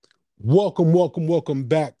Welcome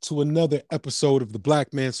back to another episode of the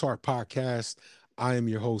Black Man's Heart Podcast. I am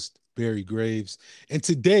your host, Barry Graves. And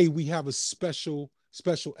today we have a special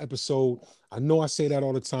episode. I know I say that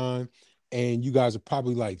all the time, and you guys are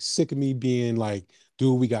probably like sick of me being like,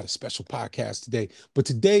 dude, we got a special podcast today. But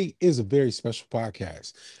today is a very special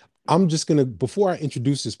podcast. Before I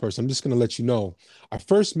introduce this person, I'm just gonna let you know, I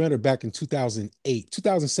first met her back in 2008,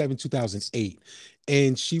 2007, 2008.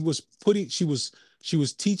 And she was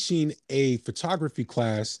teaching a photography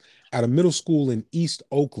class at a middle school in East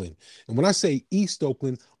Oakland. And when I say East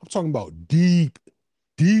Oakland, I'm talking about deep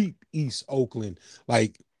East Oakland,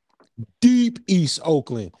 like deep East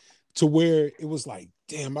Oakland, to where it was like,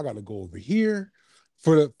 damn, I gotta go over here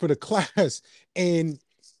for the class. And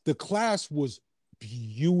the class was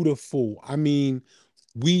beautiful. I mean,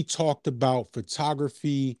 we talked about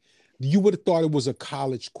photography. You would have thought it was a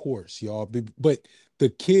college course, y'all, but the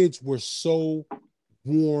kids were so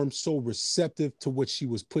warm, so receptive to what she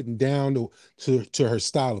was putting down to her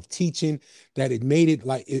style of teaching, that it made it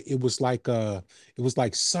like it was like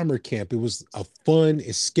summer camp. It was a fun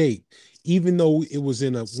escape. Even though it was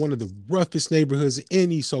in one of the roughest neighborhoods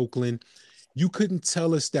in East Oakland, you couldn't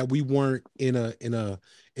tell us that we weren't in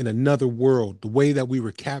another world. The way that we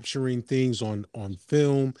were capturing things on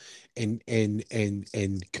film and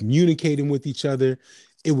communicating with each other,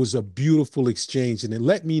 it was a beautiful exchange, and it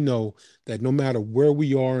let me know that no matter where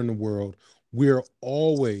we are in the world, we're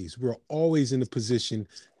always in a position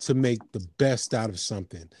to make the best out of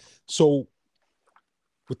something. So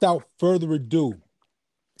without further ado,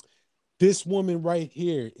 this woman right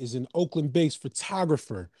here is an Oakland-based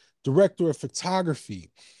photographer, director of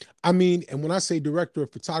photography. I mean, and when I say director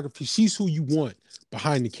of photography, she's who you want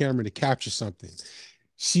behind the camera to capture something.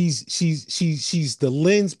 She's the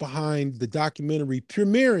lens behind the documentary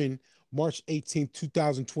premiering March 18th,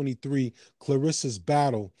 2023, Clarissa's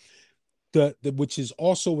Battle, which is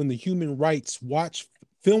also in the Human Rights Watch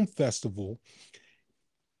Film Festival.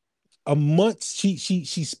 A month, she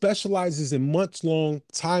specializes in months-long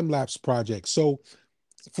time-lapse projects. So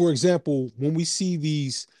for example, when we see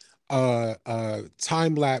these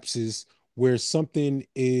time lapses where something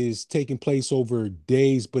is taking place over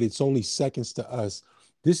days, but it's only seconds to us,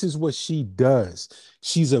 this is what she does.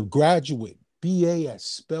 She's a graduate, BA at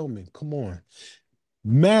Spelman. Come on.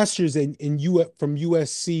 Master's from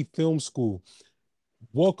USC Film School.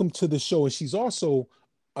 Welcome to the show. And she's also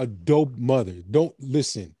a dope mother. Don't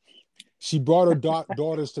listen. She brought her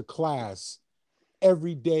daughters to class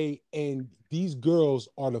every day. And these girls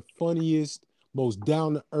are the funniest, most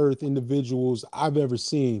down to earth individuals I've ever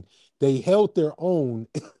seen. They held their own.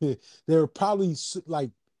 They're probably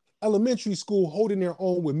like elementary school holding their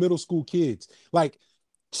own with middle school kids. Like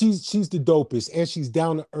she's the dopest, and she's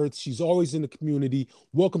down to earth. She's always in the community.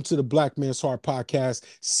 Welcome to the Black Man's Heart Podcast,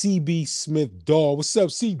 CB Smith Dahl. What's up,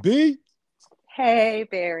 CB? Hey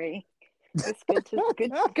Barry, it's good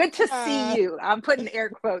to see you. I'm putting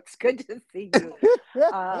air quotes. Good to see you.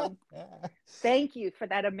 Um, Thank you for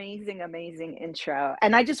that amazing intro.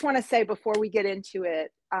 And I just want to say before we get into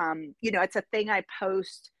it, it's a thing I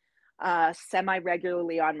post semi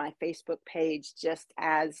regularly on my Facebook page, just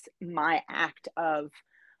as my act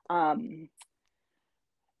um,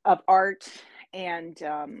 of art and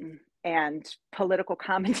political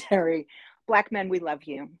commentary. Black men, we love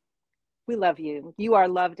you. We love you. You are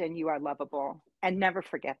loved and you are lovable. And never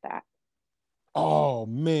forget that. Oh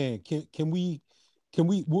man,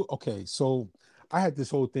 okay, so I had this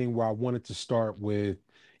whole thing where I wanted to start with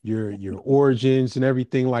your origins and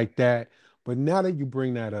everything like that. But now that you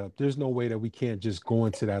bring that up, there's no way that we can't just go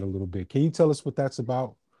into that a little bit. Can you tell us what that's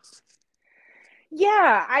about?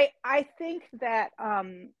 Yeah, I think that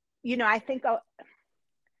I think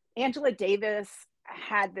Angela Davis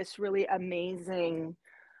had this really amazing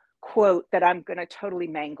quote that I'm going to totally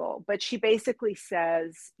mangle, but she basically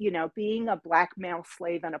says, being a black male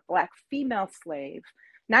slave and a black female slave,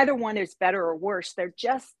 neither one is better or worse. They're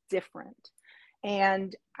just different.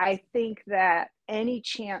 And I think that any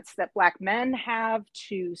chance that black men have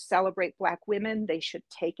to celebrate black women, they should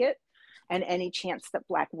take it. And any chance that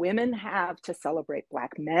black women have to celebrate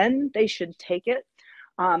black men, they should take it.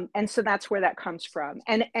 And so that's where that comes from.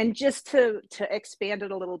 And just to expand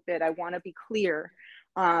it a little bit, I want to be clear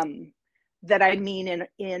um, that I mean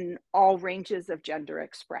in all ranges of gender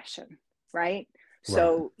expression, right? Right.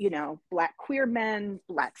 So, black queer men,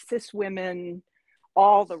 black cis women,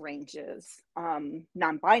 all the ranges,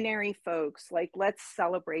 non-binary folks, like let's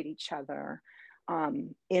celebrate each other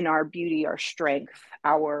in our beauty, our strength,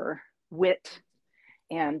 our wit,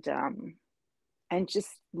 and just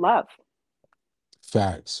love.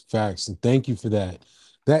 Facts, and thank you for that.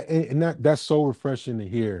 That's so refreshing to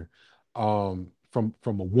hear, from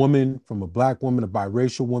a woman, from a black woman, a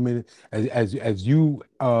biracial woman, as you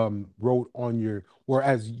wrote on your, or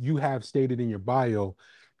as you have stated in your bio.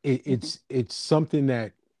 Mm-hmm. It's something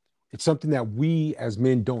that, we as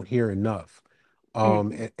men don't hear enough,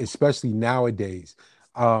 Mm-hmm. especially nowadays.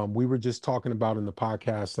 We were just talking about in the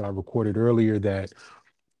podcast that I recorded earlier that,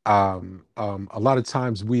 a lot of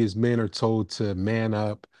times we as men are told to man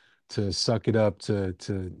up, to suck it up, to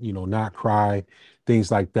not cry,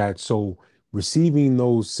 things like that. So receiving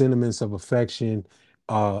those sentiments of affection,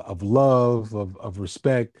 of love, of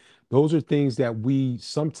respect, those are things that we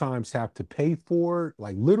sometimes have to pay for,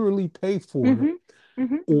 like literally pay for, Mm-hmm.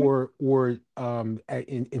 Mm-hmm. Mm-hmm. or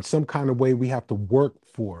in some kind of way we have to work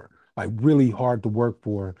for, like really hard to work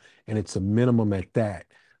for, and it's a minimum at that.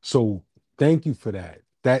 So thank you for that.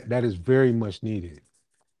 That is very much needed.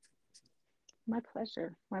 My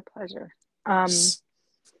pleasure. My pleasure. Um, S-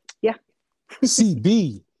 yeah.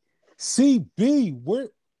 CB, CB,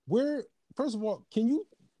 where first of all, do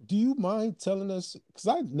you mind telling us, because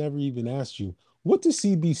I've never even asked you, what does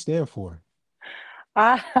CB stand for?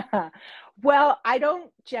 Well, I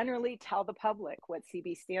don't generally tell the public what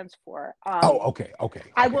CB stands for. Oh, okay, okay,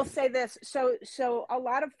 I okay. will say this. So a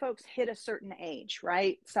lot of folks hit a certain age,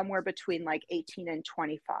 right? Somewhere between like 18 and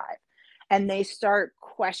 25. And they start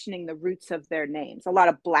questioning the roots of their names. A lot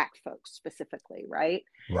of Black folks specifically, right?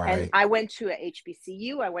 And Right. I went to a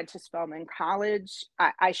HBCU. I went to Spelman College.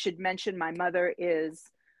 I should mention my mother is,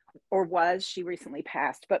 or was, she recently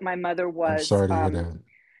passed, but my mother I'm was sorry to hear that.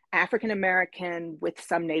 African American with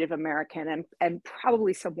some Native American and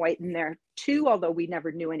probably some white in there too, although we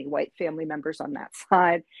never knew any white family members on that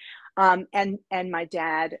side. And my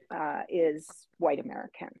dad is white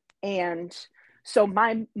American, and so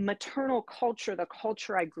my maternal culture, the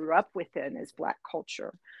culture I grew up within, is Black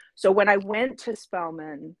culture. So when I went to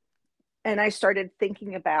Spelman and I started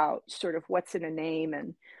thinking about sort of what's in a name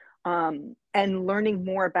and learning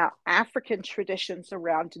more about African traditions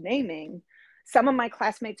around naming. Some of my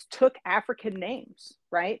classmates took African names,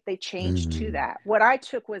 right? They changed to Mm, that. What I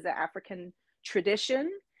took was an African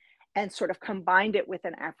tradition and sort of combined it with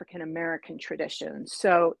an African American tradition.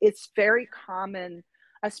 So it's very common,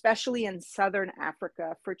 especially in Southern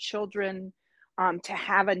Africa, for children to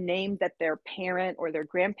have a name that their parent or their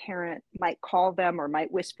grandparent might call them or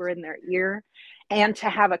might whisper in their ear, and to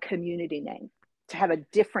have a community name, to have a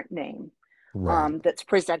different name right. that's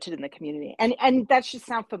presented in the community. And that should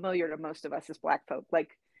sound familiar to most of us as Black folk, like,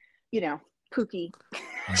 you know, Pookie.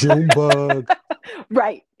 Junebug.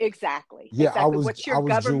 Right, exactly. Yeah, Exactly. What's your I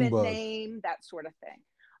was government Junebug. name? That sort of thing.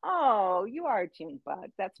 Oh, you are a June bug.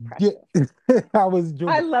 That's Yeah, precious. I was I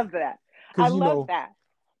Junebug. love that. I Because love that.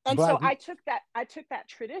 And so black. I took that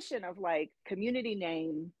tradition of like community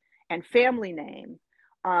name and family name,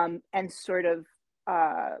 and sort of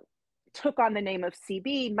uh, took on the name of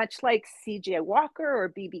CB, much like CJ Walker or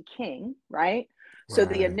BB King, right? So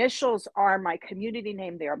the Right. initials are my community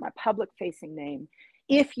name, they are my public facing name.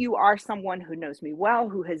 If you are someone who knows me well,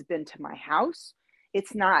 who has been to my house,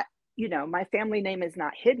 it's not, my family name is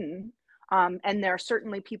not hidden. And there are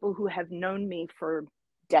certainly people who have known me for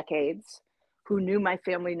decades who knew my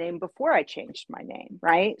family name before I changed my name,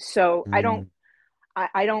 right? So Mm,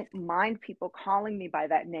 I don't mind people calling me by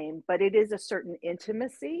that name, but it is a certain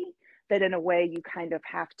intimacy that in a way you kind of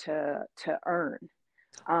have to earn.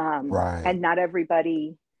 right. And not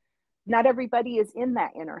everybody is in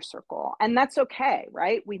that inner circle. And that's okay,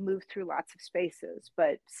 right? We move through lots of spaces,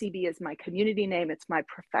 but CB is my community name, it's my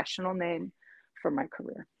professional name for my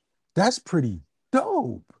career. That's pretty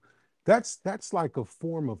dope. That's like a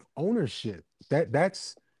form of ownership.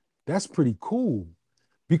 That's pretty cool,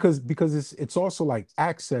 because it's also like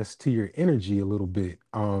access to your energy a little bit.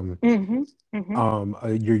 Mm-hmm.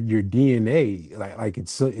 Mm-hmm. Your DNA, like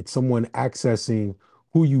it's someone accessing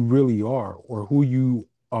who you really are, or who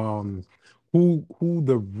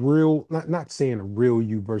the real, not saying a real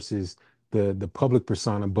you versus the public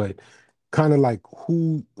persona, but kind of like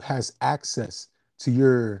who has access to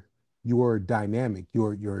your dynamic,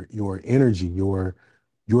 your energy, your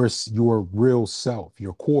real self,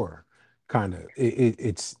 your core, kind of.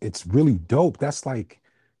 It's really dope. That's like,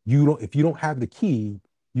 you don't if you don't have the key,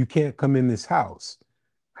 you can't come in this house.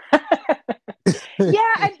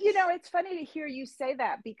 Yeah, and it's funny to hear you say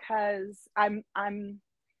that because I'm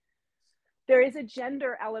there is a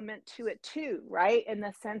gender element to it too, right? In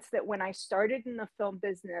the sense that when I started in the film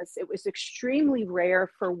business, it was extremely rare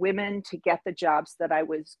for women to get the jobs that I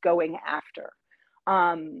was going after.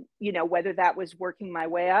 Whether that was working my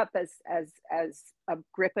way up as a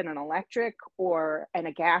grip and an electric or and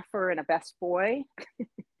a gaffer and a best boy.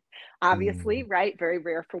 Obviously, Mm. right? Very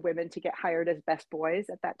rare for women to get hired as best boys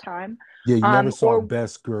at that time. Yeah, you never saw Or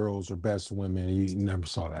best girls or best women. You never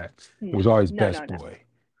saw that. It no, was always no, best no, no. boy.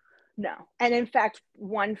 No. And in fact,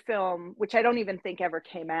 one film, which I don't even think ever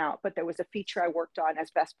came out, but there was a feature I worked on as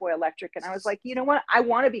Best Boy Electric. And I was like, you know what? I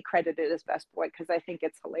want to be credited as Best Boy because I think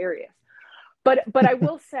it's hilarious. But I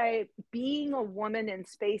will say, being a woman in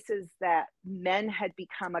spaces that men had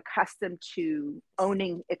become accustomed to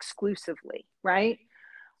owning exclusively, right?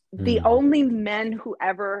 The Mm. only men who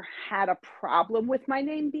ever had a problem with my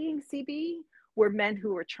name being CB were men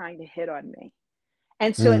who were trying to hit on me.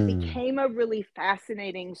 And so it Mm. became a really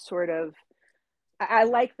fascinating sort of, I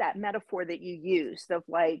like that metaphor that you used of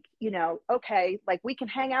like, okay, like we can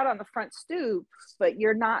hang out on the front stoop, but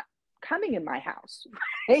you're not coming in my house,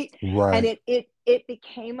 right? And Right. it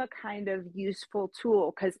became a kind of useful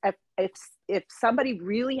tool because if somebody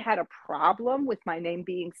really had a problem with my name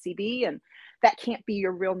being CB and that can't be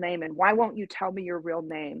your real name, and why won't you tell me your real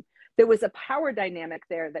name? There was a power dynamic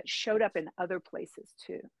there that showed up in other places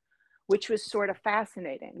too, which was sort of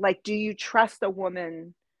fascinating. Like, do you trust a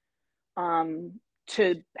woman um,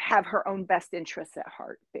 to have her own best interests at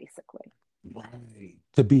heart, basically? Right.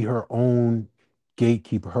 To be her own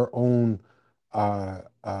gatekeeper, her own,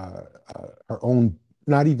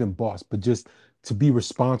 not even boss, but just to be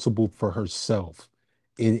responsible for herself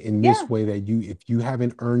in this Yeah. way that if you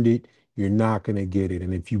haven't earned it, you're not gonna get it.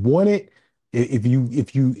 And if you want it, if you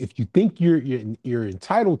think you're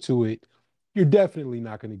entitled to it, you're definitely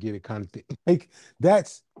not gonna get it kind of thing. Like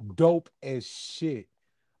that's dope as shit.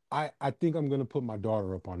 I think I'm gonna put my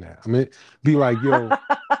daughter up on that. I mean, be like, yo,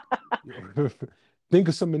 think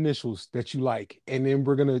of some initials that you like, and then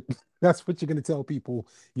we're gonna. That's what you're gonna tell people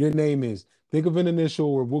your name is. Think of an initial,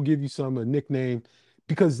 or we'll give you a nickname,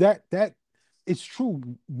 because that it's true.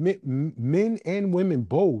 Men and women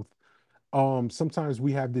both. Sometimes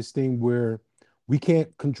we have this thing where we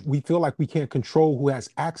feel like we can't control who has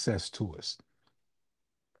access to us.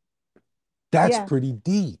 That's Yeah. pretty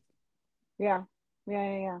deep. Yeah. Yeah.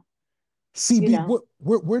 Yeah. Yeah. You CB, know,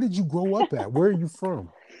 where did you grow up at? Where are you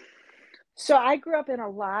from? so I grew up in a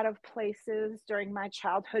lot of places during my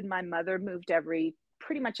childhood. My mother moved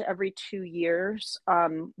pretty much every 2 years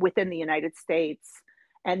within the United States.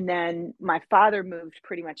 And then my father moved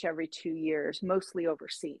pretty much every 2 years, mostly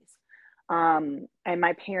overseas. And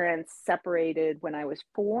my parents separated when I was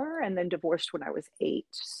 4 and then divorced when I was 8.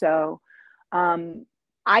 So um,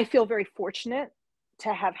 I feel very fortunate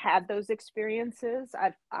to have had those experiences.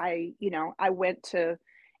 I went to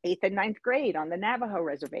eighth and ninth grade on the Navajo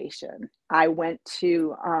reservation. I went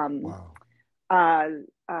to Wow.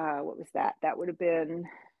 uh, what was that? That would have been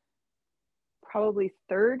probably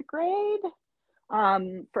third grade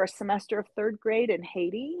for a semester of third grade in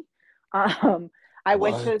Haiti. Um, I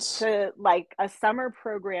went What? to like a summer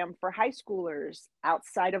program for high schoolers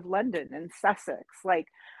outside of London and Sussex. Like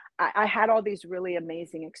I had all these really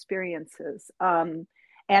amazing experiences. And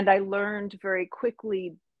I learned very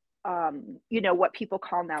quickly, what people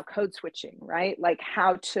call now code switching, right? Like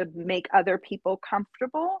how to make other people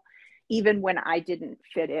comfortable, even when I didn't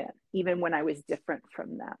fit in, even when I was different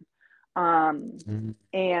from them. Um, Mm.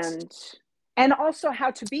 and and also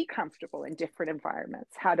how to be comfortable in different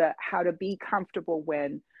environments, how to be comfortable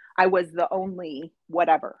when I was the only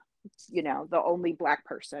whatever, the only Black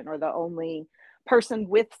person or the only person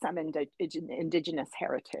with some indigenous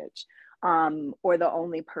heritage, or the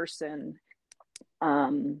only person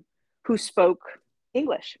um, who spoke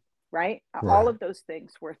English, right? All Right. of those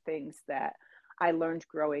things were things that I learned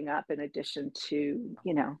growing up, in addition to,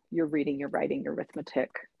 your reading, your writing, your arithmetic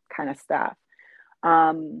kind of stuff.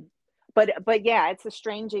 Um, but yeah, it's a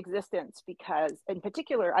strange existence because, in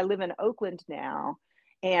particular, I live in Oakland now,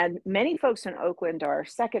 and many folks in Oakland are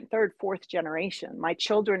second, third, fourth generation. My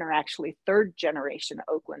children are actually third generation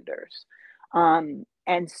Oaklanders.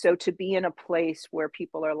 And so to be in a place where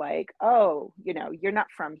people are like, oh, you're not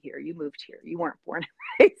from here, you moved here, you weren't born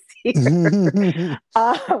and raised here.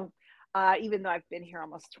 You Even though I've been here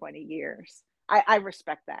almost 20 years, I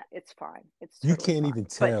respect that. It's fine. It's totally can't even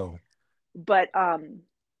fine. But tell. but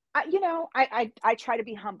I try to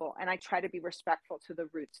be humble and I try to be respectful to the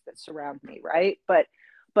roots that surround me, right? But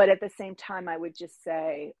at the same time, I would just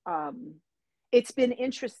say it's been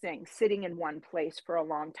interesting sitting in one place for a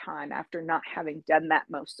long time after not having done that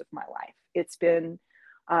most of my life. It's been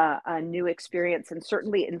a new experience, and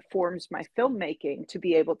certainly informs my filmmaking to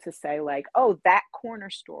be able to say like, oh, that corner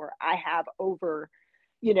store, I have over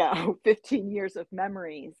 15 years of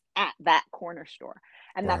memories at that corner store.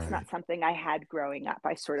 And that's Right. not something I had growing up.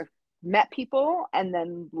 I sort of met people and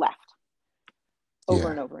then left over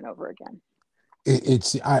Yeah. and over and over again.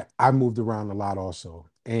 It's I moved around a lot also.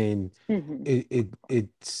 And Mm-hmm.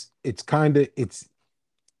 it's kind of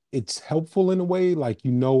it's helpful in a way, like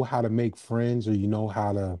you know how to make friends or you know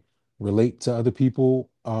how to relate to other people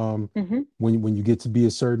Mm-hmm. when you get to be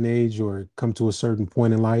a certain age or come to a certain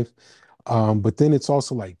point in life. But then it's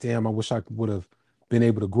also like, damn, I wish I would have been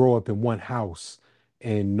able to grow up in one house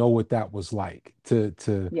and know what that was like to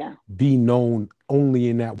Yeah. be known only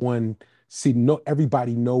in that one. See, no,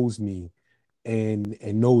 everybody knows me and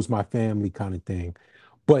knows my family kind of thing.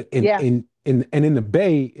 But Yeah. in the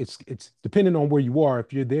Bay, it's depending on where you are.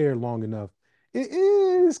 If you're there long enough, it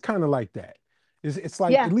is kind of like that. It's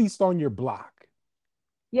like at Yeah. least on your block.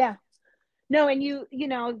 Yeah. No, and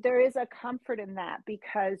there is a comfort in that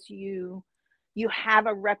because you have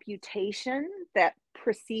a reputation that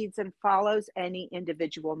precedes and follows any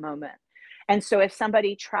individual moment. And so if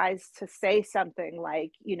somebody tries to say something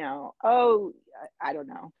like, oh, I don't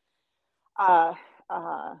know, uh,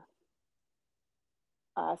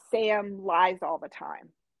 uh, Sam lies all the time,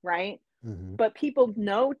 right? Hmm. But people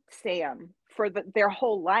know Sam for their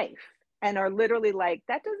whole life and are literally like,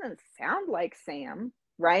 that doesn't sound like Sam,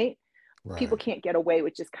 right? People Right. can't get away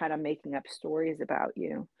with just kind of making up stories about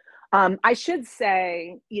you. I should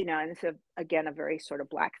say, and it's again a very sort of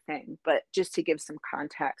Black thing, but just to give some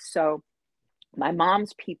context. So my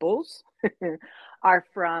mom's peoples are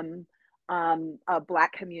from a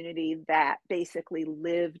Black community that basically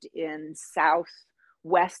lived in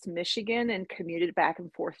Southwest Michigan and commuted back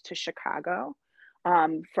and forth to Chicago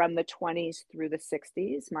from the 20s through the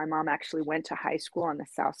 60s. My mom actually went to high school on the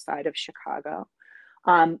south side of Chicago.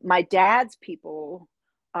 My dad's people,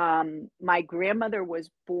 my grandmother was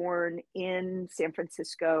born in San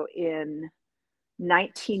Francisco in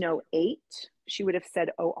 1908. She would have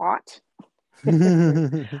said oh aught.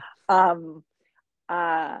 um,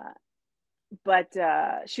 uh, but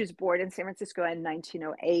she was born in San Francisco in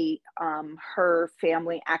 1908. Her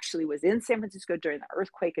family actually was in San Francisco during the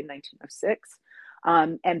earthquake in 1906,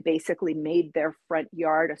 and basically made their front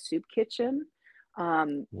yard a soup kitchen,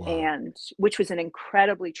 Wow. and which was an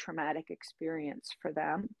incredibly traumatic experience for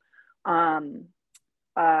them. Um,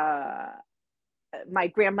 uh, my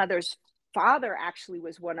grandmother's father actually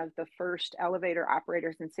was one of the first elevator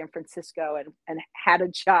operators in San Francisco, and had a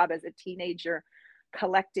job as a teenager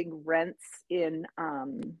collecting rents in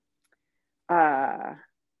uh,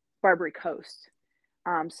 Barbary Coast.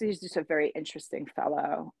 So he's just a very interesting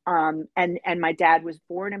fellow. And my dad was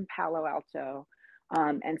born in Palo Alto,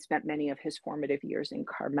 and spent many of his formative years in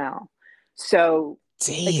Carmel. So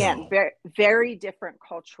again, Damn. very very different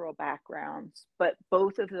cultural backgrounds, but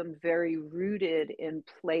both of them very rooted in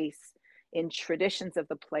place, in traditions of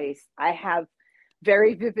the place. I have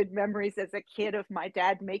very vivid memories as a kid of my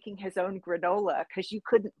dad making his own granola because you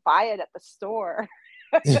couldn't buy it at the store.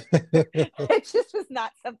 It just was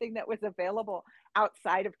not something that was available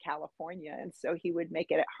outside of California. And so he would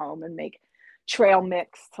make it at home and make trail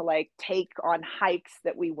mix to like take on hikes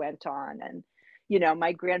that we went on. And,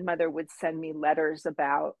 my grandmother would send me letters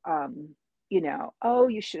about, oh,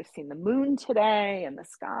 you should have seen the moon today and the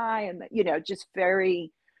sky and just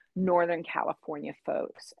very Northern California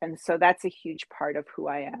folks. And so that's a huge part of who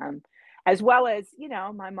I am, as well as,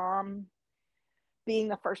 my mom being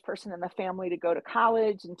the first person in the family to go to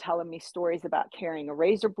college and telling me stories about carrying a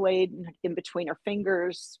razor blade in between her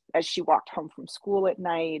fingers as she walked home from school at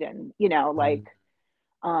night. And, like,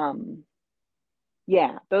 um,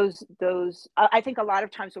 yeah, those, I think a lot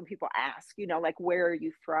of times when people ask, like, where are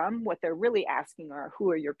you from? What they're really asking are,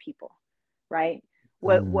 who are your people? Right?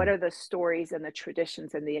 What Mm. are the stories and the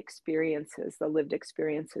traditions and the experiences, the lived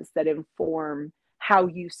experiences that inform how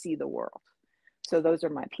you see the world? So those are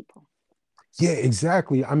my people. Yeah,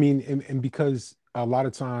 exactly. I mean, and because a lot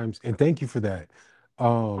of times, and thank you for that.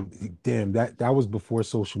 Um, damn, that was before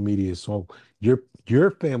social media. So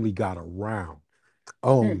your family got around.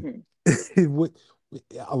 Um, Mm-hmm. it would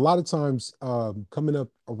a lot of times coming up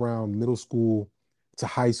around middle school to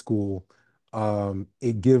high school,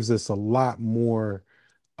 it gives us a lot more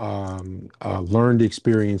learned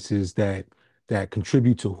experiences that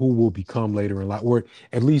contribute to who we'll become later in life, or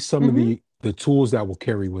at least some of Mm-hmm. the tools that will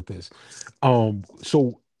carry with us.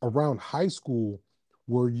 So around high school,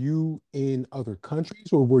 were you in other countries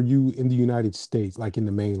or were you in the United States, like in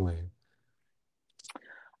the mainland?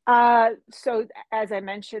 So as I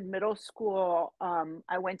mentioned, middle school,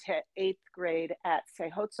 I went to eighth grade at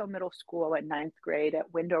Sehotso Middle School and ninth grade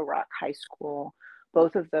at Window Rock High School.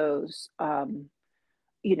 Both of those,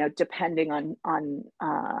 depending on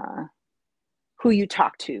who you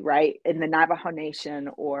talk to, right, in the Navajo Nation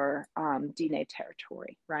or Diné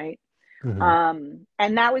territory, right? Hmm.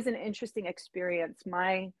 And that was an interesting experience.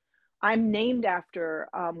 My I'm named after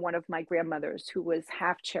one of my grandmothers who was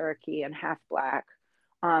half Cherokee and half Black,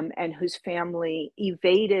 and whose family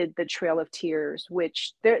evaded the Trail of Tears,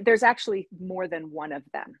 which there's actually more than one of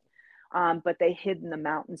them. But they hid in the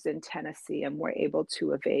mountains in Tennessee and were able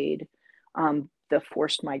to evade the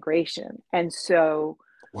forced migration. And so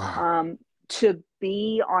Wow. um, to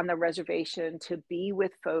be on the reservation, to be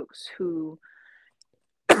with folks who,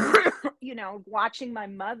 watching my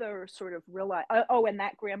mother sort of realize, oh, and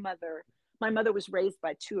that grandmother, my mother was raised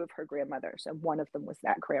by two of her grandmothers, and one of them was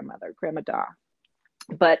that grandmother, Grandma Dahl.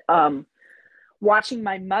 But watching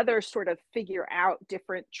my mother sort of figure out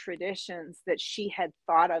different traditions that she had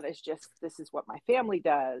thought of as just, this is what my family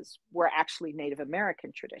does, were actually Native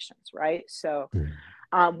American traditions, right? So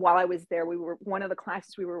Mm. while I was there, one of the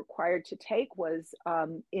classes we were required to take was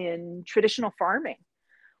in traditional farming,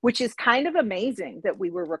 which is kind of amazing that we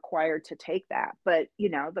were required to take that. But,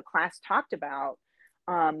 the class talked about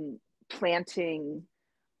planting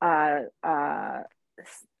uh,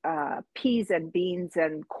 uh, peas and beans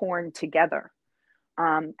and corn together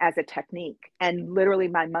as a technique. And literally,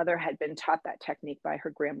 my mother had been taught that technique by her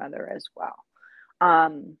grandmother as well.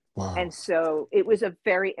 Um, and Wow. so it was a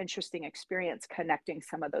very interesting experience connecting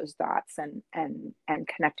some of those dots and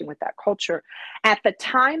connecting with that culture. At the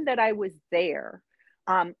time that I was there,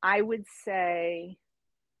 I would say,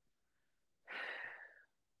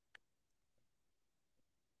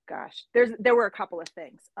 gosh, there were a couple of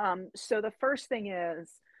things. So the first thing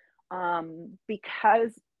is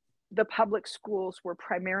because the public schools were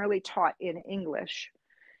primarily taught in English,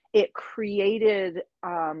 it created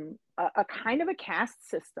a kind of a caste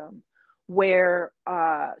system where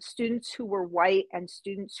students who were white and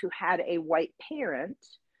students who had a white parent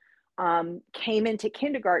came into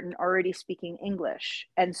kindergarten already speaking English.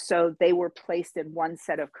 And so they were placed in one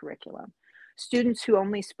set of curriculum. Students who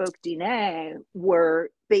only spoke Diné were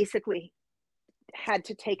basically had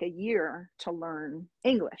to take a year to learn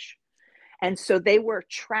English. And so they were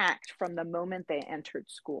tracked from the moment they entered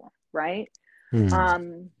school, right?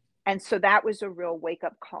 Mm. And so that was a real wake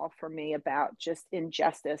up call for me about just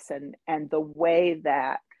injustice and the way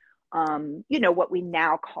that what we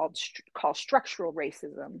now call structural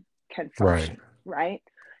racism can Right. function, right?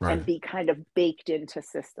 And Right. be kind of baked into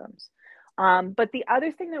systems. But the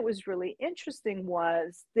other thing that was really interesting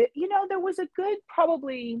was that there was a good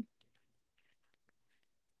probably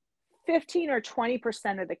 15 or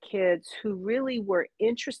 20% of the kids who really were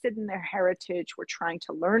interested in their heritage, were trying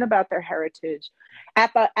to learn about their heritage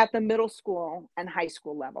at the middle school and high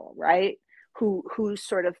school level, right? Who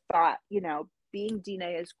sort of thought, being Dine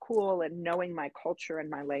is cool, and knowing my culture and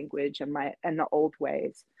my language and the old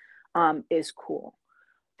ways is cool.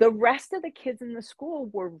 The rest of the kids in the school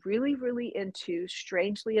were really, really into,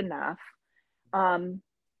 strangely enough, um,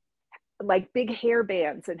 like big hair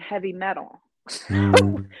bands and heavy metal.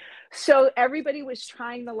 Mm. So everybody was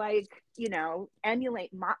trying to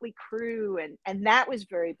emulate Motley Crue, and that was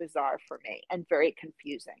very bizarre for me and very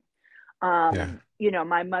confusing. Yeah.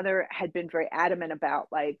 My mother had been very adamant about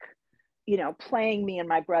playing me and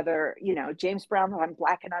my brother, James Brown, I'm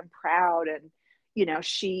Black and I'm Proud. And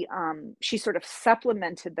she sort of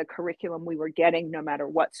supplemented the curriculum we were getting, no matter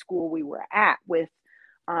what school we were at, with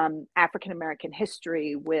African American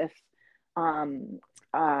history, with um,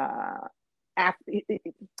 uh, Af-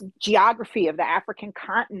 geography of the African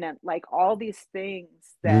continent, like all these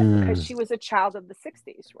things, that because Mm. she was a child of the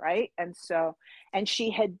 60s, right? And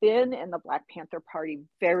she had been in the Black Panther Party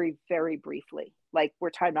very, very briefly. Like, we're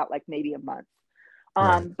talking about like maybe a month.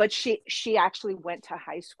 Right. But she actually went to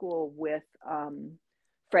high school with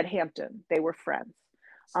Fred Hampton. They were friends.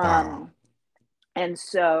 Wow. Um, and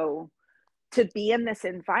so to be in this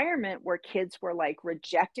environment where kids were like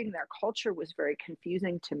rejecting their culture was very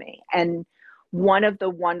confusing to me. And one of the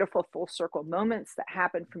wonderful full circle moments that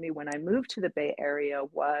happened for me when I moved to the Bay Area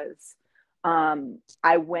was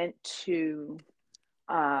I went to,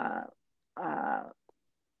 uh, uh,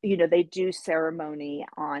 they do ceremony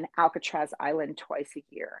on Alcatraz Island twice a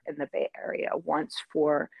year in the Bay Area, once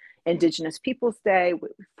for Indigenous Peoples Day,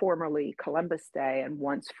 formerly Columbus Day, and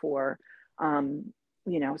once for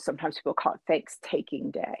sometimes people call it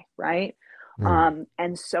Thanksgiving Day, right? Mm.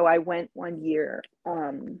 And so I went one year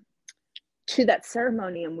to that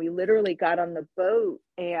ceremony, and we literally got on the boat,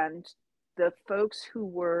 and the folks who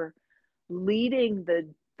were leading the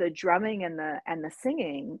drumming and the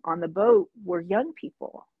singing on the boat were young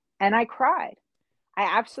people, and I cried.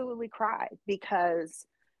 I absolutely cried, because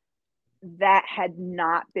that had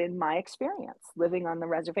not been my experience living on the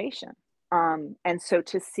reservation. And so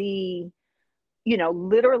to see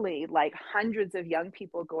literally like hundreds of young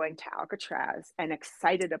people going to Alcatraz and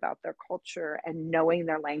excited about their culture and knowing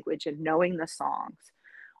their language and knowing the songs.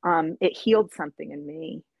 It healed something in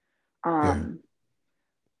me. Yeah. Um,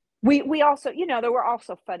 we also, there were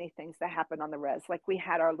also funny things that happened on the res. Like we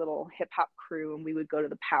had our little hip hop crew, and we would go to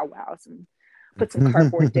the powwows and put some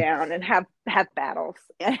cardboard down and have battles.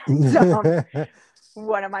 And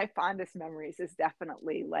one of my fondest memories is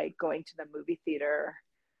definitely like going to the movie theater.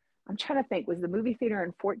 I'm trying to think, was the movie theater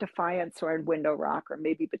in Fort Defiance or in Window Rock, or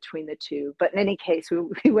maybe between the two? But in any case,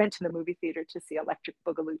 we went to the movie theater to see Electric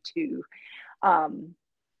Boogaloo 2. Um,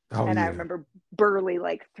 Oh and I yeah. remember Burley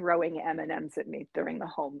like throwing M&Ms at me during the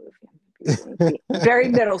whole movie. Very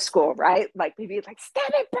middle school, right? Like maybe like,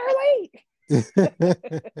 stop it, Burley.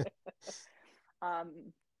 um,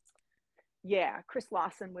 yeah, Chris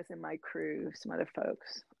Lawson was in my crew, some other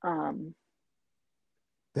folks.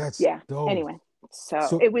 That's Yeah. dope. Anyway, so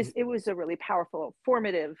So it was a really powerful,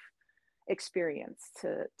 formative experience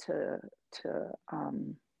to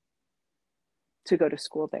um, to go to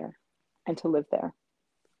school there and to live there.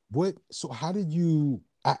 so how did you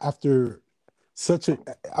after such a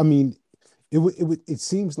I mean it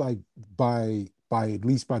seems like by at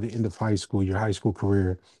least by the end of high school, your high school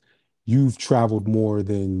career, you've traveled more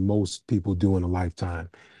than most people do in a lifetime.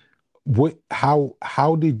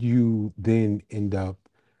 How did you then end up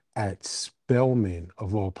at Spelman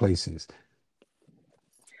of all places?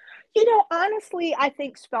 Honestly, I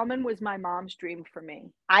think Spelman was my mom's dream for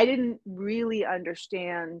me. I didn't really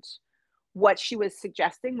understand what she was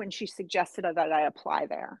suggesting when she suggested that I apply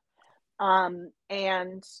there.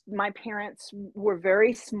 And my parents were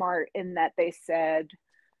very smart in that they said,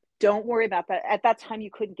 don't worry about that. At that time,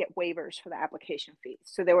 you couldn't get waivers for the application fees.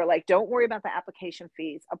 So they were like, don't worry about the application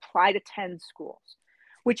fees, apply to 10 schools,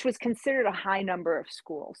 which was considered a high number of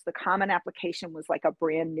schools. The common application was like a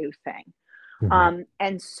brand new thing. Mhm.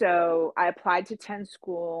 And so I applied to 10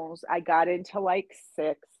 schools. I got into like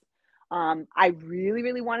six. I really,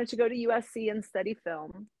 really wanted to go to USC and study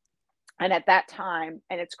film. And at that time,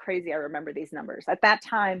 and it's crazy, I remember these numbers. At that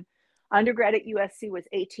time, undergrad at USC was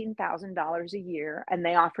 $18,000 a year, and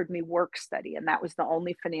they offered me work study. And that was the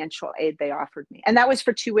only financial aid they offered me. And that was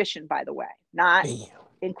for tuition, by the way, not Damn.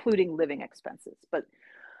 including living expenses. But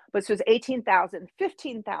so it was 18,000,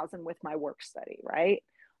 15,000 with my work study, right?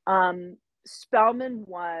 Spelman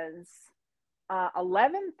was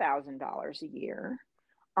 $11,000 a year.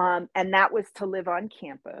 And that was to live on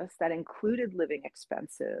campus. That included living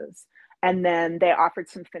expenses. And then they offered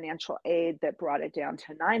some financial aid that brought it down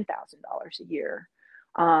to $9,000 a year.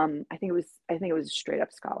 I think it was a straight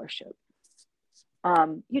up scholarship.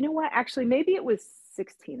 You know what? Actually, maybe it was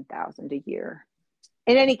 16,000 a year.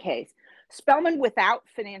 In any case, Spelman without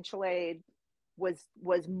financial aid was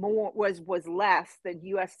less than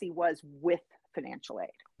USC was with financial aid,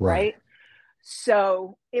 Right. right?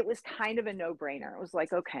 So it was kind of a no-brainer. It was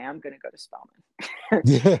like, okay, I'm going to go to Spelman.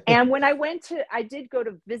 Yeah. And when I did go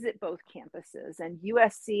to visit both campuses, and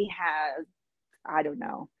USC has, I don't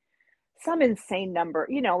know, some insane number,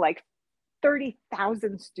 like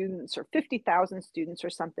 30,000 students or 50,000 students or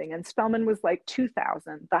something. And Spelman was like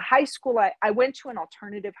 2,000. The high school, I went to an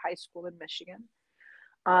alternative high school in Michigan,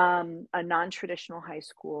 a non-traditional high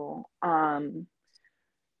school,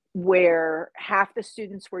 where half the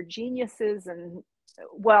students were geniuses, and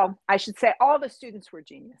well, I should say all the students were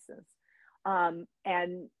geniuses, and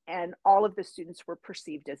all of the students were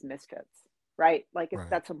perceived as misfits, right? Like if Right.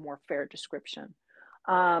 that's a more fair description.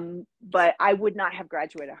 But I would not have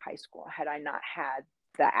graduated high school had I not had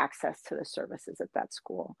the access to the services at that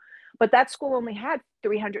school. But that school only had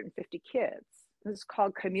 350 kids. This is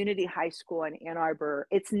called Community High School in Ann Arbor.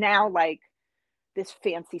 It's now like this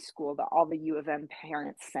fancy school that all the U of M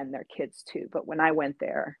parents send their kids to. But when I went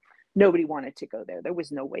there, nobody wanted to go there. There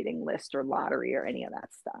was no waiting list or lottery or any of that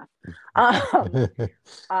stuff.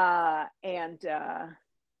 And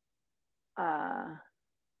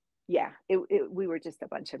yeah, we were just a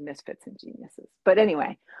bunch of misfits and geniuses. But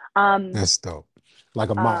anyway, um, That's dope. Like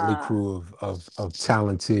a motley uh, crew of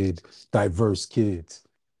talented, diverse kids.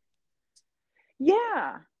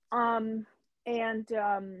 yeah. And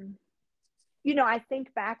I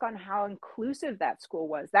think back on how inclusive that school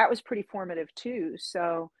was. That was pretty formative too.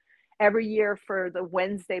 So every year for the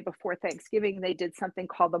Wednesday before Thanksgiving, they did something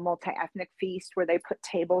called the multi-ethnic feast, where they put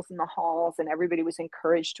tables in the halls and everybody was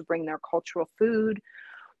encouraged to bring their cultural food.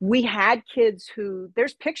 We had kids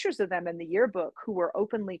there's pictures of them in the yearbook, who were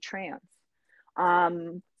openly trans.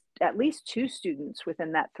 Um, at least two students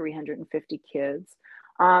within that 350 kids.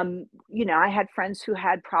 I had friends who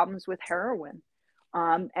had problems with heroin,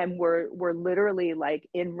 and were literally like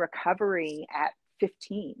in recovery at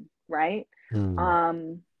 15, right? Mm.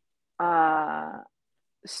 Um, uh,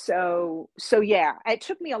 so yeah, it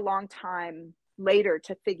took me a long time later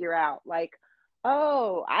to figure out, like,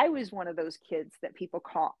 oh, I was one of those kids that people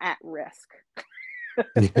call at risk,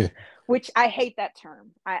 Yeah. which I hate that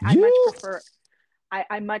term. I much You prefer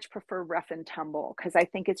I much prefer rough and tumble, because I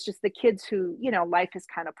think it's just the kids who, life is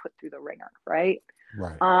kind of put through the ringer, right?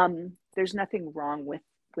 right. There's nothing wrong with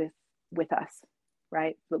with us,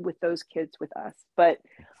 right? But with those kids, with us. But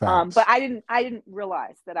Facts. I didn't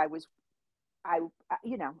realize that I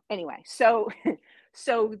anyway. So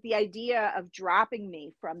so the idea of dropping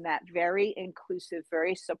me from that very inclusive,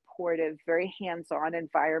 very supportive, very hands-on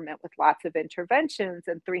environment with lots of interventions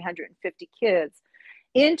and 350 kids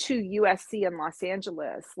into USC in Los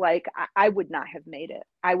Angeles, like I would not have made it.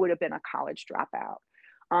 I would have been a college dropout.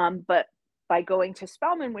 But by going to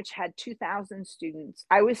Spelman, which had 2,000 students,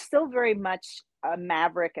 I was still very much a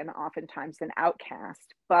maverick and oftentimes an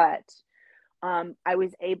outcast, but I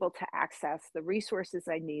was able to access the resources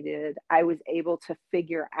I needed. I was able to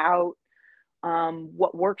figure out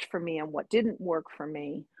what worked for me and what didn't work for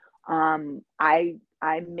me. I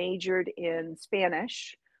majored in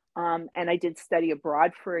Spanish, and I did study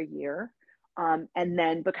abroad for a year. And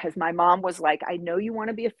then, because my mom was like, I know you want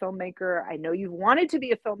to be a filmmaker. I know you've wanted to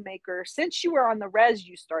be a filmmaker since you were on the res,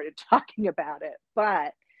 you started talking about it,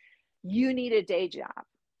 but you need a day job.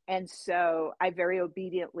 And so I very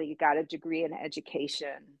obediently got a degree in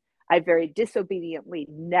education. I very disobediently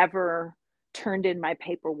never turned in my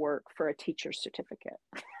paperwork for a teacher's certificate.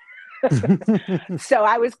 So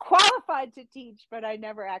I was qualified to teach, but I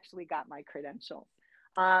never actually got my credentials.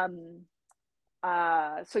 Um,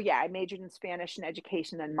 so yeah, I majored in Spanish and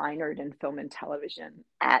education and minored in film and television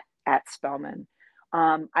at Spelman.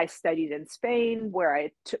 I studied in Spain, where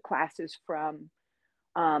I took classes from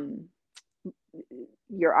um,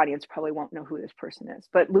 your audience probably won't know who this person is,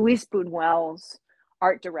 but Luis Buñuel's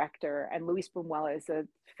art director. And Luis Buñuel is a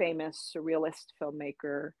famous surrealist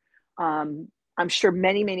filmmaker. I'm sure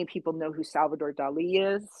many people know who Salvador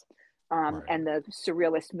Dali is. right. And the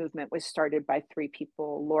surrealist movement was started by three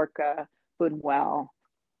people: Lorca, Buñuel,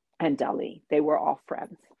 and Dali. They were all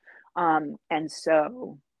friends. And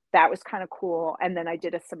so that was kind of cool. And then I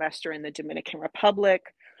did a semester in the Dominican Republic,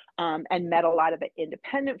 and met a lot of the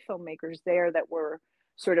independent filmmakers there that were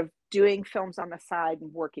sort of doing films on the side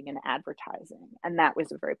and working in advertising. And that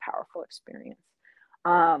was a very powerful experience.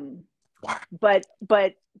 Um, Wow.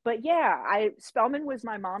 but yeah, Spelman was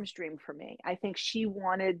my mom's dream for me. I think she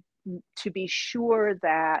wanted to be sure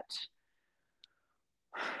that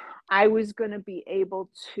I was going to be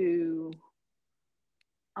able to,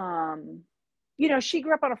 um, she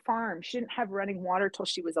grew up on a farm. She didn't have running water till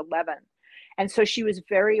she was 11. And so she was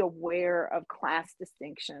very aware of class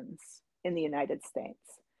distinctions in the United States.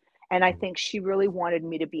 And I think she really wanted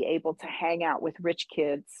me to be able to hang out with rich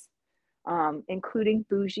kids, including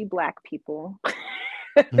bougie Black people,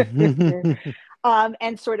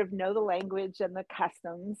 and sort of know the language and the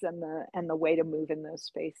customs and the way to move in those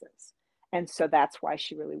spaces. And so that's why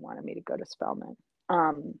she really wanted me to go to Spelman.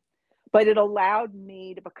 Um, but it allowed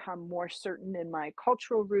me to become more certain in my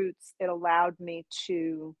cultural roots. It allowed me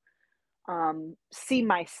to see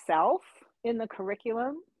myself in the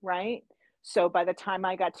curriculum, right? So by the time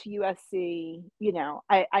I got to USC,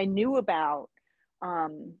 I knew about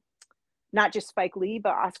um, not just Spike Lee,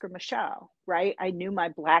 but Oscar Micheaux, right? I knew my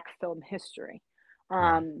Black film history.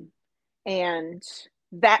 right. Um, and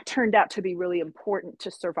that turned out to be really important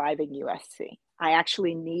to surviving USC. I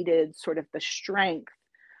actually needed sort of the strength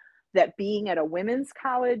that being at a women's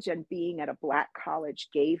college and being at a Black college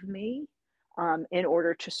gave me, in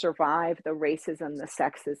order to survive the racism, the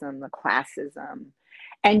sexism, the classism,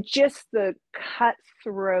 and just the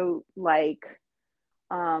cutthroat, like,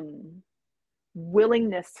 um,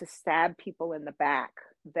 willingness to stab people in the back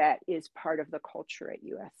that is part of the culture at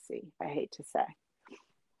USC, I hate to say.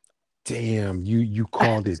 Damn, you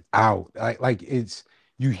called it out. Like it's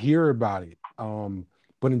you hear about it,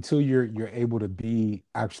 but until you're able to be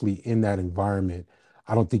actually in that environment,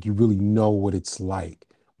 I don't think you really know what it's like.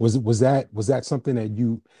 Was that something that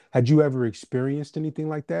you had you ever experienced anything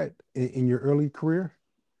like that in your early career?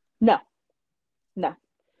 No, no.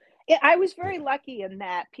 I was very Yeah. lucky in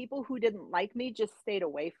that people who didn't like me just stayed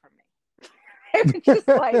away from me. It was just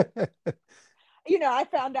like, I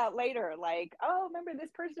found out later, like, oh, remember this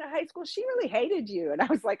person in high school? She really hated you. And I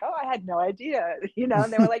was like, oh, I had no idea,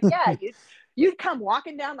 and they were like, yeah, you'd come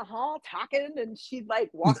walking down the hall talking, and she'd like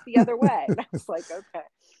walk the other way. And I was like,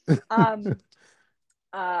 okay. Um,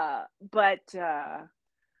 but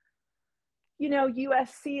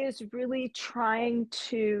USC is really trying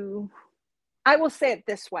to, I will say it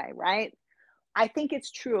this way, right? I think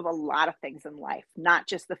it's true of a lot of things in life, not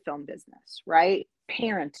just the film business, right?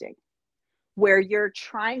 Parenting, where you're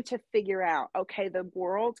trying to figure out, okay, the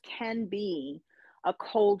world can be a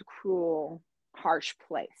cold, cruel, harsh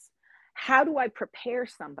place. How do I prepare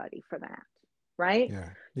somebody for that? Right? Yeah.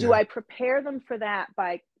 Do Yeah. I prepare them for that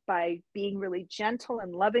by being really gentle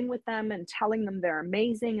and loving with them and telling them they're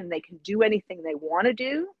amazing and they can do anything they want to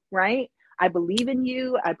do, right? I believe in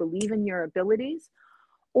you, I believe in your abilities.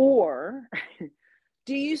 Or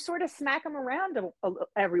do you sort of smack them around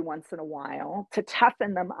every once in a while to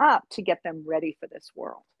toughen them up to get them ready for this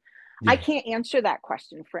world? I Yeah. can't answer that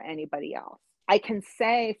question for anybody else. I can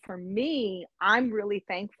say for me, I'm really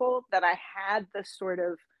thankful that I had the sort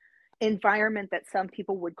of environment that some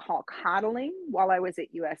people would call coddling while I was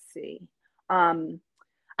at USC. Um,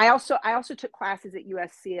 I also took classes at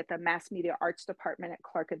USC at the Mass Media Arts Department at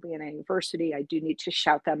Clark Atlanta University. I do need to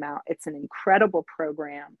shout them out. It's an incredible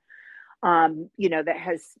program, that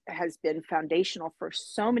has been foundational for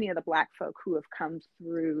so many of the Black folk who have come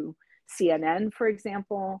through CNN, for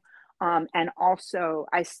example. And also,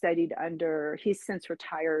 I studied under, he's since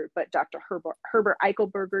retired, but Dr. Herbert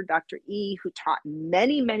Eichelberger, Dr. E, who taught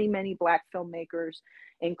many, many, many Black filmmakers,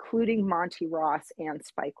 including Monty Ross and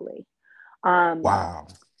Spike Lee. Um, Wow.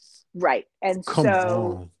 right. And Come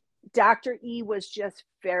so on. Dr. E was just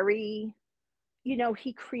very,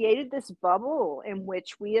 he created this bubble in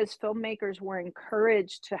which we as filmmakers were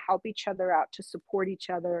encouraged to help each other out, to support each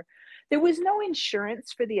other. There was no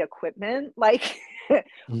insurance for the equipment. Like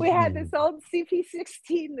we had this Mhm. old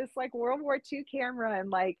CP16, this like World War II camera, and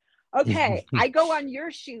like, okay, I go on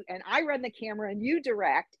your shoot and I run the camera and you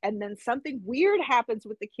direct, and then something weird happens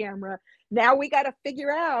with the camera. Now we got to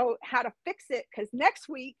figure out how to fix it because next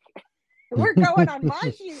week we're going on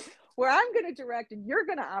my shoot where I'm going to direct and you're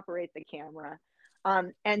going to operate the camera.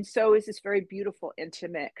 And so it's this very beautiful,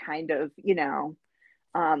 intimate kind of,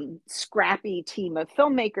 scrappy team of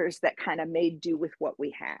filmmakers that kind of made do with what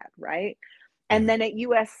we had, right? And Yeah. then at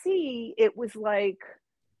USC, it was like,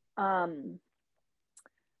 um,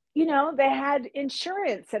 they had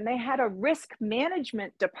insurance and they had a risk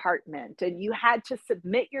management department, and you had to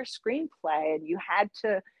submit your screenplay and you had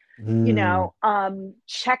to Mm.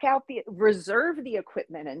 check out reserve the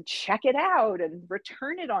equipment and check it out and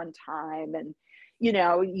return it on time. And,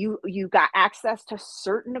 you got access to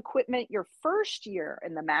certain equipment your first year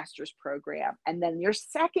in the master's program and then your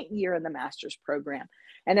second year in the master's program.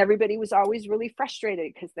 And everybody was always really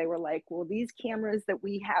frustrated because they were like, well, these cameras that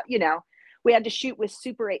we have, we had to shoot with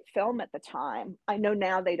Super 8 film at the time. I know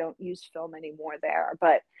now they don't use film anymore there,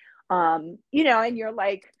 but, and you're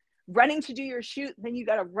like, running to do your shoot, then you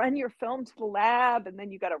got to run your film to the lab, and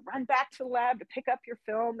then you got to run back to the lab to pick up your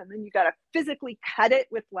film, and then you got to physically cut it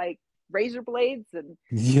with like razor blades and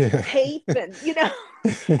Yeah. tape and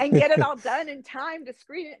and get it all done in time to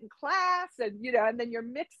screen it in class. And and then you're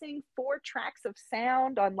mixing 4 tracks of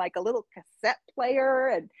sound on like a little cassette player,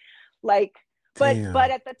 and like, but Damn.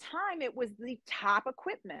 at the time it was the top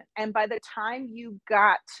equipment, and by the time you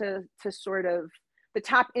got to sort of the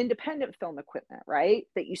top independent film equipment, right,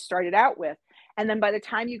 that you started out with, and then by the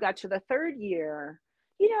time you got to the third year,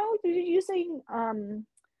 you're using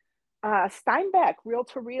Steinbeck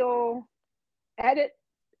reel-to-reel edit,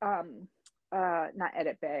 not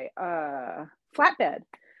edit bay, flatbed.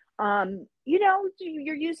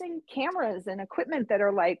 You're using cameras and equipment that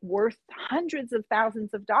are like worth hundreds of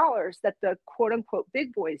thousands of dollars that the quote unquote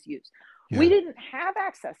big boys use. We Yeah. didn't have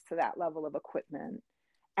access to that level of equipment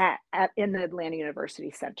in the Atlanta University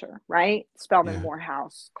Center, right? Spelman, Yeah.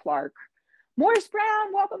 Morehouse, Clark, Morris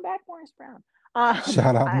Brown. Welcome back, Morris Brown.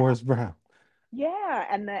 Shout out I, Morris Brown. yeah,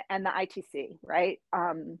 and the ITC, right?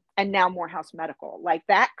 And now Morehouse Medical. Like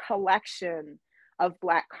that collection of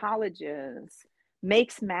Black colleges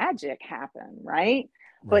makes magic happen, right?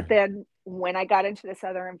 But Right. then when I got into this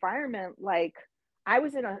other environment, like I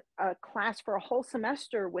was in a class for a whole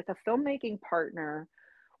semester with a filmmaking partner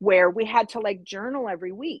where we had to like journal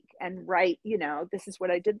every week and write, this is what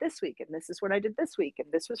I did this week, and this is what I did this week,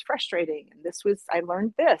 and this was frustrating, and I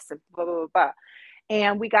learned this, and blah, blah, blah, blah.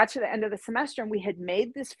 And we got to the end of the semester and we had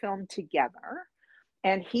made this film together,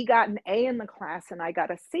 and he got an A in the class and I got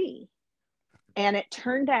a C. And it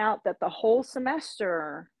turned out that the whole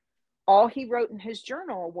semester, all he wrote in his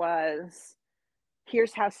journal was,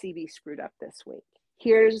 here's how CB screwed up this week.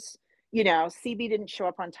 Here's, CB didn't show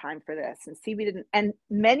up on time for this, and CB didn't. And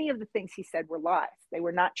many of the things he said were lies. They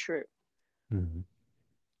were not true. Mhm.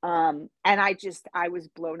 And I was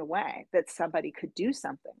blown away that somebody could do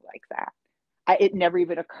something like that. It never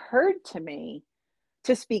even occurred to me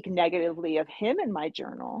to speak negatively of him in my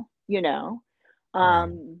journal, Right.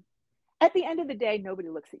 Um, at the end of the day, nobody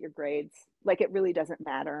looks at your grades. Like, it really doesn't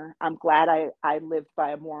matter. I'm glad I lived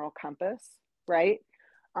by a moral compass, right?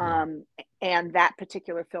 Right. Um, and that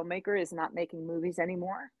particular filmmaker is not making movies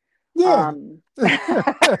anymore. Yeah.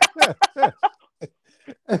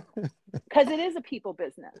 Because it is a people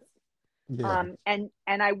business. Yeah. And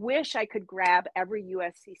I wish I could grab every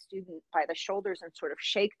USC student by the shoulders and sort of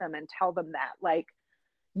shake them and tell them that, like,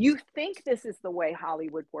 you think this is the way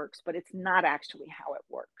Hollywood works, but it's not actually how it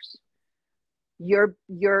works.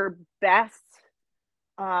 Your best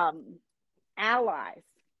um, allies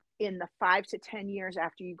in the 5 to 10 years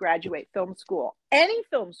after you graduate film school, any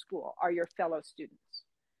film school, are your fellow students.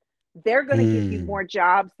 They're going to give you Mm, more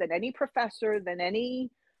jobs than any professor, than any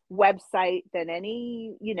website, than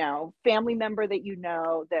any, family member that you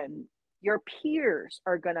know. Then your peers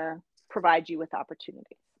are going to provide you with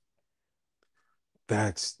opportunities.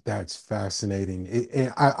 that's fascinating.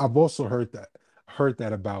 And I've also heard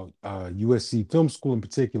that about USC Film School in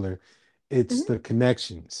particular. It's Mm-hmm. the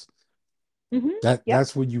connections. Mm-hmm. Yep.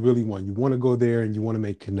 That's what you really want. You want to go there and you want to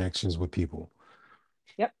make connections with people.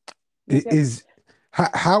 Yep. Yep. It Yep. is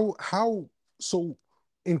how so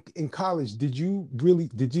in college did you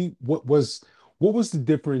what was the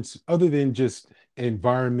difference other than just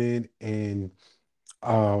environment and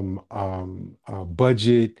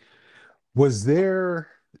budget? Was there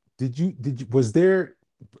was there,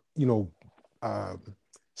 you know, uh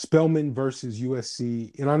Spelman versus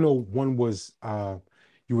USC? And I know one was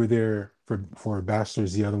you were there for a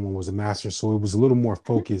bachelor's, the other one was a master's, so it was a little more Mm-hmm.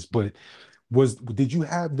 focused. But did you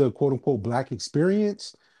have the quote unquote black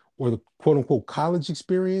experience or the quote unquote college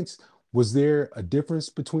experience? Was there a difference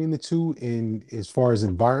between the two in as far as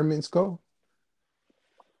environments go?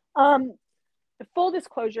 Um, Full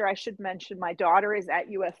disclosure, I should mention my daughter is at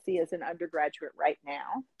USC as an undergraduate right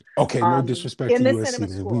now, Okay, no disrespect to in the USC cinema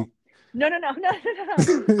then. We school. No, no, no, no, no, no,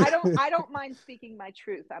 no. I don't mind speaking my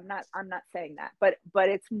truth. I'm not saying that, but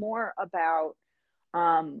it's more about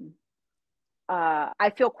um,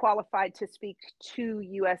 I feel qualified to speak to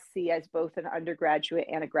USC as both an undergraduate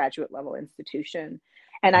and a graduate level institution.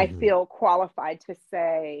 And I Mhm. feel qualified to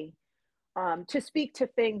say, to speak to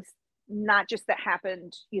things not just that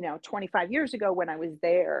happened, 25 years ago when I was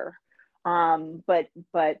there,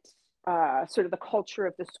 but sort of the culture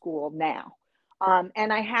of the school now.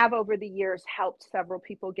 And I have over the years helped several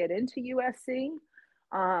people get into USC.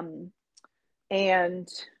 Um, and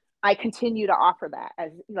I continue to offer that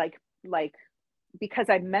as like because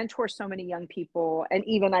I mentor so many young people. And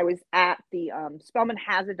even I was at the Spelman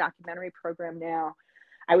has a documentary program now.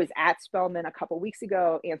 I was at Spelman a couple weeks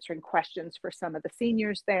ago answering questions for some of the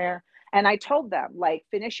seniors there. And I told them, like,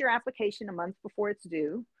 finish your application a month before it's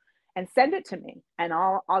due and send it to me. And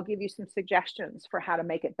I'll give you some suggestions for how to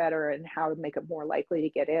make it better and how to make it more likely to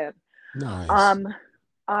get in. Nice. Um,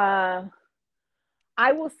 uh,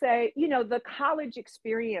 I will say, the college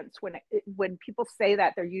experience, when people say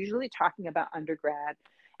that, they're usually talking about undergrad.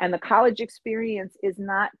 And the college experience is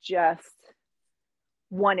not just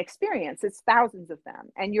one experience, it's thousands of them.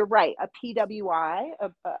 And you're right, a PWI,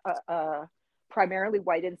 a primarily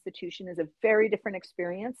white institution, is a very different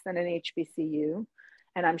experience than an HBCU.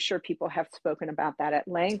 And I'm sure people have spoken about that at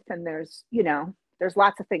length. And there's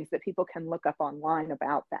lots of things that people can look up online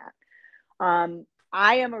about that.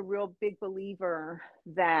 I am a real big believer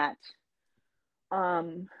that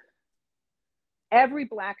um, every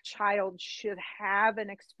Black child should have an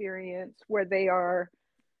experience where they are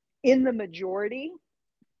in the majority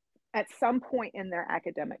at some point in their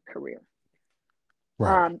academic career.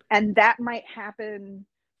 Right. And that might happen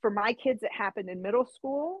for my kids. It happened in middle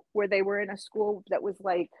school where they were in a school that was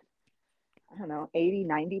like, I don't know,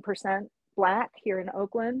 80-90% Black here in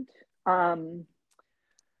Oakland. Um,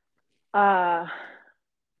 uh,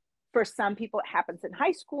 for some people, it happens in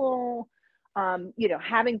high school.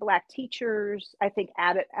 Having Black teachers, I think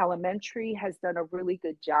Abbott Elementary has done a really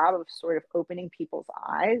good job of sort of opening people's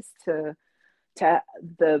eyes to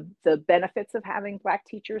the benefits of having Black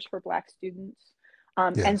teachers for Black students.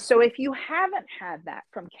 And Yes. so if you haven't had that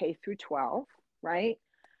from K through 12, right,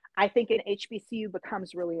 I think an HBCU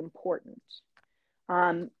becomes really important.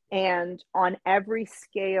 And on every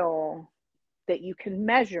scale that you can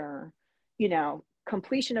measure,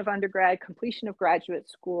 completion of undergrad, completion of graduate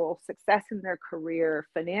school, success in their career,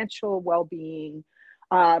 financial well-being,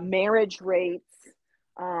 marriage rates,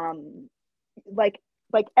 um, like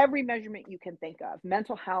every measurement you can think of,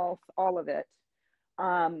 mental health, all of it.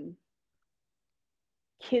 Um,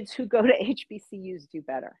 Kids who go to HBCUs do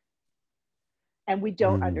better. And we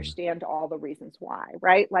don't Mm. understand all the reasons why,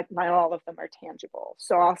 right? Like, not all of them are tangible.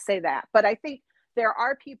 So I'll say that. But I think there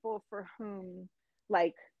are people for whom,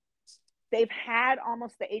 like, they've had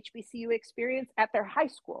almost the HBCU experience at their high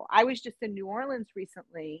school. I was just in New Orleans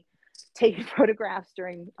recently taking photographs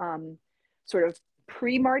during sort of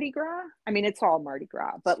pre-Mardi Gras. I mean, it's all Mardi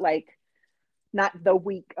Gras, but like not the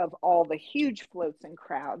week of all the huge floats and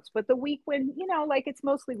crowds, but the week when, you know, like it's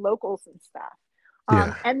mostly locals and stuff.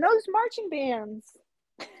 Yeah. And those marching bands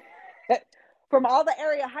from all the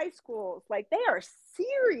area high schools, like they are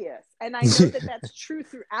serious. And I know that that's true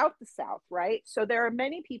throughout the South, right? So there are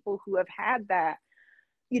many people who have had that,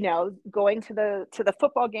 you know, going to the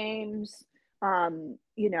football games,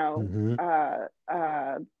 you know,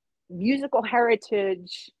 Hmm. musical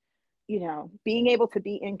heritage, you know, being able to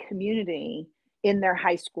be in community in their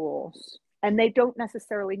high schools. And they don't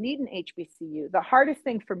necessarily need an HBCU. The hardest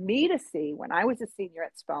thing for me to see when I was a senior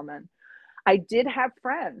at Spelman, I did have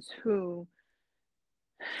friends who,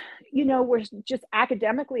 you know, were just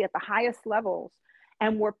academically at the highest levels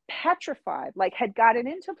and were petrified, like had gotten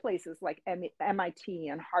into places like MIT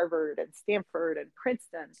and Harvard and Stanford and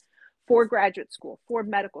Princeton for graduate school, for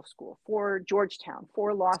medical school, for Georgetown,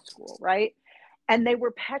 for law school, right? And they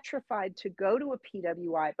were petrified to go to a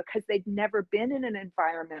PWI because they'd never been in an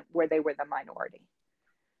environment where they were the minority,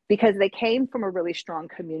 because they came from a really strong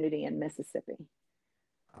community in Mississippi.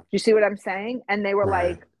 You see what I'm saying? And they were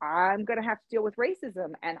Right. like, I'm going to have to deal with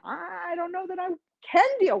racism. And I don't know that I can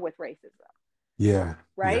deal with racism. Yeah. Yeah.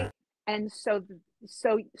 Right. And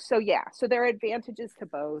yeah. So there are advantages to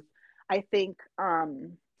both. I think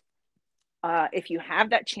if you have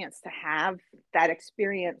that chance to have that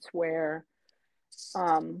experience where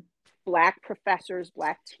Black professors,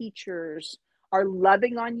 Black teachers are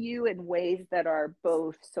loving on you in ways that are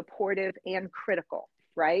both supportive and critical,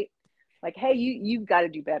 right? Like, hey, you've got to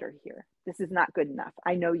do better here. This is not good enough.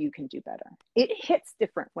 I know you can do better. It hits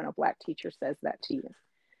different when a Black teacher says that to you.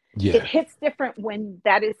 It Yeah. hits different when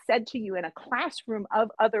that is said to you in a classroom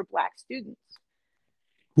of other Black students,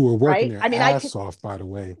 Who are working right? their I mean, I could, ass off, by the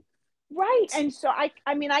way. right. And so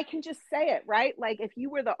I mean, I can just say it, right? Like if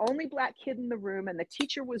you were the only Black kid in the room and the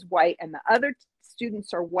teacher was white and the other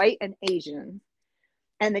students are white and Asian,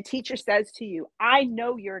 and the teacher says to you, I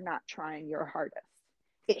know you're not trying your hardest.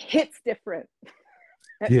 It hits different.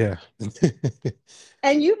 Yeah.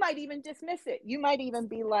 And you might even dismiss it. You might even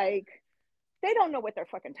be like, they don't know what they're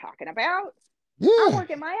fucking talking about. I'm Yeah.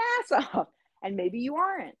 working my ass off. And maybe you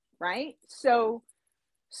aren't, right?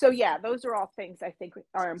 Yeah, those are all things I think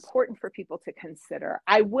are important for people to consider.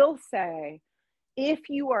 I will say, if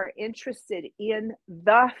you are interested in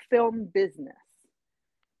the film business,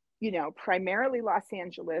 you know, primarily Los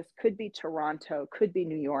Angeles, could be Toronto, could be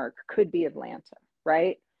New York, could be Atlanta,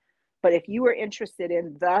 right? But if you are interested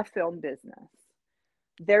in the film business,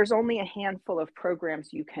 there's only a handful of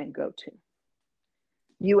programs you can go to.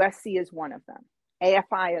 USC is one of them.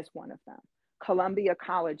 AFI is one of them. Columbia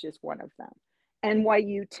College is one of them.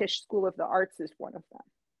 NYU Tisch School of the Arts is one of them,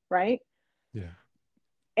 right? Yeah.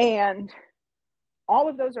 And all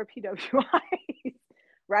of those are PWIs,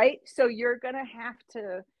 right? So you're going to have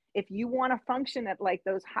to, if you want to function at like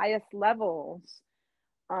those highest levels,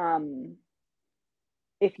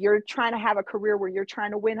 if you're trying to have a career where you're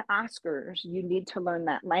trying to win Oscars, you need to learn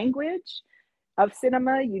that language of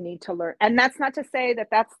cinema. You need to learn, and that's not to say that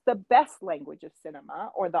that's the best language of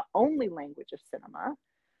cinema or the only language of cinema,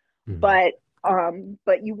 Mhm.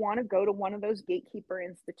 but you want to go to one of those gatekeeper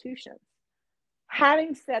institutions.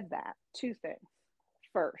 Having said that, two things.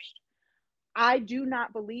 First, I do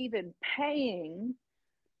not believe in paying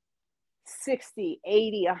 60,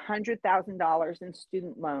 80, $100,000 in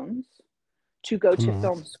student loans to go Come to on.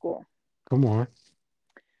 film school. Come on.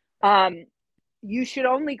 Um, you should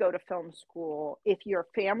only go to film school if your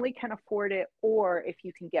family can afford it or if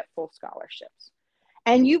you can get full scholarships.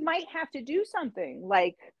 And you might have to do something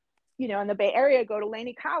like, you know, in the Bay Area, go to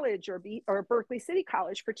Laney College or Berkeley City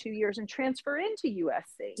College for 2 years and transfer into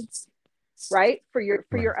USC, right? For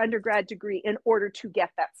Right. your undergrad degree in order to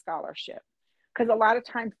get that scholarship. Because a lot of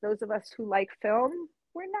times those of us who like film,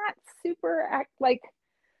 we're not super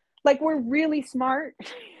like we're really smart,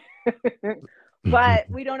 but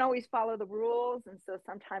we don't always follow the rules. And so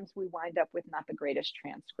sometimes we wind up with not the greatest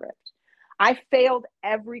transcript. I failed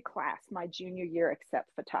every class my junior year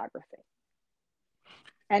except photography.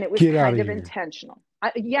 And it was Get out kind of of here. intentional.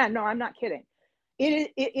 Yeah, no, I'm not kidding.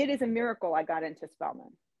 It is a miracle I got into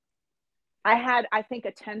Spelman. I had, I think, a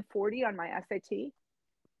 1040 on my SAT.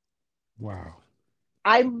 Wow.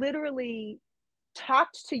 I literally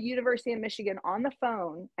talked to University of Michigan on the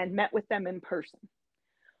phone and met with them in person.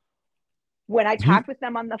 When I You talked with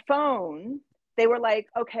them on the phone, they were like,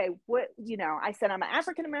 okay, what, you know, I said, I'm an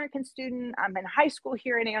African-American student. I'm in high school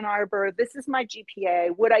here in Ann Arbor. This is my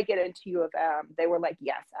GPA. Would I get into U of M? They were like,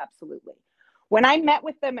 yes, absolutely. When I met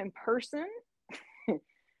with them in person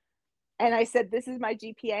and I said, this is my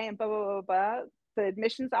GPA and blah, blah, blah, blah, the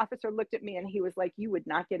admissions officer looked at me and he was like, you would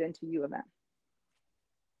not get into U of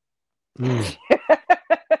M.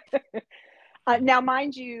 Now,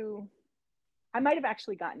 mind you, I might have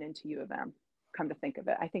actually gotten into U of M, come to think of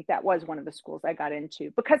it. I think that was one of the schools I got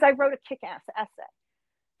into because I wrote a kick-ass essay.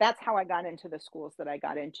 That's how I got into the schools that I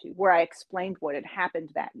got into, where I explained what had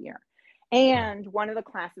happened that year. And one of the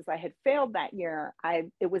classes I had failed that year,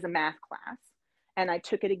 it was a math class, and I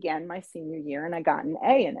took it again my senior year, and I got an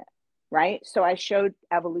A in it, right? So I showed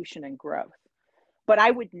evolution and growth. But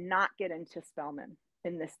I would not get into Spelman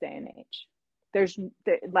in this day and age.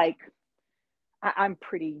 I'm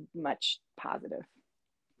pretty much positive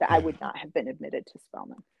that I would not have been admitted to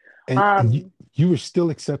Spelman. And you were still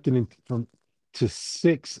accepted to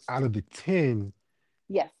 6 out of the 10.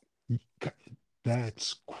 Yes.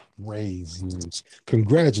 That's crazy.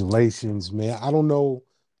 Congratulations, man. I don't know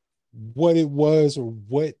what it was or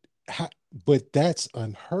but that's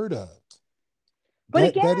unheard of.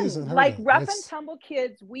 But That is again, unheard like of. rough and tumble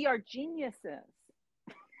kids, we are geniuses.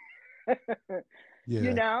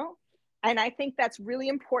 You know? And I think that's really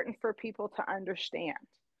important for people to understand.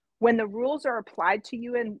 When the rules are applied to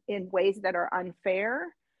you in ways that are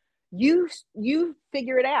unfair, you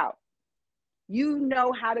figure it out. You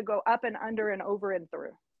know how to go up and under and over and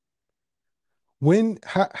through.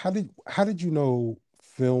 How did you know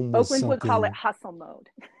film was Oakland would call it something? hustle mode.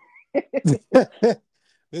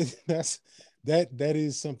 That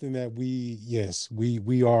is something that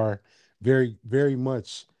we are very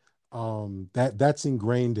much that's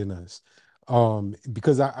ingrained in us,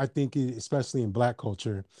 because I think especially in Black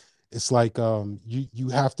culture, it's like you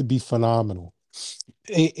have to be phenomenal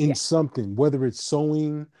in Yeah. something, whether it's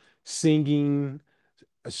sewing, singing,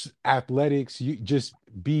 athletics. You just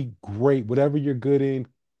be great, whatever you're good in,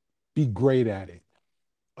 be great at it.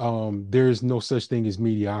 There's no such thing as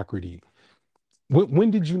mediocrity.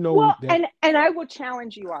 When did you know Well, that? and I will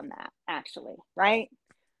challenge you on that, actually, right?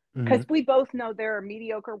 Mhm. Because we both know there are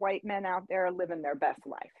mediocre white men out there living their best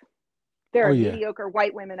life. There Oh are yeah. mediocre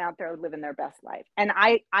white women out there living their best life. And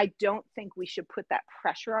I don't think we should put that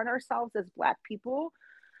pressure on ourselves as Black people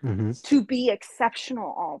Hmm. to be exceptional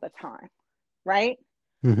all the time, right?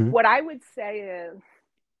 Hmm. What I would say is,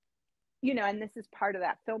 you know, and this is part of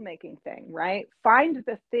that filmmaking thing, right? Find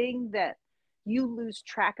the thing that you lose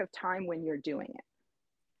track of time when you're doing it,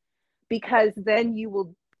 because then you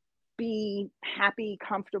will be happy,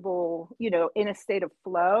 comfortable, you know, in a state of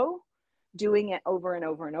flow, doing it over and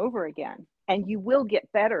over and over again. And you will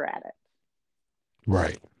get better at it.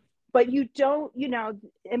 Right. But you don't, you know,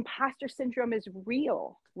 imposter syndrome is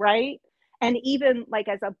real, right? And even like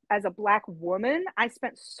as a Black woman, I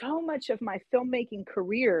spent so much of my filmmaking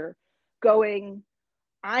career going,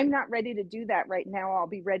 I'm not ready to do that right now. I'll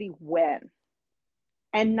be ready when.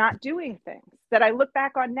 And not doing things that I look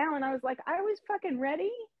back on now and I was like, I was fucking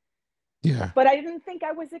ready, Yeah. but I didn't think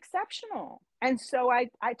I was exceptional. And so I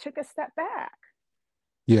took a step back,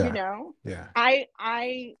 you Yeah. know. Yeah.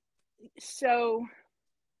 I so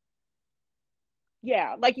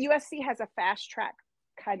yeah, like USC has a fast track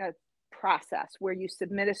kind of process where you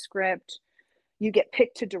submit a script, you get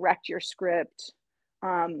picked to direct your script,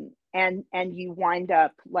 and you wind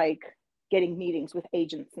up like getting meetings with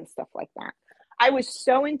agents and stuff like that. I was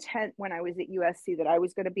so intent when I was at USC that I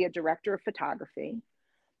was going to be a director of photography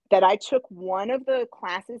that I took one of the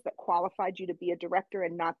classes that qualified you to be a director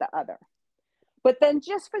and not the other. But then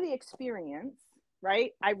just for the experience,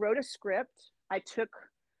 right? I wrote a script. I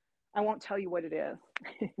won't tell you what it is,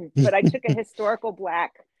 but I took a historical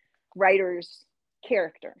Black writer's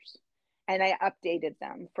characters and I updated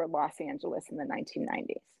them for Los Angeles in the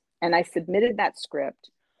 1990s. And I submitted that script.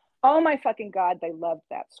 Oh my fucking God, they loved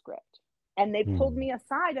that script. And they pulled Mm. me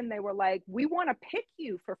aside and they were like, we want to pick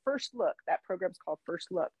you for First Look. That program's called First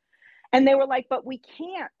Look. And they were like, but we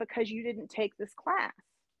can't because you didn't take this class.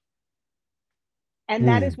 And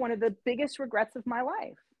that is Mm. one of the biggest regrets of my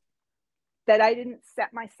life, that I didn't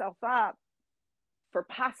set myself up for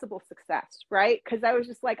possible success, right? Because I was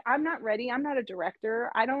just like, I'm not ready. I'm not a director.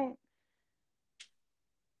 I don't,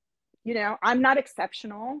 you know, I'm not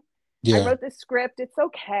exceptional. I Yeah. wrote this script. It's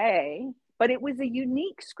okay. But it was a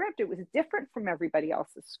unique script. It was different from everybody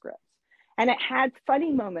else's scripts. And it had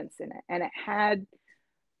funny moments in it. And it had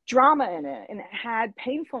drama in it. And it had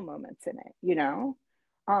painful moments in it, you know?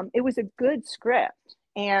 It was a good script.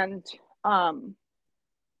 And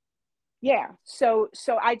yeah, so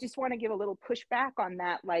I just want to give a little pushback on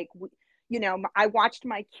that. Like, I watched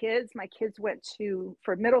my kids went to,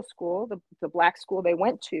 for middle school, the black school they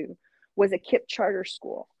went to was a KIPP charter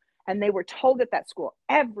school. And they were told at that school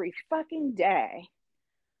every fucking day,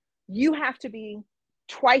 you have to be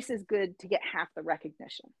twice as good to get half the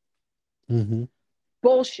recognition. Mm-hmm.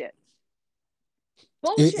 Bullshit. It,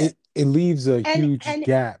 Bullshit. it leaves a huge And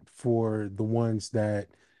gap for the ones that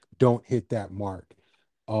don't hit that mark.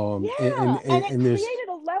 yeah, and it And there's created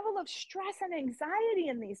a level of stress and anxiety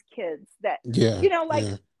in these kids that, yeah, like,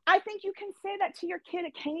 yeah. I think you can say that to your kid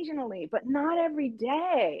occasionally, but not every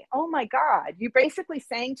day. Oh my God. You're basically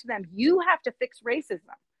saying to them, you have to fix racism.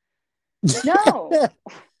 No,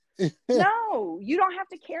 no, you don't have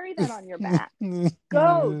to carry that on your back.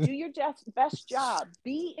 Go do your best job.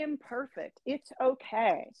 Be imperfect. It's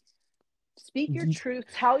okay. Speak your truth,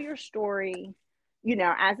 tell your story,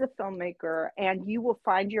 as a filmmaker, and you will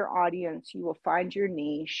find your audience, you will find your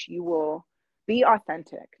niche, you will be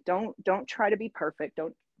authentic. Don't try to be perfect.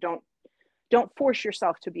 Don't force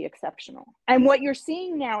yourself to be exceptional. And what you're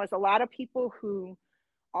seeing now is a lot of people who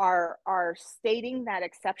are stating that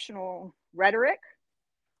exceptional rhetoric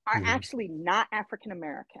are Mhm, actually not African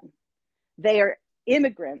American. They are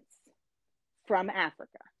immigrants from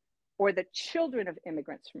Africa, or the children of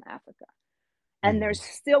immigrants from Africa. And mhm. there's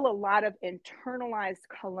still a lot of internalized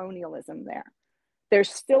colonialism there. There's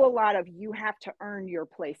still a lot of, you have to earn your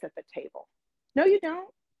place at the table. No, you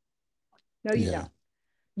don't. No, you Yeah, don't.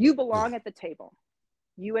 You yeah. belong at the table,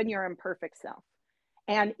 you and your imperfect self.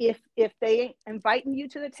 And if they ain't inviting you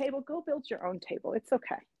to the table, go build your own table. It's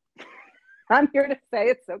okay. I'm here to say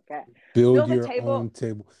it's okay. Build Build a your table, own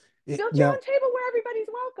table. build your Now, own table where everybody's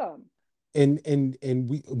welcome. and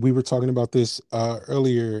we were talking about this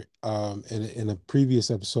earlier in a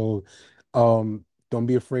previous episode. Don't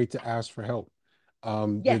be afraid to ask for help.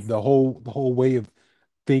 Yes. The whole way of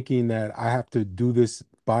thinking that I have to do this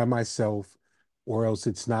by myself or else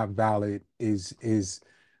it's not valid is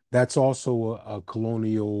that's also a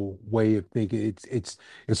colonial way of thinking.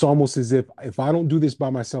 It's almost as if I don't do this by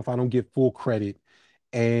myself, I don't get full credit,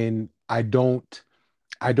 and I don't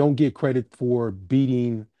get credit for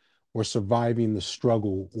beating or surviving the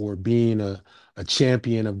struggle or being a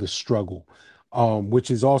champion of the struggle,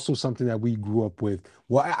 which is also something that we grew up with.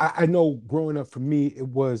 Well, I know growing up for me, it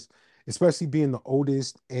was, especially being the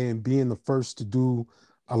oldest and being the first to do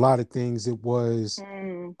a lot of things, it was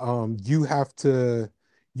Mm,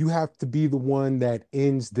 you have to be the one that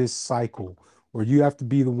ends this cycle, or you have to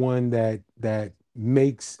be the one that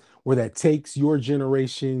makes or that takes your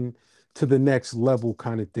generation to the next level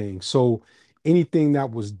kind of thing. So anything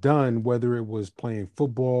that was done, whether it was playing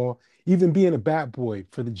football, even being a bat boy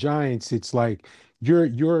for the Giants, it's like you're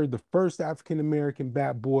the first African American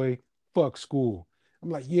bat boy. Fuck school. I'm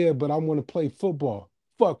like, yeah, but I want to play football.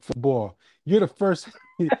 Fuck football. You're the first.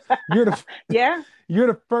 You're the yeah. you're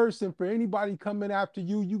the first, and for anybody coming after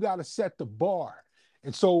you, you got to set the bar.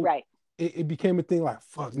 And so Right. it became a thing like,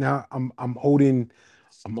 fuck. Now I'm holding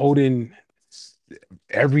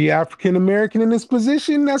every African American in this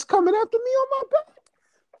position that's coming after me on my back.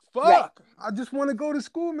 Right. Fuck. I just want to go to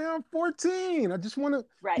school, man. I'm 14. I just want to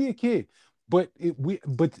Right. be a kid. But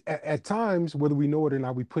at times, whether we know it or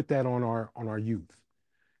not, we put that on our youth.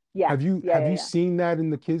 Yeah. Yeah. Have Yeah. you Yeah. seen that in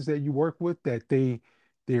the kids that you work with, that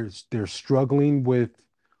they're struggling with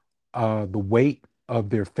the weight of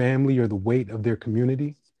their family or the weight of their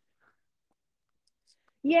community?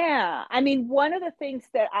 Yeah. I mean, one of the things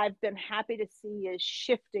that I've been happy to see is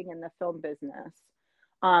shifting in the film business,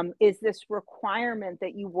 is this requirement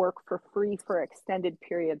that you work for free for extended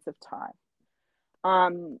periods of time.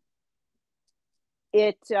 Um,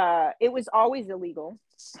 it was always illegal.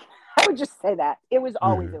 I would just say that it was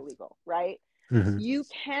always Hmm. illegal, right? Hmm. You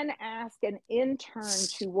can ask an intern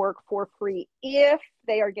to work for free if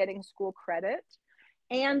they are getting school credit,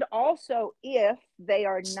 and also if they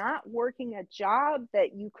are not working a job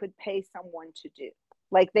that you could pay someone to do.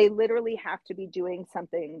 Like, they literally have to be doing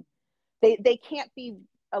something. They can't be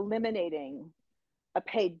eliminating a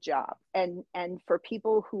paid job. And for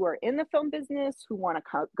people who are in the film business who want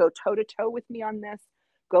to go toe to toe with me on this,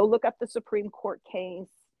 go look up the Supreme Court case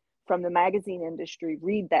from the magazine industry,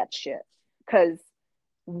 read that shit, because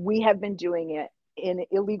we have been doing it in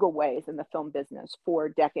illegal ways in the film business for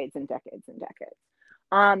decades and decades and decades.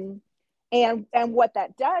 Um, and what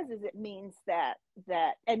that does is it means that,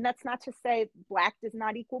 and that's not to say black does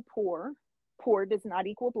not equal poor, poor does not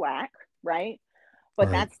equal black, right? But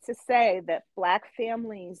Right. that's to say that Black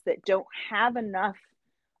families that don't have enough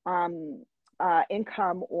um,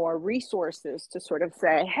 income or resources to sort of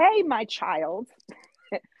say, hey, my child,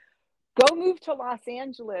 go move to Los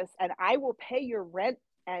Angeles and I will pay your rent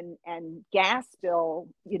and gas bill,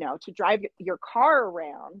 to drive your car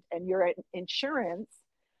around, and your insurance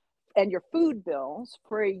and your food bills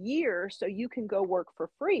for a year, so you can go work for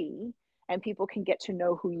free and people can get to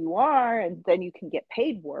know who you are, and then you can get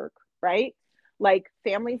paid work, right? Like,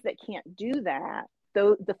 families that can't do that,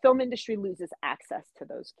 though, the film industry loses access to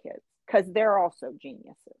those kids because they're also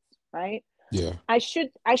geniuses, right? Yeah. I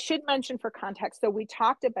should mention for context. So we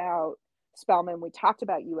talked about Spelman, we talked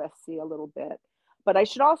about USC a little bit, but I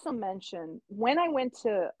should also mention when I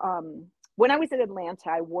was in Atlanta,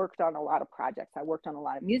 I worked on a lot of projects. I worked on a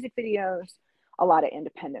lot of music videos, a lot of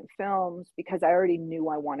independent films, because I already knew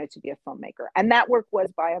I wanted to be a filmmaker, and that work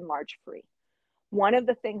was by and large free. One of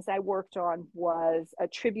the things I worked on was a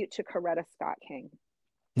tribute to Coretta Scott King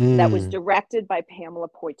that was Mm, directed by Pamela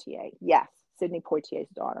Poitier. Yes, Sidney Poitier's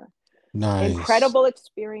daughter. nice. Incredible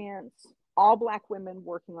experience, all Black women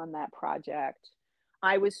working on that project.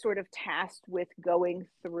 I was sort of tasked with going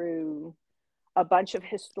through a bunch of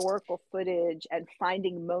historical footage and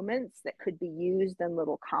finding moments that could be used in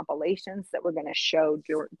little compilations that we're going to show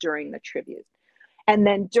during the tribute. And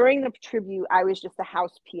then during the tribute, I was just a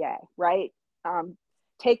house PA, right? Um,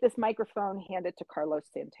 Take this microphone, hand it to Carlos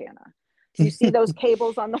Santana. You see those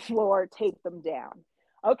cables on the floor, take them down.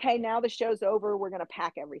 Okay, now the show's over. We're going to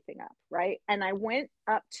pack everything up, right? And I went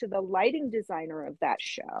up to the lighting designer of that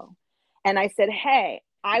show and I said, hey,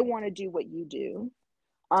 I want to do what you do.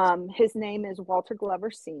 His name is Walter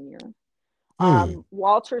Glover Sr. Hmm.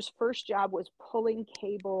 Walter's first job was pulling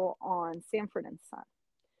cable on Sanford and Son.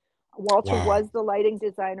 Walter was Wow. the lighting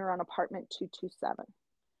designer on Apartment 227,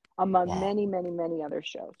 among Wow. many, many, many other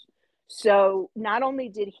shows. So not only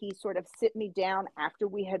did he sort of sit me down after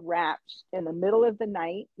we had wrapped in the middle of the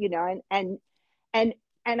night, and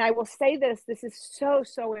and I will say this is so,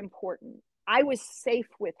 so important. I was safe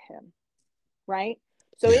with him, right?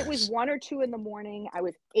 So it was Yes. 1 or 2 in the morning. I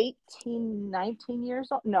was 18, 19 years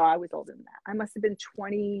old. No, I was older than that. I must have been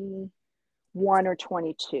 21 or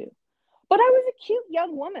 22. But I was a cute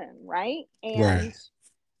young woman, right? Right. And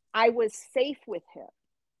I was safe with him.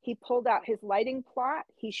 He pulled out his lighting plot.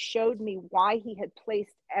 He showed me why he had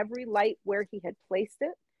placed every light where he had placed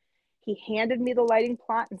it. He handed me the lighting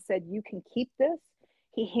plot and said, you can keep this.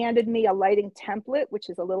 He handed me a lighting template, which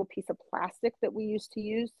is a little piece of plastic that we used to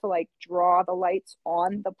use to like draw the lights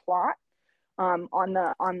on the plot, on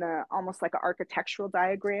the almost like an architectural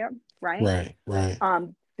diagram, right? Right. Right.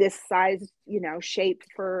 This size, shape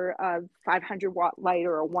for a 500-watt light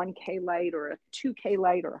or a 1K light or a 2K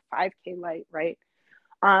light or a 5K light, right?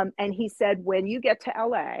 And he said, when you get to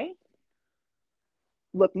LA,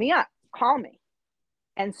 look me up, call me.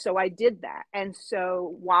 And so I did that. And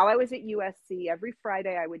so while I was at USC, every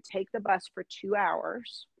Friday I would take the bus for 2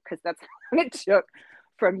 hours, because that's what it took,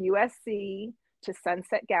 from USC to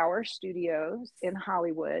Sunset Gower Studios in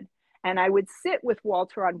Hollywood. And I would sit with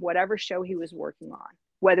Walter on whatever show he was working on,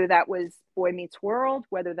 whether that was Boy Meets World,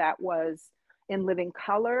 whether that was In Living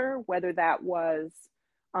Color, whether that was,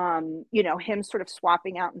 him sort of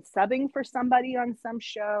swapping out and subbing for somebody on some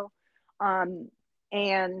show.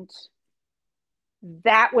 And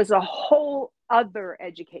that was a whole other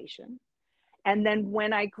education. And then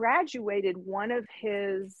when I graduated,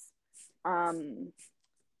 um,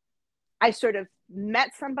 I sort of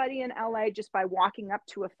met somebody in LA just by walking up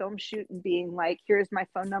to a film shoot and being like, here's my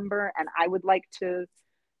phone number, and I would like to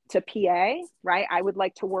PA, right? I would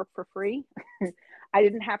like to work for free. I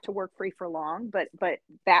didn't have to work free for long, but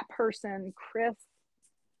that person, Chris,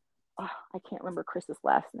 oh, I can't remember Chris's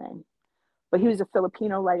last name, but he was a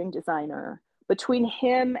Filipino lighting designer. Between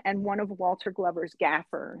him and one of Walter Glover's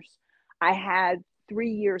gaffers, I had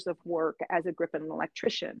 3 years of work as a grip and an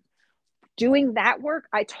electrician. Doing that work,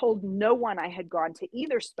 I told no one I had gone to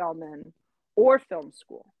either Spelman or film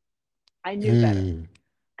school. I knew better, Hmm.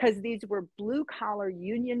 because these were blue collar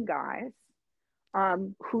union guys,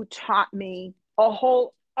 who taught me a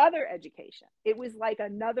whole other education. It was like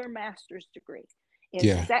another master's degree in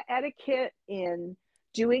Yeah. set etiquette, in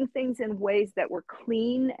doing things in ways that were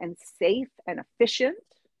clean and safe and efficient,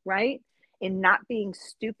 right? In not being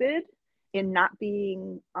stupid, in not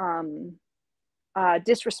being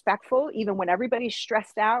disrespectful, even when everybody's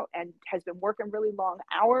stressed out and has been working really long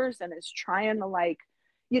hours and is trying to like,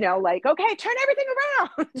 okay, turn everything around,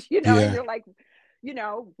 and Yeah. you're like,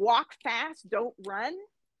 walk fast, don't run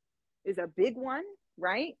is a big one,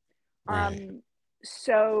 right? Right. Um,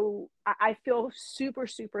 so I feel super,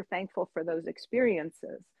 super thankful for those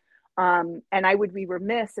experiences. And I would be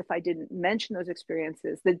remiss if I didn't mention those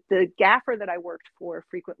experiences. The gaffer that I worked for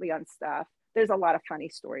frequently on stuff, there's a lot of funny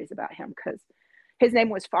stories about him, because his name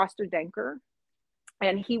was Foster Denker,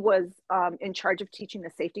 and he was in charge of teaching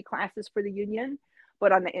the safety classes for the union.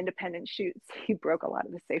 but on the independent shoots, he broke a lot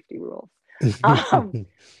of the safety rules. Um,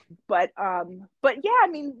 but yeah, I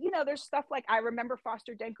mean, there's stuff like I remember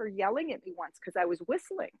Foster Denker yelling at me once because I was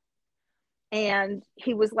whistling. And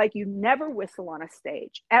he was like, "You never whistle on a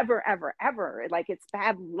stage, ever, ever, ever. Like, it's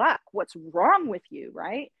bad luck. What's wrong with you?"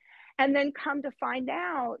 Right. And then come to find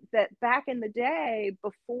out that back in the day,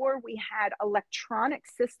 before we had electronic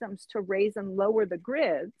systems to raise and lower the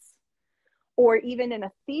grids, or even in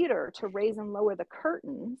a theater to raise and lower the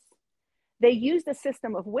curtains, they used a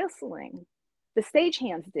system of whistling. The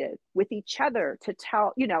stagehands did with each other to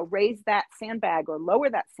tell, raise that sandbag or lower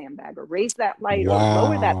that sandbag, or raise that light or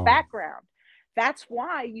lower that Wow. background. That's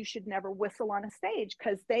why you should never whistle on a stage,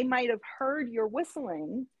 because they might have heard your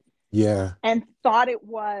whistling Yeah. and thought it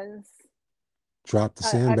was Drop the a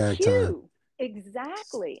sandbag time. cue.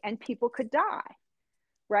 Exactly. And people could die.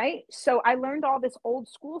 Right. So I learned all this old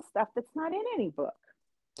school stuff that's not in any book.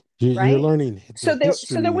 You're Right. learning the So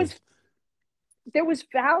history of. there was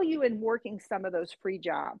value in working some of those free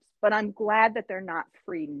jobs, but I'm glad that they're not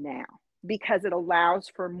free now, because it allows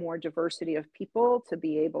for more diversity of people to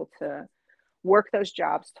be able to work those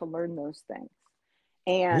jobs, to learn those things.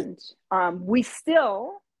 And we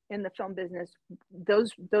still, in the film business,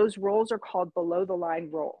 those roles are called below the line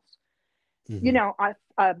roles. Mhm.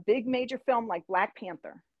 A big major film like Black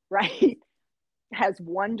Panther, right, has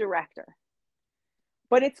one director,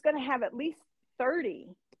 but it's going to have at least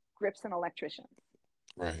 30 grips and electricians.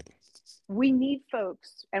 Right. We need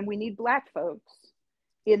folks, and we need Black folks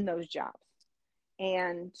in those jobs.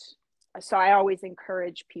 And so I always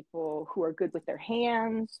encourage people who are good with their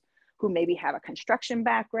hands, who maybe have a construction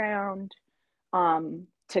background,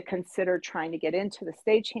 to consider trying to get into the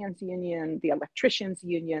stagehands union, the electricians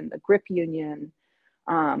union, the grip union,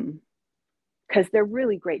 because they're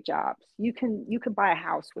really great jobs. You can buy a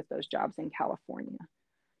house with those jobs in California.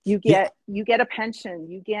 You Yeah. get a pension.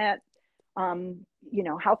 You get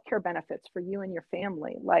healthcare benefits for you and your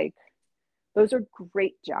family. Like, those are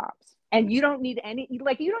great jobs, and you don't need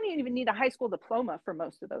you don't even need a high school diploma for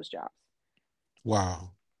most of those jobs.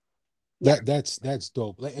 Wow. Yeah, That's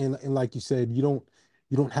dope. And like you said, you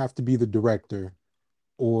don't have to be the director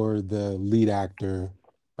or the lead actor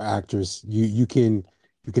or actress. You can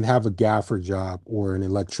have a gaffer job or an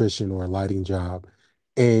electrician or a lighting job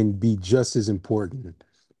and be just as important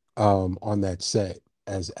on that set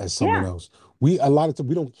as someone yeah, else. We a lot of times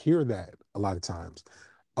we don't hear that a lot of times.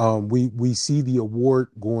 We see the award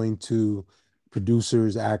going to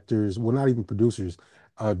producers, actors, well, not even producers,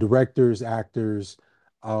 directors, actors.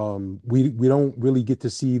 We don't really get to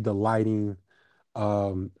see the lighting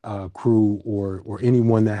crew or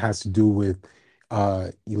anyone that has to do with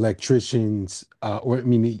electricians or I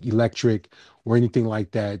mean electric or anything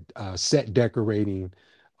like that, set decorating,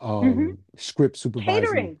 hmm script supervising,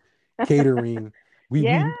 catering. catering. We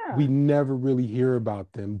Yeah, never really hear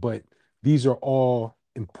about them, but these are all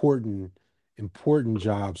important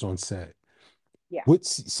jobs on set. yeah. What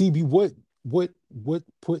CB? What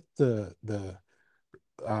put the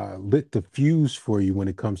lit the fuse for you when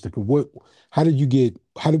it comes to what? How did you get?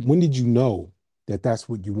 When did you know that that's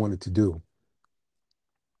what you wanted to do?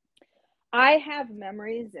 I have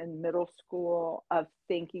memories in middle school of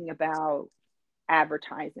thinking about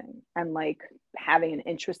advertising and like having an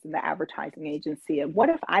interest in the advertising agency, and what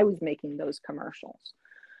if I was making those commercials.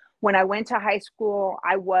 When I went to high school,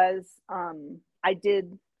 I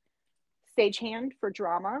did stagehand for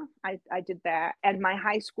drama. I did that. And my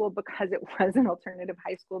high school, because it was an alternative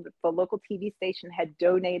high school, the local TV station had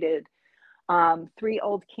donated three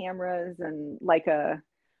old cameras and like a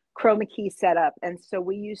chroma key setup. And so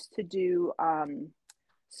we used to do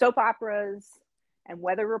soap operas and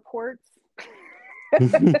weather reports.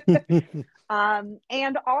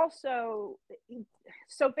 And also,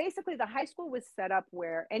 so basically, the high school was set up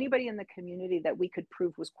where anybody in the community that we could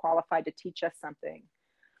prove was qualified to teach us something,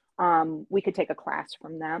 we could take a class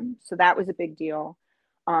from them. So that was a big deal,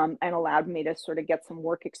 and allowed me to sort of get some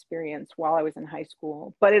work experience while I was in high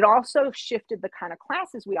school. But it also shifted the kind of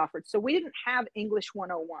classes we offered. So we didn't have English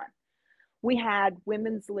 101. We had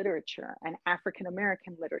women's literature and African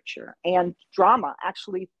American literature and drama.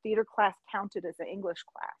 Actually, theater class counted as an English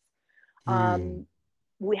class. Hmm.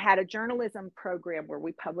 We had a journalism program where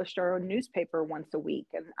we published our own newspaper once a week,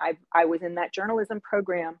 and I was in that journalism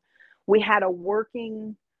program. We had a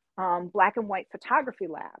working black and white photography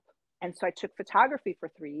lab, and so I took photography for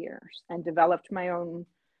 3 years and developed my own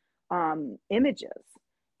images,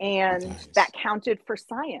 and that Nice. counted for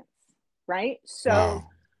science, right? Wow.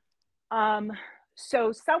 Um,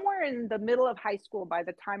 so somewhere in the middle of high school, by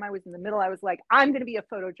the time I was in the middle, I was like, I'm going to be a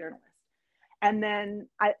photojournalist. And then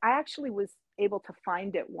I actually was able to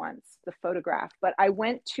find it once, the photograph, but I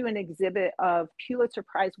went to an exhibit of Pulitzer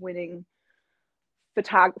Prize winning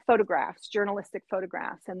photographs, journalistic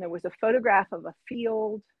photographs. And there was a photograph of a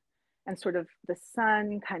field and sort of the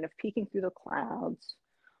sun kind of peeking through the clouds.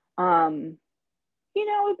 A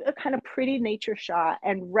kind of pretty nature shot.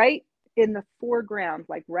 And right in the foreground,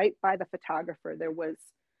 like right by the photographer, there was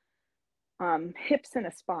hips and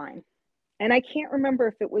a spine. And I can't remember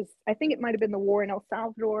if it was, I think it might have been the war in El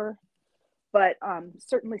Salvador, but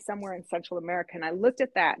certainly somewhere in Central America. And I looked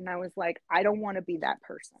at that and I was like, I don't want to be that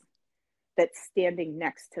person that's standing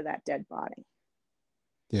next to that dead body.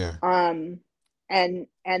 Yeah. And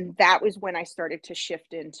that was when I started to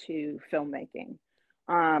shift into filmmaking.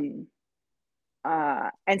 And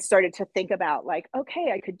started to think about like,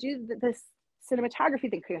 okay, I could do this cinematography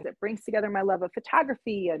thing because it brings together my love of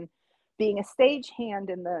photography and being a stagehand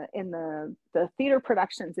in the theater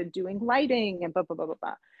productions and doing lighting and blah, blah, blah, blah,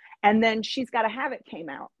 blah. And then She's Gotta Have It came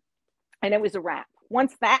out and it was a wrap.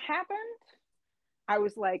 Once that happened, I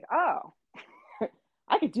was like, oh,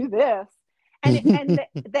 I could do this. And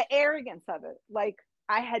the arrogance of it, like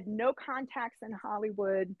I had no contacts in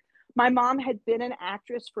Hollywood. My mom had been an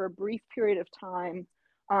actress for a brief period of time,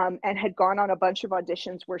 and had gone on a bunch of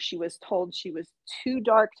auditions where she was told she was too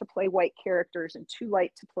dark to play white characters and too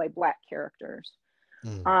light to play black characters.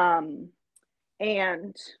 And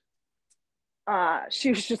she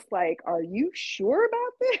was just like, are you sure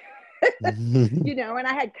about this? And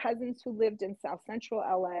I had cousins who lived in South Central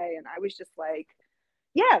LA, and I was just like,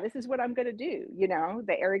 yeah, this is what I'm going to do.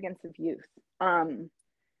 The arrogance of youth.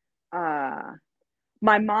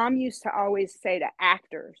 My mom used to always say to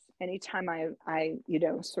actors, anytime I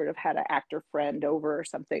sort of had an actor friend over or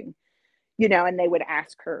something, and they would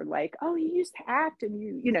ask her like, oh, you used to act and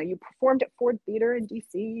you performed at Ford Theater in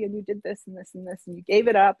DC and you did this and this and this and you gave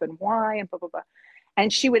it up and why and blah, blah, blah.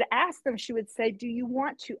 And she would ask them, she would say, do you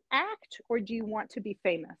want to act or do you want to be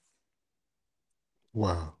famous?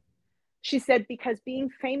 Wow. She said, because being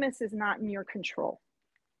famous is not in your control.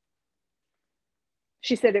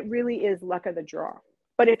 She said, it really is luck of the draw.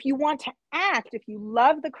 But if you want to act, if you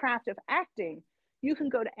love the craft of acting, you can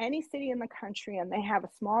go to any city in the country and they have a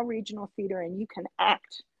small regional theater and you can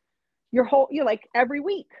act you're like every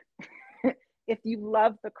week if you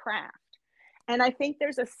love the craft. And I think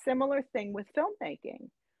there's a similar thing with filmmaking,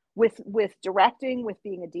 with directing, with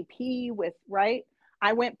being a DP, right?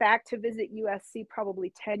 I went back to visit USC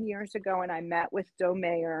probably 10 years ago and I met with Doe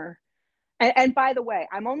Mayer. And by the way,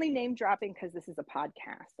 I'm only name dropping because this is a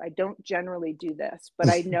podcast. I don't generally do this, but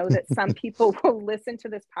I know that some people will listen to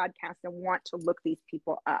this podcast and want to look these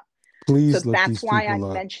people up. Please so look that's these why people I'm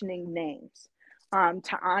up. mentioning names,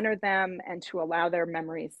 to honor them and to allow their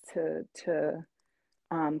memories to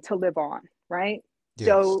live on, right?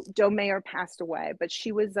 Yes. Doe Mayer passed away, but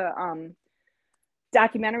she was a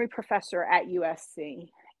documentary professor at USC.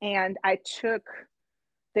 And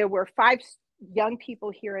there were 5 young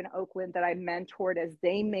people here in Oakland that I mentored as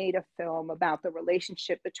they made a film about the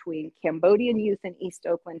relationship between Cambodian youth in East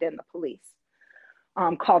Oakland and the police,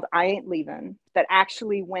 called I Ain't Leavin', that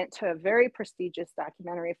actually went to a very prestigious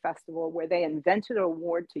documentary festival where they invented an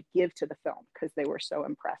award to give to the film because they were so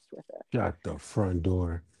impressed with it. Shut the front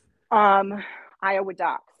door. Iowa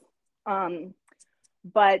Docs.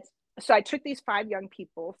 But so I took these 5 young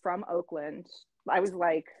people from Oakland. I was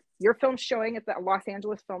like, your film's showing at the Los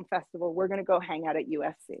Angeles Film Festival. We're going to go hang out at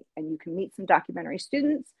USC and you can meet some documentary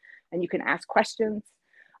students and you can ask questions.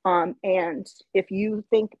 And if you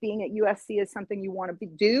think being at USC is something you want to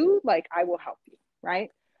do, like I will help you,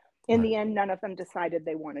 right? In the end, none of them decided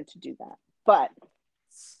they wanted to do that. But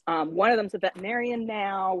one of them's a veterinarian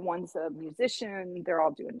now, one's a musician. They're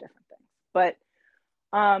all doing different things. But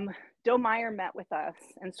Doe Mayer met with us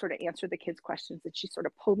and sort of answered the kids' questions. And she sort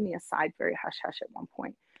of pulled me aside very hush hush at one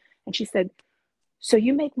point. And she said, so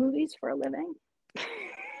you make movies for a living?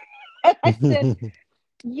 And I said,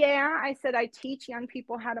 yeah. I said, I teach young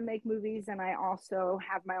people how to make movies. And I also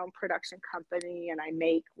have my own production company and I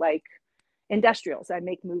make like industrials. I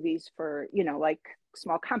make movies for, like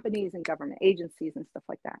small companies and government agencies and stuff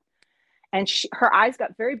like that. And her eyes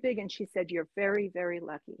got very big and she said, you're very, very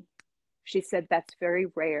lucky. She said, that's very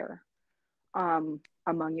rare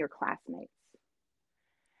among your classmates.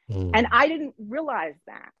 And I didn't realize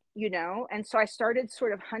that, and so I started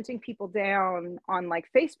sort of hunting people down on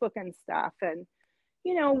like Facebook and stuff. And,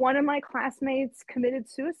 one of my classmates committed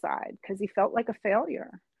suicide because he felt like a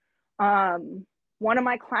failure. One of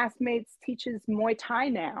my classmates teaches Muay Thai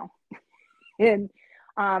now in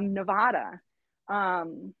Nevada.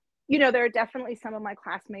 There are definitely some of my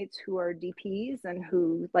classmates who are DPs and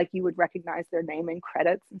who like you would recognize their name in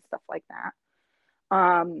credits and stuff like that.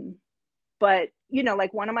 But, you know,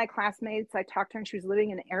 like one of my classmates, I talked to her and she was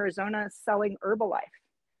living in Arizona selling Herbalife,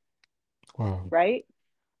 Wow. right?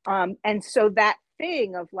 And so that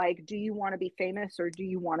thing of like, do you want to be famous or do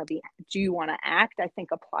you want to act? I think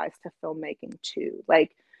applies to filmmaking too.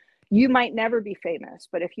 Like, you might never be famous,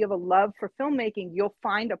 but if you have a love for filmmaking, you'll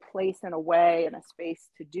find a place and a way and a space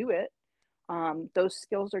to do it. Those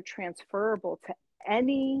skills are transferable to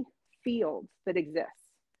any field that exists.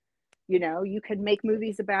 You know, you can make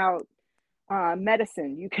movies about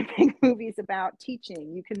medicine, you can make movies about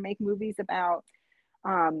teaching, you can make movies about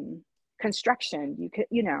um, construction. You could,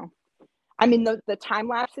 you know, I mean, the time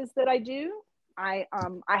lapses that I do, I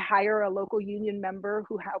hire a local union member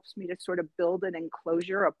who helps me to sort of build an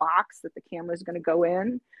enclosure, a box that the camera is going to go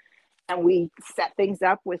in, and we set things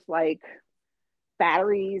up with like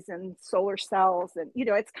batteries and solar cells, and you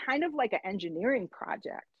know, it's kind of like an engineering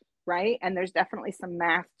project, right? And there's definitely some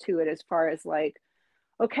math to it as far as like,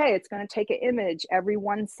 okay, it's going to take an image every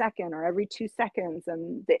 1 second or every 2 seconds,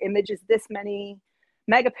 and the image is this many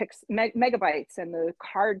megabytes, and the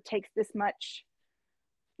card takes this much.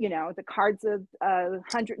 You know, the card's a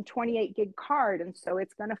 128 gig card, and so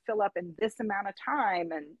it's going to fill up in this amount of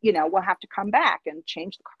time, and you know, we'll have to come back and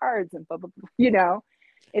change the cards and blah blah blah. You know,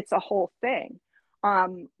 it's a whole thing.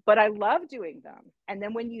 But I love doing them, and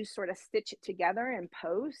then when you sort of stitch it together in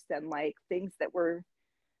post, and like things that were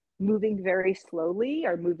moving very slowly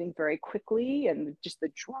or moving very quickly, and just the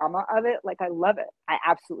drama of it, like I love it. I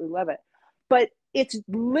absolutely love it. But it's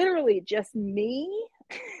literally just me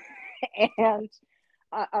and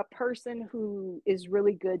a person who is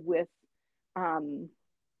really good with um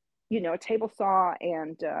you know, a table saw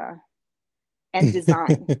and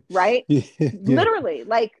design, right? Yeah, yeah. Literally,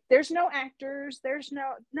 like there's no actors, there's no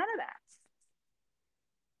none of that,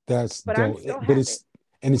 That's but I'm dope. still But happy,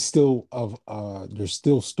 it's still of there's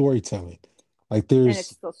still storytelling. Like and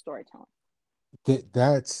it's there's still storytelling.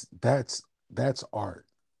 that's art.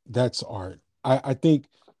 That's art. I think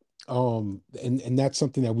and that's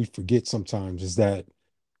something that we forget sometimes is that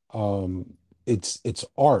it's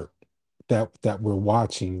art that we're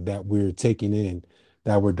watching, that we're taking in,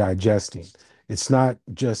 that we're digesting. It's not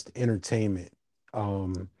just entertainment.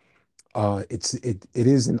 Um it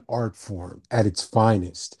is an art form at its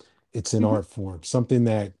finest. It's an Mm-hmm, art form, something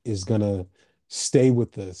that is gonna stay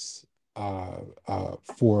with us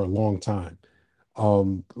for a long time.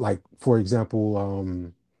 Like for example,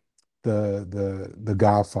 the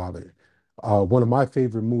Godfather, one of my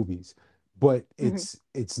favorite movies. But mm-hmm,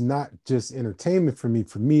 it's not just entertainment for me.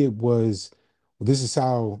 For me, it was, well, this is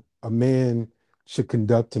how a man should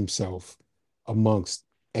conduct himself amongst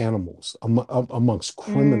animals, amongst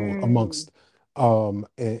criminal, mm, amongst an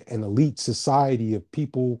elite society of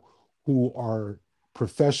people who are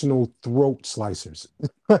professional throat slicers.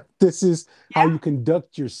 This is how yeah, you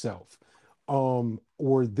conduct yourself.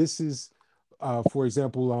 Or this is for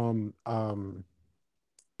example,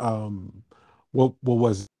 um, what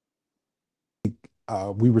was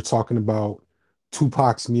we were talking about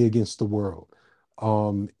Tupac's "Me Against the World."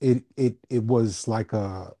 It was like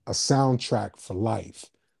a soundtrack for life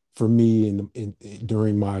for me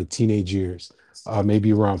during my teenage years,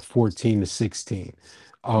 maybe around 14 to 16.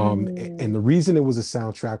 And mm, the reason it was a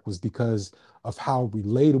soundtrack was because of how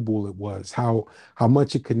relatable it was, how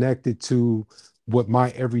much it connected to what my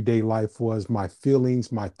everyday life was, my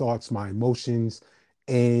feelings, my thoughts, my emotions,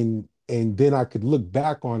 and then I could look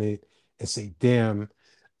back on it and say, damn,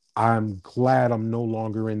 I'm glad I'm no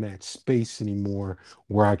longer in that space anymore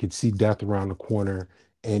where I could see death around the corner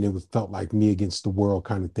and it was felt like me against the world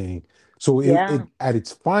kind of thing. So yeah. it at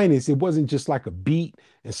its finest, it wasn't just like a beat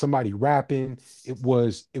and somebody rapping. It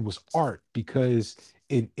was art because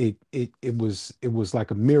it was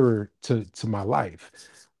like a mirror to my life.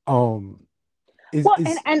 Um Well,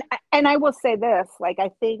 is and I will say this, like I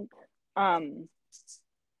think um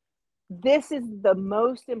this is the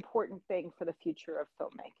most important thing for the future of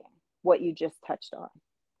filmmaking, what you just touched on.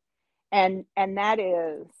 And that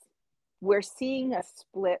is, we're seeing a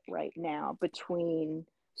split right now between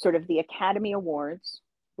sort of the Academy Awards,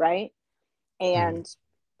 right? mm, And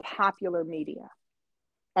popular media.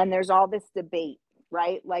 And there's all this debate,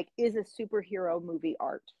 right? Like, is a superhero movie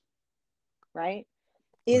art, right?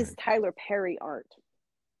 Is right, Tyler Perry art,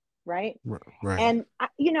 right? right. And,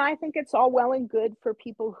 you know, I think it's all well and good for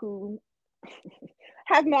people who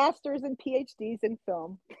have masters and PhDs in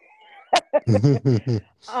film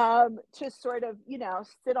to sort of, you know,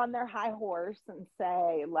 sit on their high horse and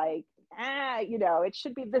say, like, you know, it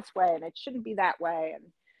should be this way and it shouldn't be that way. And,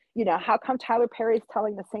 you know, how come Tyler Perry's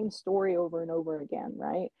telling the same story over and over again,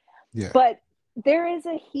 right? Yeah, But there is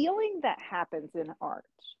a healing that happens in art,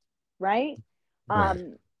 right? right.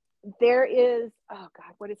 Um, there is, oh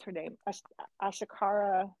God, what is her name?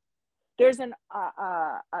 Ashikara. There's a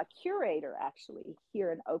curator actually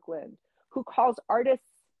here in Oakland who calls artists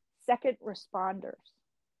second responders,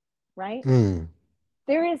 right? Mm,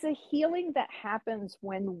 There is a healing that happens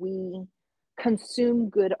when we consume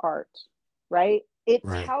good art, right? It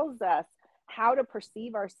right. tells us how to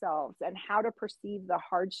perceive ourselves and how to perceive the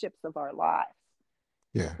hardships of our lives,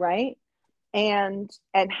 Yeah. right? And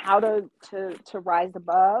how to rise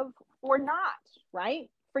above or not,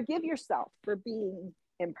 right? Forgive yourself for being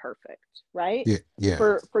imperfect, right? Yeah. Yeah.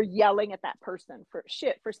 For yelling at that person, for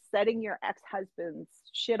setting your ex-husband's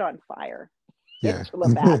shit on fire, Yeah.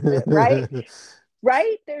 Angela Bassett, right?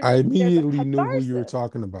 Right? I There's a immediately knew who you were catharsis.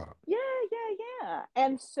 talking about. Yeah, yeah.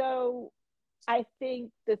 And so I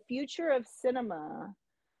think the future of cinema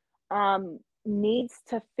needs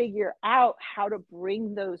to figure out how to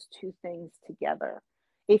bring those two things together.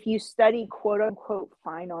 If you study quote unquote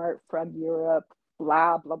fine art from Europe,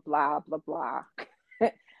 blah, blah, blah, blah, blah.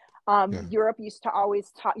 Yeah. Europe used to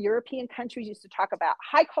always talk, European countries used to talk about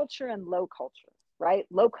high culture and low culture, right?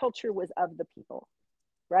 Low culture was of the people,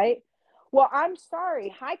 right? Well, I'm sorry,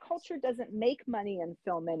 high culture doesn't make money in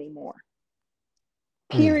film anymore.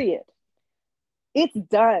 Mm, Period. It's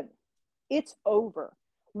done. It's over.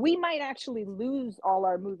 We might actually lose all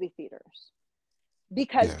our movie theaters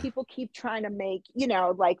because yeah. people keep trying to make,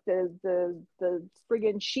 like the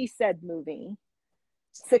friggin' She Said movie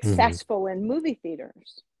Hmm. successful in movie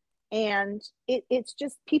theaters. And it's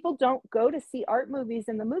just people don't go to see art movies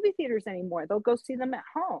in the movie theaters anymore. They'll go see them at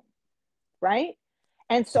home, right?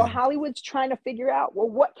 And so Yeah. Hollywood's trying to figure out, well,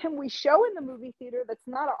 what can we show in the movie theater that's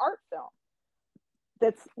not an art film?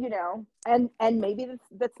 That's, and maybe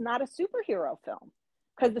that's not a superhero film,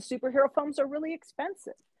 because the superhero films are really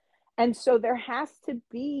expensive. And so there has to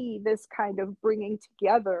be this kind of bringing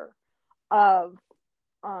together of,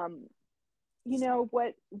 um,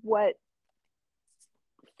 what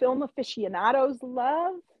film aficionados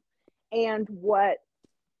love and what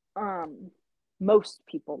um, most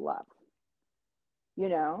people love. You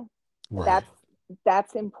know, Right. that's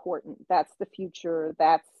that's important. That's the future.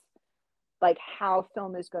 That's like how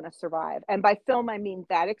film is going to survive. And by film, I mean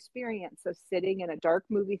that experience of sitting in a dark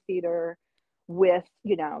movie theater with,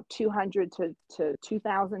 200 to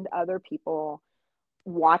 2,000 other people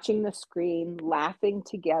watching the screen, laughing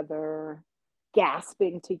together,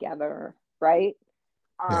 gasping together, right?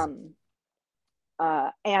 Yeah. Um,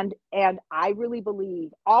 and I really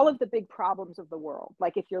believe all of the big problems of the world,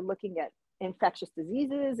 like if you're looking at infectious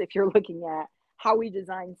diseases, if you're looking at how we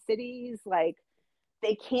design cities, like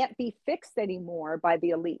they can't be fixed anymore by the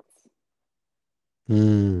elites.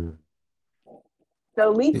 Mm. The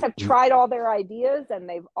elites It- have tried all their ideas and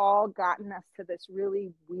they've all gotten us to this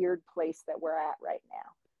really weird place that we're at right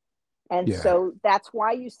now. And yeah. so that's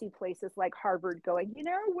why you see places like Harvard going,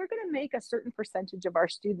 we're going to make a certain percentage of our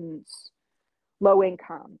students low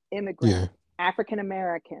income, immigrant, Yeah. African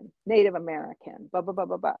American, Native American, blah, blah, blah,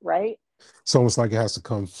 blah, blah, right? It's almost like it has to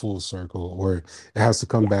come full circle, or it has to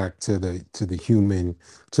come Yeah, back to the human,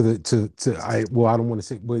 to I well, I don't want to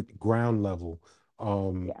say, but ground level, yeah,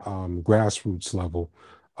 grassroots level,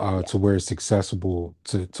 yeah. to where it's accessible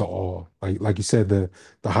to all. Like you said, the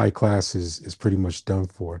high class is pretty much done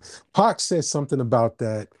for. Pac said something about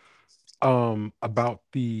that, about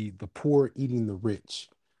the poor eating the rich.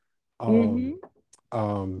 Um, Mm-hmm.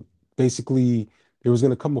 um, Basically, there was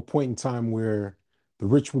going to come a point in time where the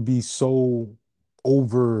rich would be so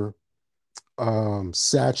over,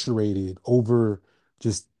 saturated, over,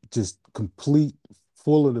 just complete,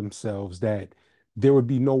 full of themselves, that there would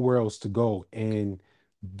be nowhere else to go. And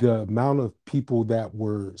the amount of people that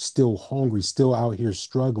were still hungry, still out here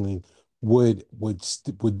struggling, would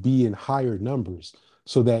be in higher numbers,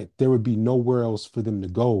 so that there would be nowhere else for them to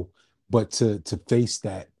go but to face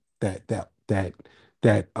that that that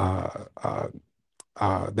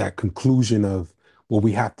that conclusion of, well,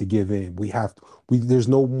 we have to give in. We there's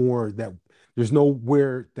no more that there's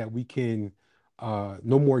nowhere that we can,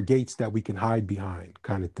 no more gates that we can hide behind,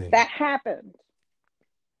 kind of thing. That happened.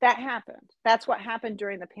 That happened. That's what happened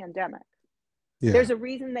during the pandemic. Yeah. There's a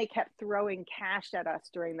reason they kept throwing cash at us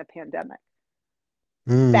during the pandemic.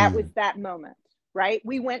 That was Mm, that moment, right?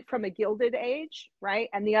 We went from a gilded age, right?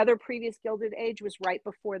 And the other previous gilded age was right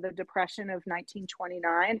before the depression of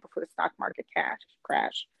 1929, before the stock market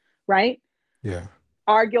crash, right? yeah.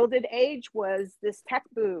 Our gilded age was this tech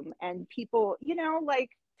boom and people, like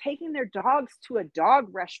taking their dogs to a dog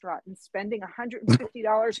restaurant and spending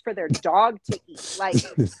 $150 for their dog to eat. Like,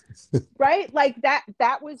 right? Like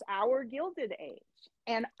that was our gilded age.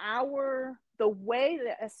 And the way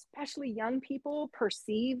that especially young people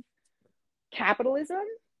perceive capitalism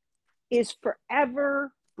is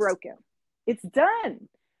forever broken. It's done.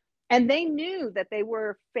 And they knew that they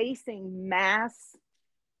were facing mass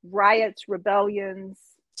riots, rebellions,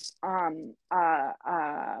 um, uh,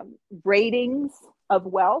 uh, ratings of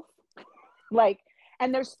wealth. Like,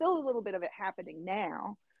 and there's still a little bit of it happening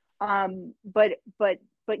now.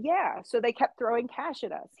 But yeah, so they kept throwing cash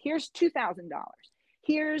at us. Here's $2,000.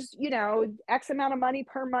 Here's, X amount of money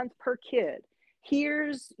per month per kid.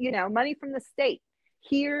 Here's, money from the state.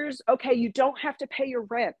 Here's, okay, you don't have to pay your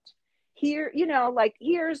rent. Here,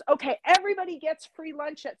 here's, okay, everybody gets free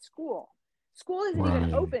lunch at school. School isn't even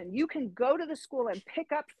Right. open. You can go to the school and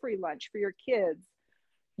pick up free lunch for your kids.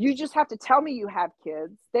 You just have to tell me you have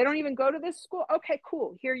kids. They don't even go to this school. Okay,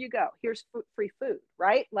 cool. Here you go. Here's free food,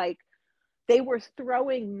 right? Like, they were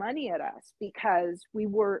throwing money at us because we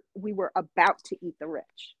were about to eat the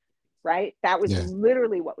rich, right? That was Yeah.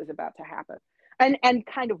 literally what was about to happen, and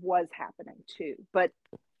kind of was happening too. But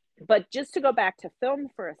just to go back to film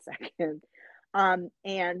for a second, and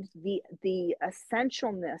the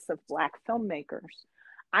essentialness of Black filmmakers,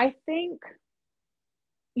 I think,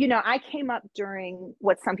 I came up during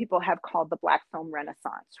what some people have called the Black film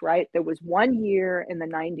Renaissance, right? There was one year in the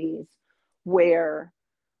 90s where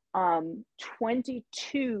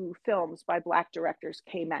 22 films by Black directors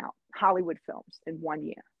came out, Hollywood films, in one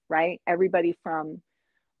year, right? Everybody from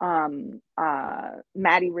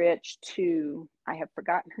Maddie Rich to, I have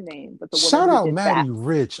forgotten her name, but the woman Shout who out did Maddie Bats.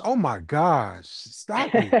 Rich. Oh my gosh. Stop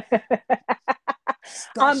it.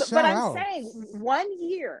 Stop, But shout I'm out. saying one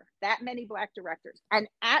year, that many Black directors. And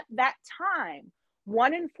at that time,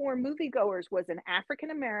 1 in 4 moviegoers was an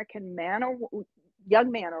African American man or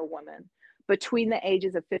young man or woman between the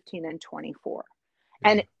ages of 15 and 24.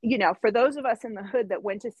 Yeah. And, for those of us in the hood that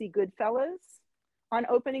went to see Goodfellas on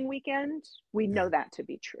opening weekend, we Yeah. know that to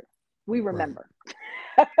be true. We Right. remember.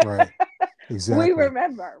 Right. We Exactly.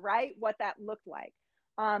 remember, right, what that looked like.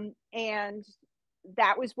 And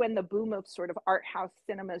that was when the boom of sort of art house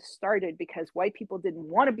cinemas started, because white people didn't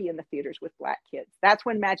want to be in the theaters with Black kids. That's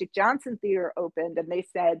when Magic Johnson Theater opened and they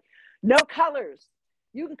said, no colors.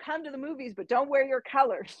 You can come to the movies, but don't wear your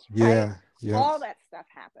colors, right? Yeah. Yep. All that stuff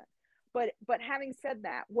happened. But having said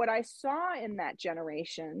that, what I saw in that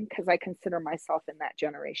generation, because I consider myself in that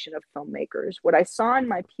generation of filmmakers, what I saw in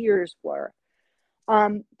my peers were,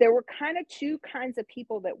 there were kind of two kinds of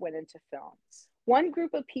people that went into film. One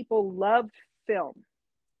group of people loved film,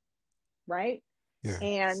 right? Yeah.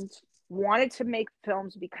 And wanted to make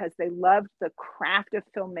films because they loved the craft of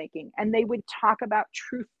filmmaking. And they would talk about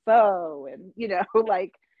Truffaut and,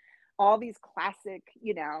 like all these classic,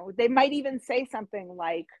 they might even say something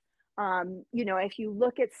like, if you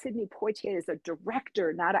look at Sidney Poitier as a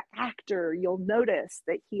director, not an actor, you'll notice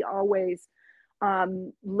that he always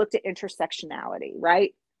looked at intersectionality,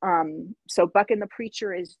 right? So Buck and the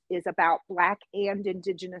Preacher is about Black and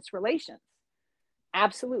Indigenous relations.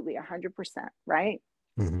 Absolutely, 100%, right?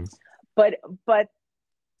 Hmm. But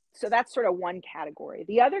so that's sort of one category.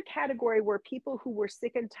 The other category were people who were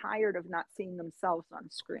sick and tired of not seeing themselves on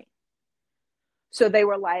screen. So they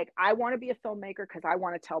were like, I want to be a filmmaker because I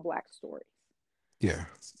want to tell Black stories. Yeah.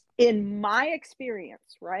 In my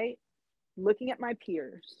experience, right, looking at my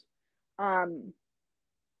peers, um,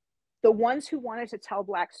 the ones who wanted to tell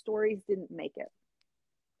Black stories didn't make it.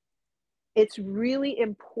 It's really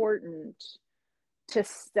important to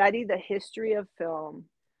study the history of film,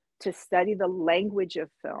 to study the language of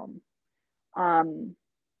film, um,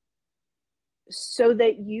 so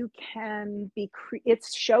that you can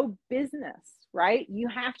it's show business, right? You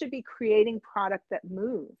have to be creating product that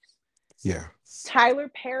moves. Yeah. Tyler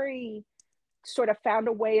Perry sort of found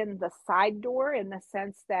a way in the side door, in the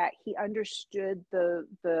sense that he understood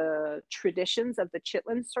the traditions of the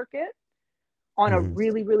Chitlin circuit on a Hmm.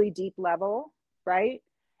 really, really deep level, right?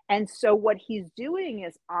 And so what he's doing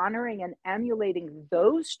is honoring and emulating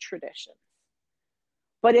those traditions.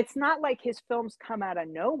 But it's not like his films come out of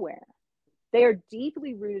nowhere. They are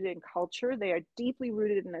deeply rooted in culture. They are deeply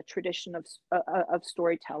rooted in a tradition of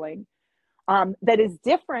storytelling, that is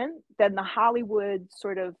different than the Hollywood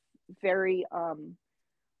sort of very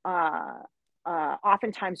uh,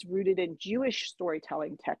 oftentimes rooted in Jewish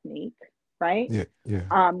storytelling technique, right? Yeah.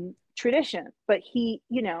 Yeah. Tradition. But he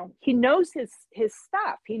knows his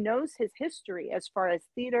stuff. He knows his history as far as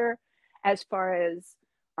theater, as far as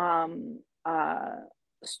um,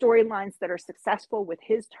 storylines that are successful with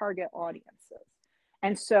his target audiences.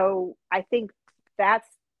 And so I think that's,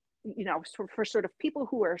 for sort of people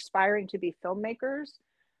who are aspiring to be filmmakers,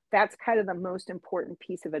 that's kind of the most important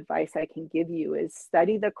piece of advice I can give you, is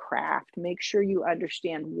study the craft, make sure you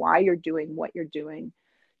understand why you're doing what you're doing,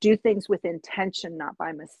 do things with intention, not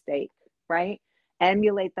by mistake, right?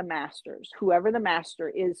 emulate the masters, whoever the master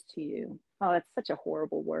is to you. Oh, that's such a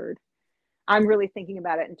horrible word. I'm really thinking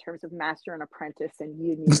about it in terms of master and apprentice and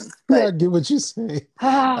unions, Yeah, but I get what you're saying.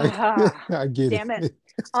 I ah, I get damn it. it.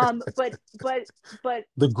 But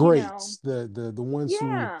The you know, greats, the ones who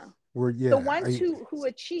yeah, were, the yeah, ones I who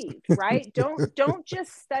achieved, right? Don't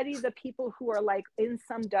just study the people who are like in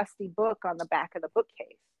some dusty book on the back of the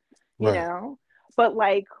bookcase, you right. know? But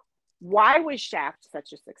like, why was Shaft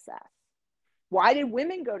such a success? Why did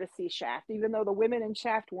women go to see Shaft, even though the women in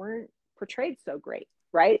Shaft weren't portrayed so great,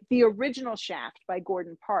 right? The original Shaft by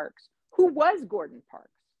Gordon Parks, who was Gordon Parks,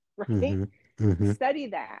 right? Hmm. Hmm. Study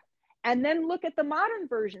that. And then look at the modern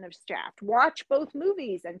version of Shaft. Watch both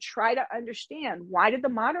movies and try to understand, why did the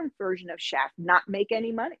modern version of Shaft not make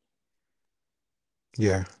any money,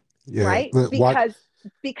 Yeah. Yeah. right? What?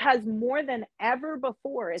 Because more than ever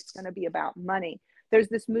before, it's going to be about money. There's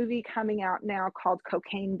this movie coming out now called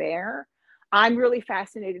Cocaine Bear. I'm really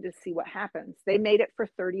fascinated to see what happens. They made it for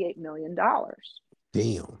 $38 million.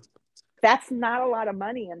 Damn. That's not a lot of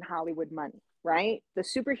money in Hollywood money, right? The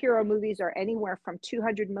superhero movies are anywhere from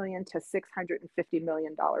 200 million to $650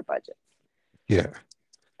 million budgets. Yeah.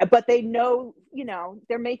 But they know,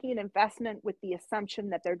 they're making an investment with the assumption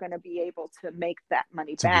that they're going to be able to make that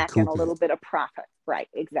money To back and a recoup little it. bit of profit. Right,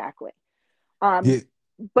 exactly. Yeah.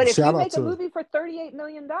 But if Shout you out make a to. movie for $38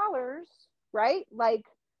 million, right? Like,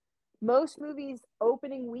 most movies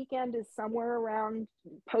opening weekend is somewhere around,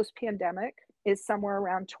 post pandemic, is somewhere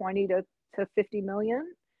around 20 to 50 million.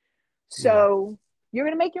 Yeah. So you're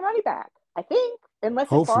going to make your money back, I think, unless it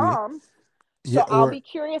Hopefully. bombs. Yeah. So I'll Or. be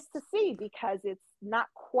curious to see, because it's not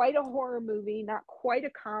quite a horror movie, not quite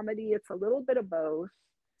a comedy. It's a little bit of both,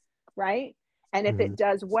 right? And if Mhm. it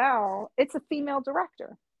does well, it's a female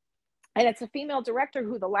director. And it's a female director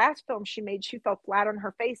who, the last film she made, she fell flat on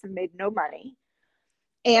her face and made no money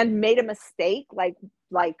and made a mistake, like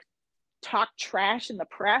talked trash in the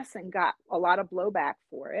press and got a lot of blowback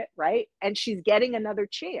for it, right? And she's getting another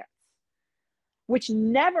chance, which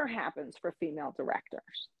never happens for female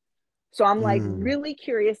directors. So I'm like Mm. really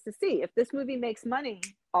curious to see if this movie makes money,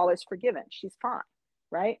 all is forgiven. She's fine,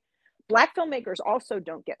 right? Black filmmakers also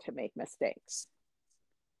don't get to make mistakes.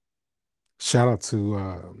 Shout out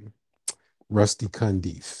to Rusty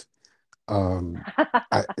Cundiff. Um,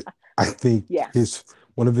 I I think Yeah. his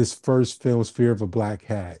one of his first films, Fear of a Black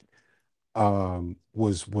Hat,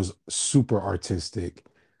 was super artistic.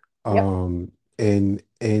 Yep. And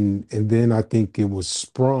then I think it was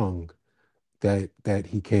Sprung that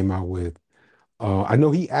he came out with. I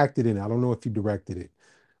know he acted in it. I don't know if he directed it.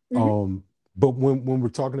 Mm-hmm. Um, but when we're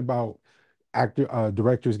talking about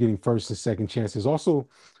directors getting first and second chances, also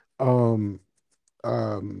um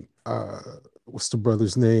um uh what's the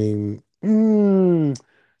brother's name?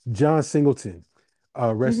 John Singleton,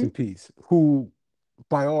 rest Mm-hmm. in peace, who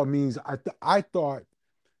by all means I thought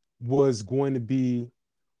was going to be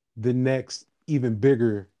the next even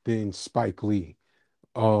bigger than Spike Lee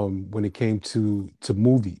when it came to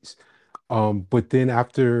movies. But then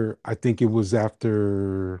after, I think it was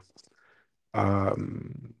after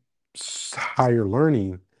um higher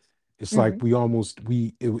learning, it's like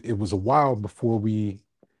Mm-hmm. it was a while before we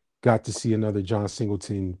got to see another John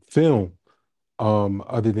Singleton film,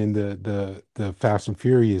 other than the Fast and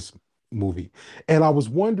Furious movie. And I was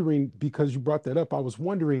wondering, because you brought that up, I was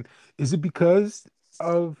wondering, is it because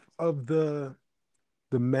of the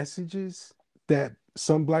messages that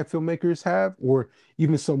some black filmmakers have, or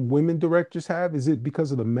even some women directors have? Is it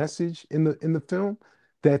because of the message in the film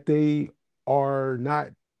that they are not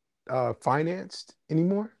financed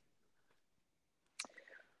anymore?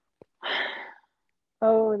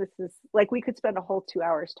 Oh, this is like, we could spend a whole 2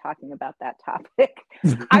 hours talking about that topic.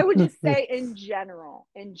 I would just say, in general,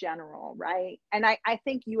 right? And I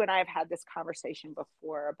think you and I have had this conversation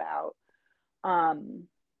before um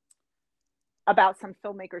about some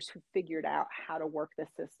filmmakers who figured out how to work the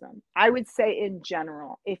system. I would say, in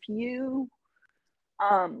general, if you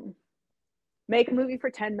um make a movie for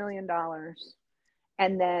 $10 million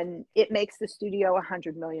and then it makes the studio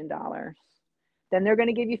 $100 million, then they're going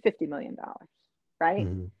to give you $50 million, right?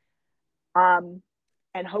 Mhm. Um,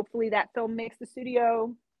 and hopefully that film makes the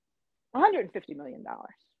studio $150 million,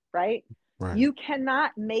 right? Right. You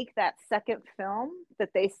cannot make that second film that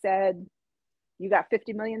they said you got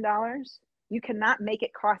 $50 million. You cannot make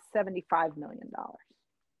it cost $75 million.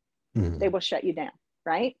 They Mhm. will shut you down,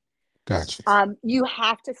 right? Gotcha. You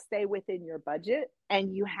have to stay within your budget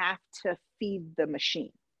and you have to feed the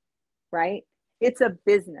machine, right? It's a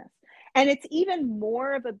business. And it's even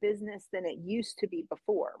more of a business than it used to be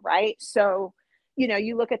before, right? So,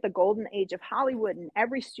 you look at the golden age of Hollywood, and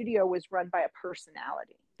every studio was run by a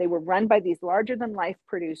personality. They were run by these larger than life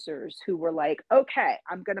producers who were like, okay,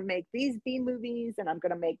 I'm going to make these B movies and I'm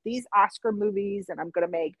going to make these Oscar movies and I'm going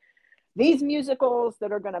to make these musicals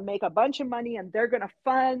that are going to make a bunch of money and they're going to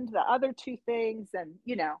fund the other two things. And,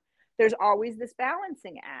 there's always this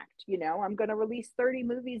balancing act. I'm going to release 30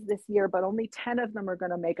 movies this year, but only 10 of them are going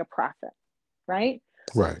to make a profit. Right.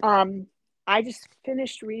 Right. I just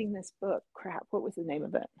finished reading this book. Crap. What was the name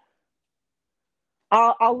of it?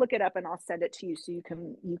 I'll look it up and I'll send it to you so you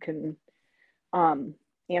can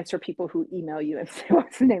answer people who email you and say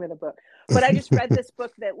what's the name of the book. But I just read this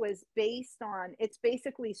book that was based on, it's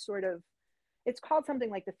basically it's called something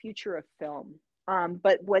like The Future of Film.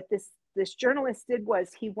 But what this journalist did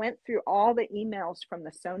was he went through all the emails from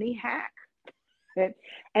the Sony hack,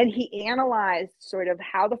 and he analyzed sort of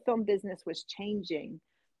how the film business was changing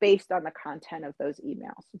based on the content of those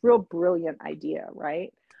emails. Real brilliant idea,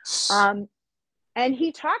 right? And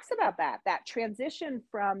he talks about that transition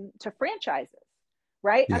to franchises,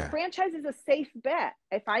 right? Yeah. A franchise is a safe bet.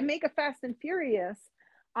 If I make a Fast and Furious,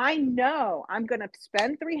 I know I'm going to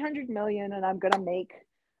spend 300 million and I'm going to make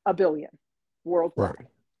 $1 billion worldwide.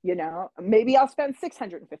 Right. Maybe I'll spend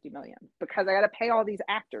 650 million because I got to pay all these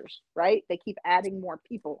actors, right? They keep adding more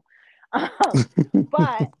people.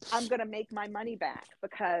 But I'm going to make my money back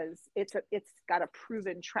because it's got a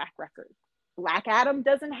proven track record. Black Adam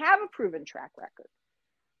doesn't have a proven track record,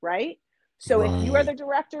 right? So if you are the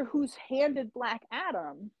director who's handed Black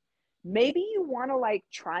Adam, maybe you want to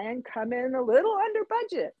try and come in a little under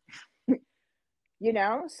budget,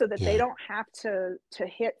 so that they don't have to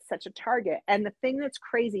hit such a target. And the thing that's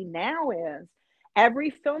crazy now is every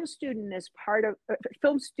film studio is part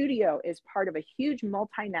of a huge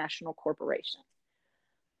multinational corporation.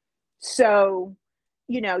 So,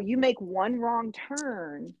 you make one wrong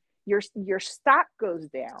turn, your stock goes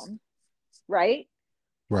down, right?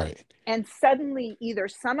 Right. And suddenly either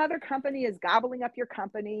some other company is gobbling up your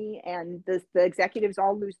company and the executives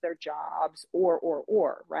all lose their jobs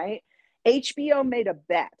or, right? HBO made a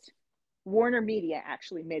bet. Warner Media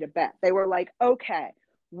actually made a bet. They were like, okay,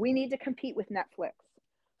 we need to compete with Netflix.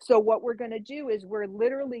 So what we're going to do is we're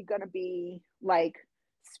literally going to be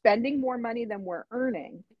spending more money than we're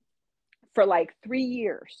earning for 3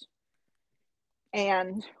 years.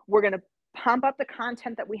 And we're going to pump up the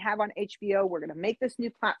content that we have on HBO. We're going to make this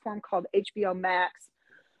new platform called HBO Max.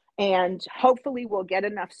 And hopefully we'll get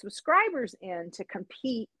enough subscribers in to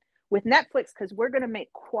compete with Netflix because we're going to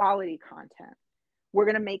make quality content. We're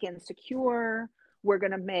going to make Insecure. We're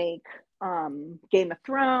going to make Game of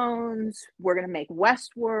Thrones. We're going to make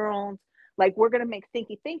Westworld. We're going to make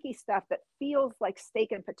thinky stuff that feels like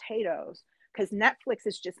steak and potatoes because Netflix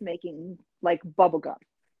is just making bubblegum,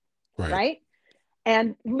 right?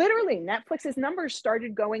 And literally Netflix's numbers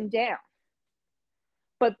started going down.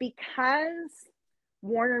 But because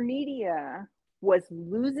Warner Media was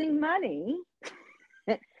losing money,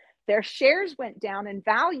 their shares went down in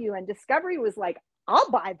value and Discovery was like,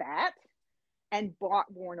 I'll buy that, and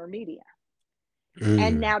bought Warner Media.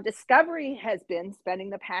 And now Discovery has been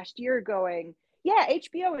spending the past year going, yeah,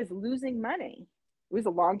 HBO is losing money. It was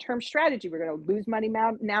a long-term strategy. We're going to lose money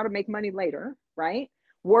now to make money later, right?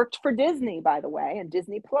 Worked for Disney, by the way, and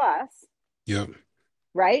Disney Plus. Yep.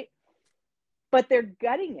 Right? But they're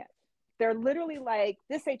gutting it. They're literally like,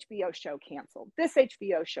 this HBO show canceled. This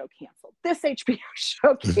HBO show canceled. This HBO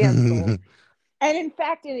show canceled. And in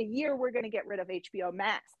fact, in a year, we're going to get rid of HBO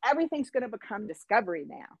Max. Everything's going to become Discovery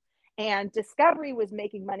now. And Discovery was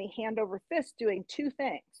making money hand over fist doing two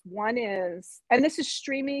things. One is, and this is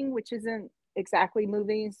streaming, which isn't exactly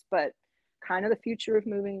movies, but kind of the future of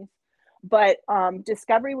movies. But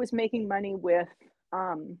Discovery was making money with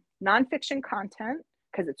nonfiction content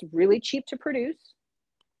because it's really cheap to produce,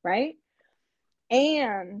 right?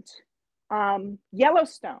 And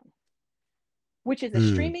Yellowstone, which is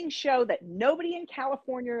a streaming show that nobody in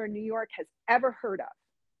California or New York has ever heard of.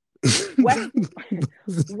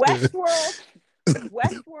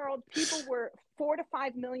 Westworld, people were 4 to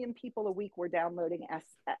 5 million people a week were downloading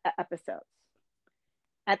episodes.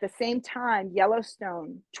 At the same time,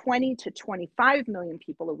 Yellowstone, 20 to 25 million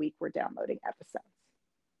people a week were downloading episodes.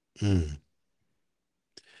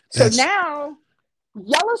 So now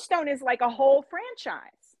Yellowstone is like a whole franchise.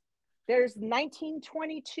 There's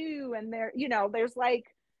 1922 and there's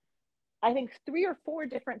I think 3 or 4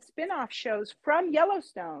 different spin-off shows from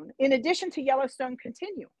Yellowstone in addition to Yellowstone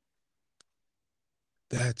Continuum.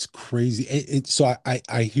 That's crazy. So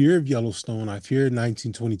I hear of Yellowstone. I've heard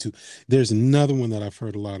 1922. There's another one that I've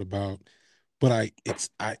heard a lot about, but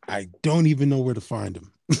I don't even know where to find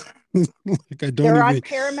them. They're on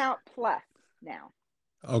Paramount Plus now.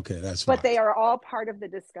 Okay, that's fine. But they are all part of the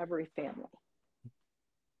Discovery family.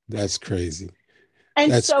 That's crazy.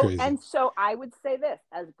 And That's so crazy. and so I would say this,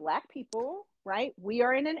 as Black people, right? We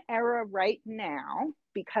are in an era right now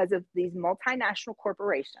because of these multinational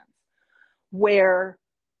corporations where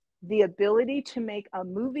the ability to make a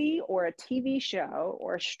movie or a TV show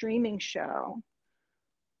or a streaming show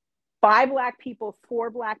by Black people for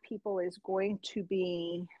Black people is going to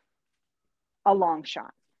be a long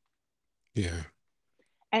shot. Yeah.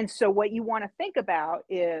 And so what you want to think about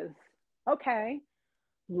is, okay,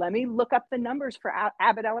 let me look up the numbers for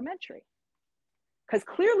Abbott Elementary, because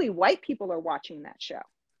clearly white people are watching that show.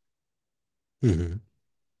 Hmm.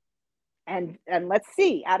 And let's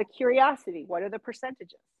see, out of curiosity, what are the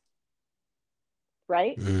percentages,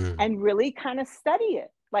 right? Mm. And really kind of study it.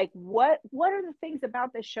 Like what are the things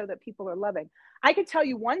about this show that people are loving? I could tell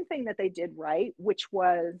you one thing that they did right, which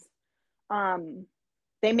was um,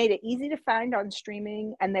 they made it easy to find on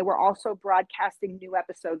streaming, and they were also broadcasting new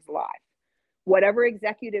episodes live. Whatever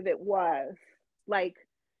executive it was, like,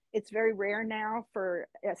 it's very rare now for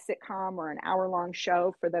a sitcom or an hour-long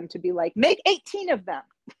show for them to be like, make 18 of them.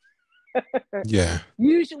 Yeah.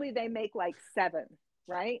 Usually they make like 7,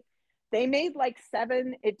 right? They made like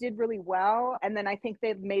 7, it did really well, and then I think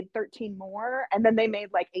they've made 13 more, and then they made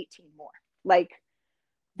like 18 more. Like,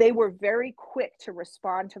 they were very quick to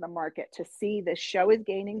respond to the market to see this show is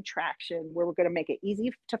gaining traction, where we're going to make it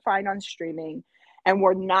easy to find on streaming, and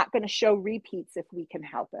we're not going to show repeats if we can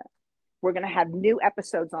help it. We're going to have new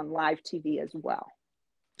episodes on live TV as well.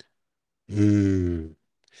 Mm.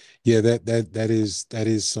 Yeah, that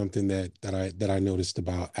is something that I noticed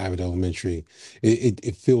about Abbott Elementary.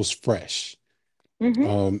 It feels fresh.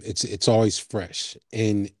 Mm-hmm. It's always fresh,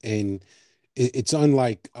 and it's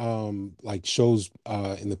unlike like shows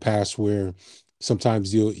in the past where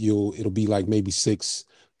sometimes it'll be like maybe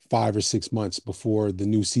 5 or 6 months before the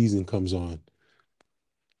new season comes on.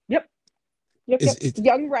 Yep. Yep. Is Yep. it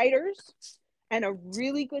Young writers and a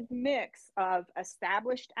really good mix of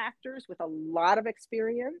established actors with a lot of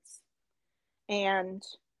experience and,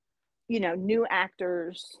 new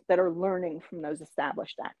actors that are learning from those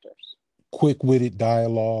established actors. quick-witted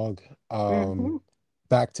dialogue, Mm-hmm.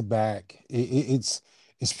 back to back. It's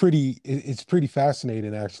pretty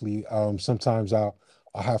fascinating actually. Sometimes I'll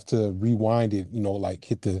have to rewind it, like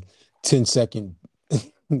hit the 10-second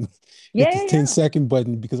hit the Yeah, ten yeah. second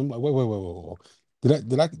button because I'm like, wait.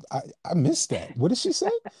 Did I missed that? What did she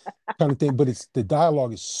say? Kind of thing. But it's the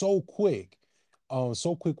dialogue is so quick,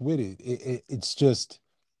 so quick witted. It's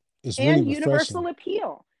really And refreshing. universal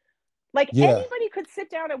appeal. Like, Yeah. anybody could sit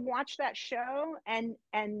down and watch that show and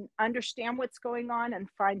understand what's going on and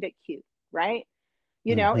find it cute, right?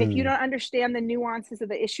 If you Hmm. don't understand the nuances of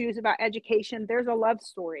the issues about education, there's a love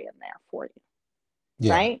story in there for you,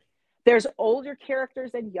 Yeah, right? There's older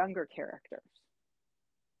characters and younger characters.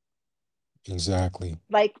 exactly.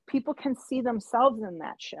 Like, people can see themselves in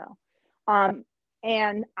that show. Um,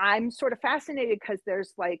 and I'm sort of fascinated because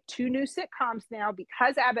there's like 2 new sitcoms now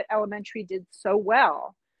because Abbott Elementary did so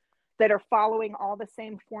well that are following all the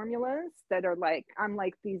same formulas that are like, I'm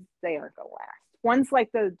like, these, they aren't gonna last. One's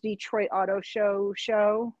like the Detroit Auto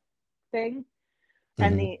Show thing,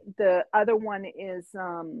 and Hmm. the other one is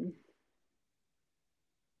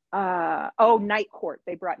oh, Night Court.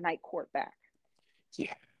 They brought Night Court back.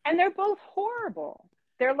 Yeah. And they're both horrible.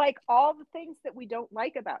 They're like all the things that we don't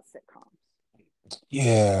like about sitcoms.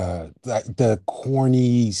 Yeah, like the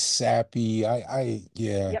corny, sappy.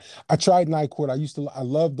 Yeah. Yep. I tried Night Court. I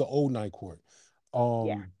love the old Night Court.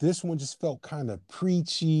 Yeah. This one just felt kind of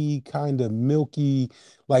preachy, kind of milky,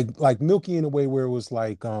 like milky in a way where it was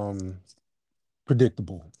like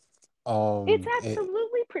predictable. It's Eh,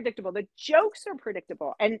 absolutely predictable. The jokes are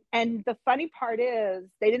predictable. And the funny part is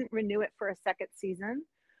they didn't renew it for a second season,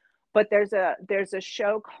 but there's a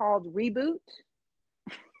show called Reboot.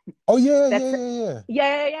 oh yeah, That's,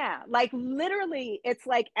 yeah, yeah. Like, literally, it's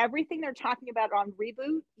like everything they're talking about on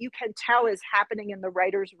Reboot, you can tell is happening in the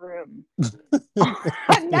writer's room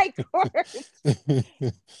on Night Court. yeah.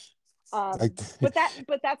 Like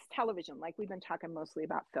But that's television. Like, we've been talking mostly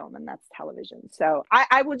about film, and that's television. So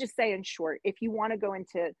I will just say, in short, if you want to go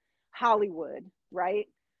into Hollywood, right,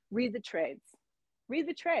 read the trades. Read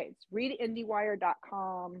the trades. Read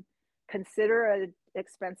IndieWire.com. Consider an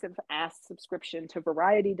expensive ass subscription to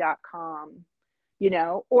Variety.com,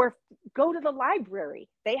 or go to the library.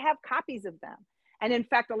 They have copies of them. And in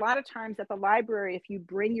fact, a lot of times at the library, if you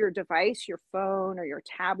bring your device, your phone or your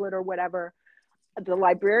tablet or whatever, the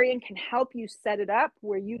librarian can help you set it up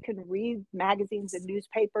where you can read magazines and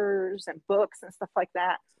newspapers and books and stuff like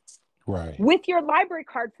that right. with your library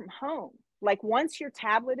card from home. Like, once your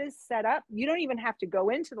tablet is set up, you don't even have to go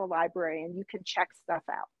into the library, and you can check stuff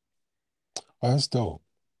out. Oh, that's dope.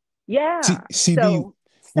 Yeah. CB, So what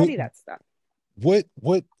study that stuff.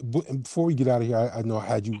 before we get out of here, I know I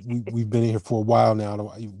had you. We've been in here for a while now.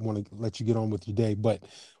 I want to let you get on with your day, but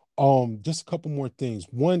just a couple more things.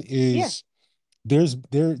 One Yeah. is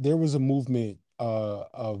there was a movement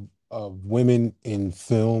of women in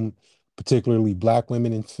film, particularly Black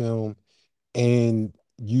women in film, and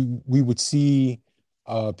we would see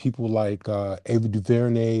people like Ava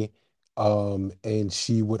DuVernay, and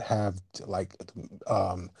she would have like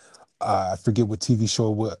um I forget what TV show,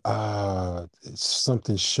 what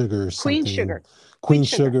something sugar Queen something, sugar. Queen Queen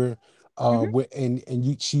sugar. Sugar, Hmm. and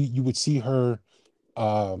you would see her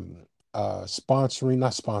um sponsoring,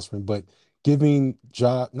 not sponsoring, but giving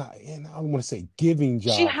job, not, and I don't want to say giving She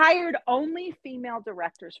jobs. hired only female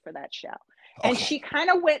directors for that show. And Okay. she kind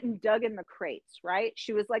of went and dug in the crates, right?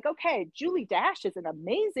 She was like, okay, Julie Dash is an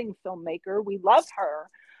amazing filmmaker. We love her,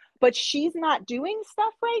 but she's not doing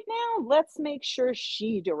stuff right now. Let's make sure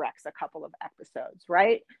she directs a couple of episodes,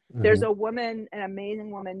 right? There's Hmm. a woman, an amazing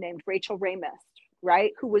woman named Rachel Ramis,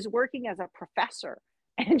 right? Who was working as a professor.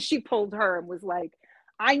 And she pulled her and was like,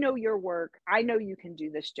 I know your work. I know you can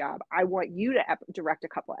do this job. I want you to direct a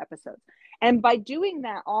couple of episodes. And by doing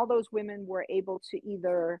that, all those women were able to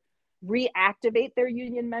either reactivate their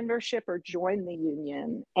union membership or join the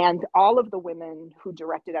union. And all of the women who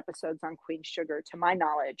directed episodes on Queen Sugar, to my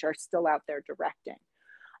knowledge, are still out there directing.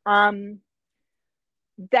 Um,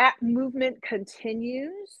 that movement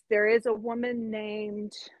continues. There is a woman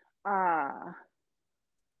named uh,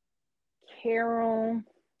 Carol,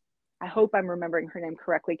 I hope I'm remembering her name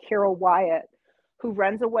correctly, Carol Wyatt, who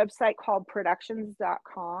runs a website called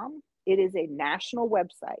productions.com. It is a national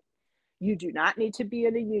website. You do not need to be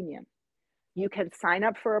in a union. You can sign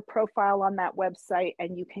up for a profile on that website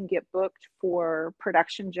and you can get booked for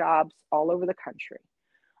production jobs all over the country.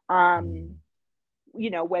 Um,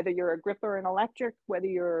 whether you're a gripper and electric, whether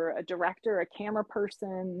you're a director, a camera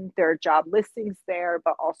person, there are job listings there,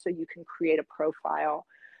 but also you can create a profile.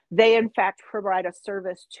 They, in fact, provide a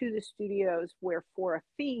service to the studios where, for a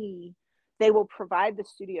fee, they will provide the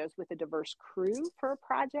studios with a diverse crew for a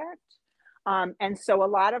project. And so a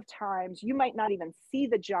lot of times you might not even see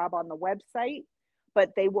the job on the website,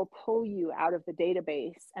 but they will pull you out of the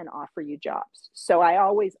database and offer you jobs. So I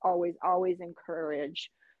always, always, always encourage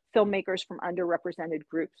filmmakers from underrepresented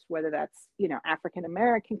groups, whether that's, African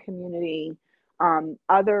American community,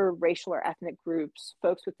 other racial or ethnic groups,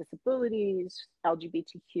 folks with disabilities,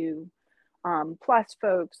 LGBTQ plus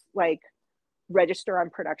folks, like register on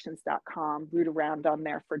productions.com, root around on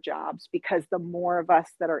there for jobs, because the more of us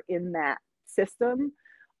that are in that system,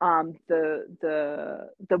 the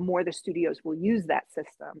more the studios will use that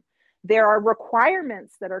system. There are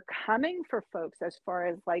requirements that are coming for folks as far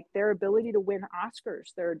as like their ability to win Oscars.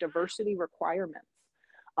 There are diversity requirements.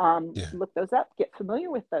 Yeah. Look those up, get familiar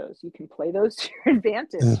with those. You can play those to your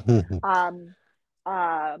advantage. Um,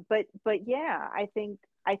 but yeah, I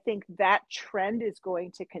think that trend is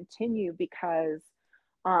going to continue because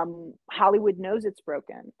Hollywood knows it's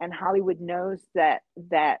broken, and Hollywood knows that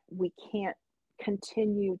we can't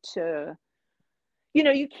continue to,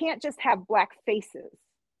 you can't just have black faces,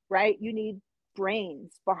 right? You need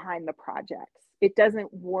brains behind the projects. It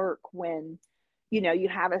doesn't work when you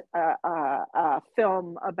have a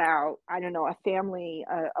film about, I don't know, a family,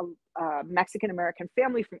 a Mexican American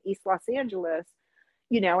family from East Los Angeles,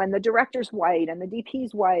 and the director's white and the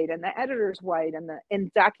DP's white and the editor's white, and the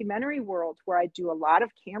in documentary world where I do a lot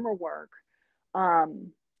of camera work,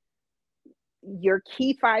 um, your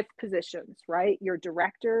key five positions, right? Your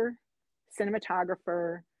director,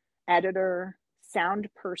 cinematographer, editor, sound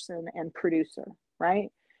person, and producer, right?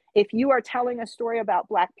 If you are telling a story about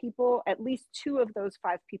Black people, at least two of those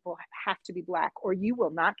five people have to be Black, or you will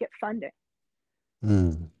not get funding.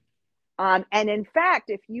 Mm. And in fact,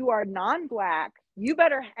 if you are non-Black, you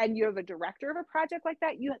better, and you're the director of a project like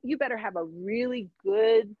that, you better have a really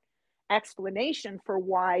good explanation for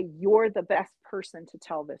why you're the best person to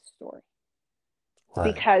tell this story.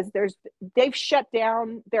 Right. Because they've shut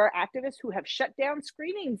down, there are activists who have shut down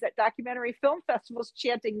screenings at documentary film festivals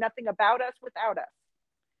chanting nothing about us without us.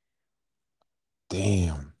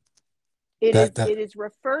 Damn. It is That it is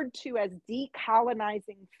referred to as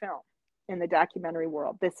decolonizing film in the documentary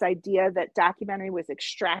world. This idea that documentary was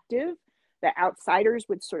extractive, that outsiders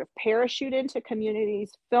would sort of parachute into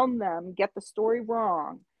communities, film them, get the story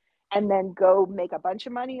wrong, and then go make a bunch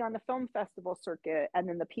of money on the film festival circuit. And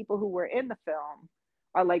then the people who were in the film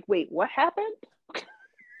are like, wait, what happened?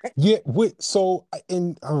 Yeah, wait, so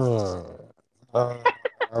uh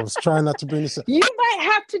I was trying not to bring this up. You might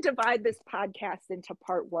have to divide this podcast into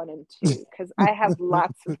part one and two because I have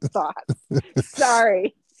lots of thoughts.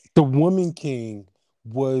 Sorry. The Woman King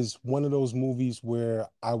was one of those movies where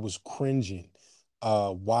I was cringing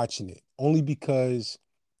watching it, only because,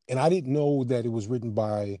 and I didn't know that it was written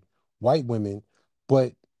by white women,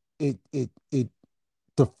 but it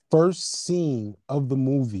the first scene of the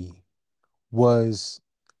movie was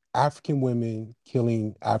African women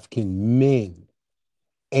killing African men.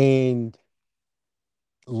 And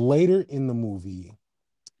later in the movie,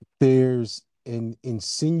 there's an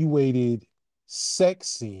insinuated sex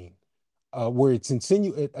scene where it's a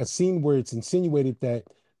scene where it's insinuated that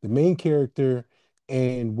the main character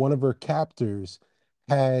and one of her captors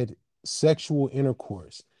had sexual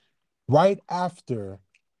intercourse right after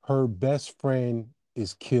her best friend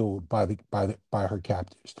is killed by her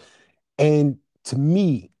captors. And to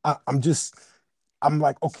me, I'm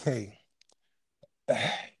like, okay,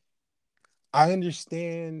 I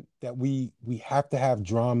understand that we have to have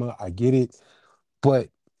drama. I get it, but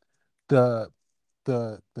the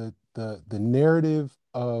the narrative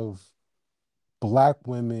of black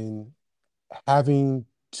women having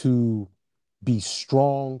to be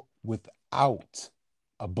strong without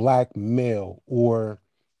a black male, or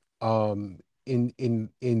in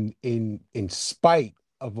spite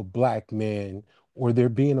of a black man, or there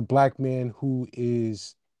being a black man who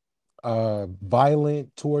is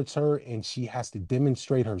violent towards her and she has to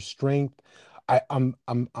demonstrate her strength. I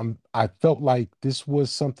felt like this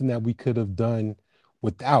was something that we could have done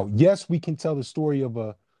without. Yes, we can tell the story of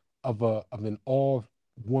an all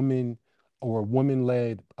woman or woman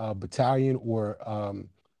led battalion, or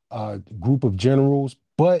group of generals,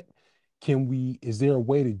 but is there a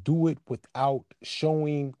way to do it without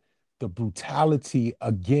showing the brutality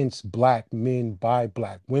against black men by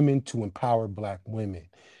black women to empower black women?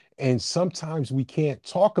 And sometimes we can't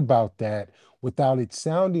talk about that without it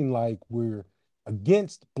sounding like we're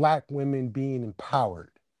against black women being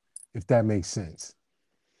empowered, if that makes sense.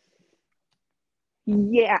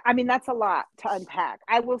 Yeah, I mean, that's a lot to unpack.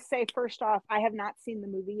 I will say, first off, I have not seen the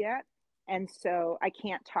movie yet. And so I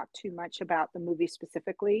can't talk too much about the movie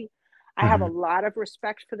specifically. I have a Mhm. lot of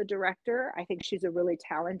respect for the director. I think she's a really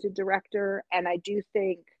talented director. And I do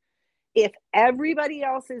think if everybody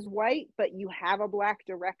else is white, but you have a black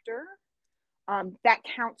director, that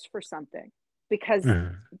counts for something, because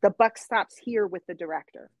Mhm. the buck stops here with the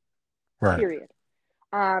director, Right. period.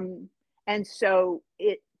 Um, and so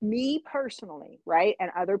me personally, right?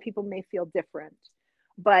 And other people may feel different,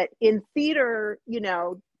 but in theater,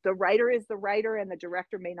 the writer is the writer and the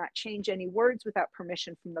director may not change any words without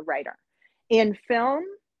permission from the writer. In film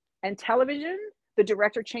and television, the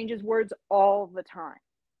director changes words all the time.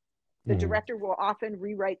 The Mhm. director will often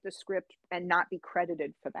rewrite the script and not be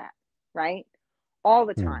credited for that, right? All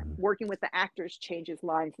the time. Mhm. Working with the actors changes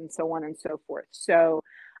lines and so on and so forth. So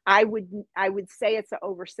I would say it's an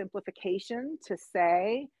oversimplification to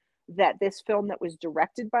say that this film that was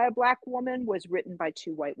directed by a black woman was written by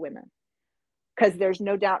two white women, because there's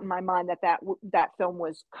no doubt in my mind that film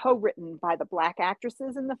was co-written by the black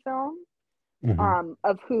actresses in the film, Mhm.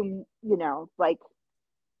 of whom, like,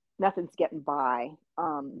 nothing's getting by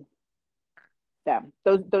them.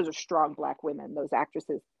 Those are strong black women, those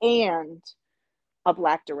actresses, and a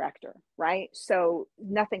black director, right? So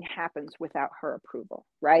nothing happens without her approval,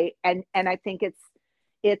 right? And I think it's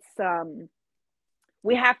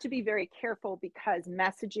we have to be very careful, because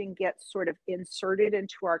messaging gets sort of inserted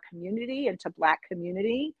into our community, into black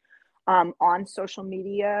community, on social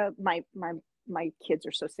media. My kids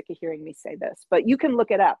are so sick of hearing me say this, but you can look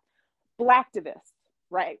it up. Blacktivists,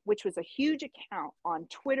 right, which was a huge account on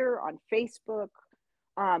Twitter, on Facebook,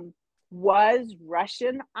 um, was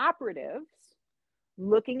Russian operatives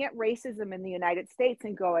looking at racism in the United States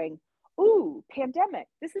and going, "Ooh, pandemic,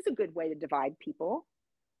 this is a good way to divide people.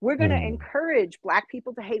 We're going to Mhm. encourage black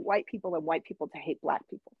people to hate white people and white people to hate black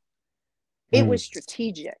people." It Mhm. was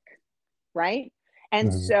strategic, right? And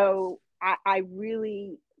Mhm. so I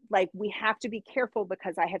really, like, we have to be careful,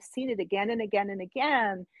 because I have seen it again and again and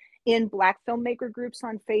again in black filmmaker groups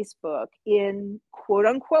on Facebook, in quote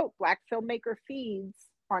unquote black filmmaker feeds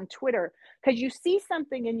on Twitter, because you see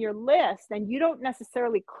something in your list and you don't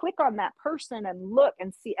necessarily click on that person and look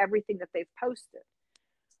and see everything that they've posted.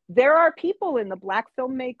 There are people in the black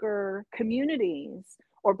filmmaker communities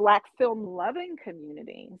or black film loving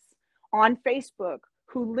communities on Facebook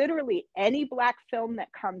who literally, any black film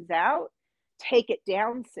that comes out, take it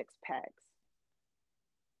down six pegs.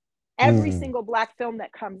 Every Mhm. single black film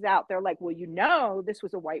that comes out, they're like, well, this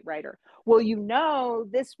was a white writer. Well,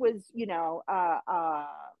 this was,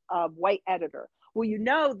 a white editor.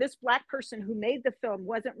 Well, this black person who made the film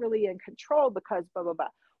wasn't really in control because blah, blah, blah.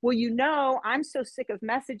 well, I'm so sick of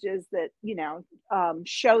messages that,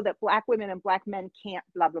 show that Black women and Black men can't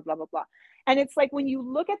blah, blah, blah, blah, blah. And it's like when you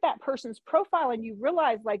look at that person's profile and you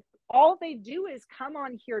realize like all they do is come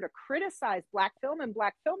on here to criticize Black film and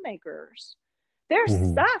Black filmmakers, they're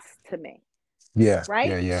Hmm. sus to me. Yeah, Right.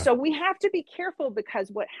 yeah, yeah. So we have to be careful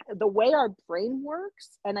because the way our brain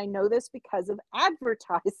works, and I know this because of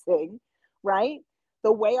advertising, right?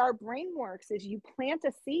 The way our brain works is you plant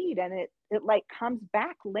a seed and it like comes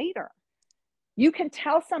back later. You can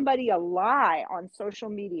tell somebody a lie on social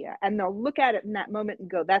media and they'll look at it in that moment and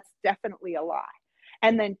go, that's definitely a lie.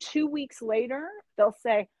 And then 2 weeks later, they'll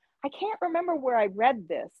say, I can't remember where I read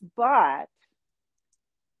this, but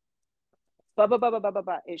blah, blah, blah, blah, blah, blah,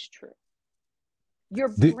 blah is true. Your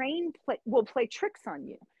The, brain will play tricks on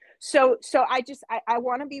you. So I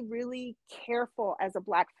want to be really careful as a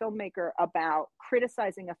Black filmmaker about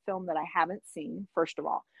criticizing a film that I haven't seen, first of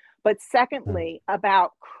all, but secondly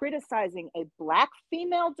about criticizing a Black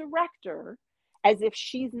female director as if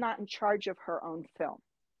she's not in charge of her own film.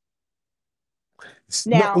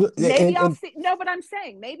 no, Now maybe I'll and see, no, but I'm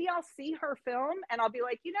saying maybe I'll see her film and I'll be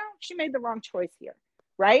like, she made the wrong choice here,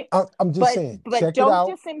 right? I'm just but saying, but check it don't out.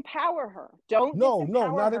 disempower her. Don't No, no,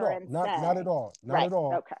 disempower not at her all. and Not at say, all. Not right, at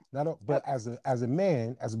all. okay, Not at, but okay, as a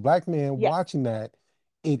man, as a Black man yes, watching that,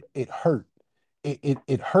 it hurt.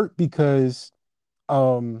 It hurt because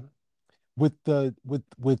um with the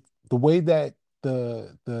way that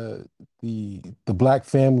the Black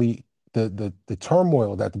family, the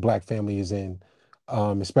turmoil that the Black family is in,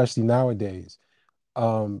 especially nowadays,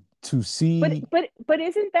 to see. but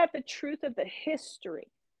isn't that the truth of the history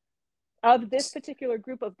of this particular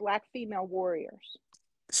group of Black female warriors?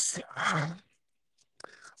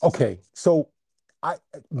 Okay, so I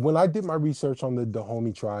when I did my research on the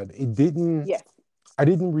Dahomey tribe, it didn't Yes, I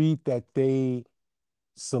didn't read that they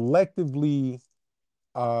selectively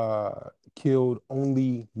killed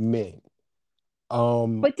only men.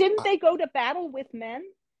 but didn't I- they go to battle with men,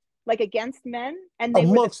 like against men, and they were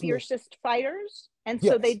the amongst men, fiercest fighters, and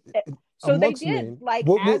so yes, they amongst did, men. like,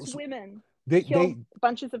 Well, as women, they kill they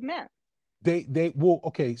bunches of men. they well,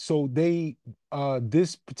 okay, so they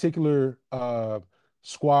this particular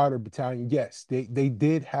squad or battalion, yes, they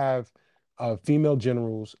did have female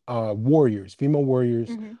generals, warriors, female warriors,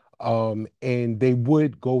 Mm-hmm. and they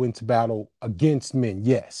would go into battle against men,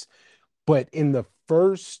 yes. But in the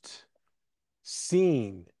first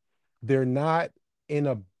scene, they're not in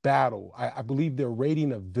a battle. I believe they're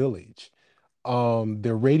raiding a village.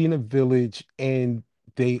 They're raiding a village and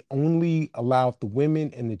they only allowed the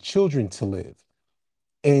women and the children to live.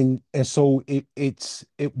 And so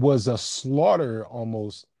it was a slaughter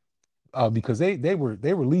almost, because they were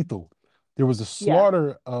lethal. There was a Yeah.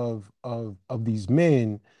 slaughter of these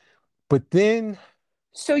men, but then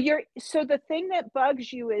So the thing that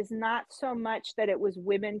bugs you is not so much that it was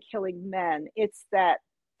women killing men, it's that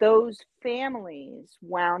those families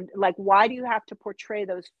wound, like, why do you have to portray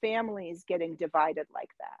those families getting divided like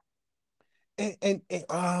that? and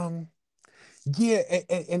yeah,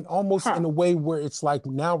 and almost in Huh. a way where it's like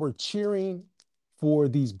now we're cheering for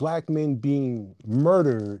these Black men being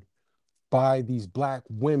murdered by these Black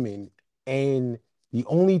women, and the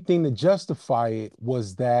only thing to justify it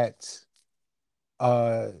was that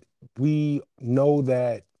uh we know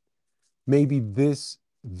that maybe this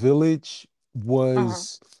village Uh-huh.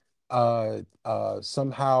 was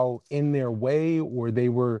somehow in their way, or they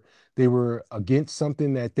were against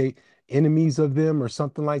something, that they enemies of them or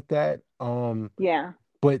something like that. Yeah.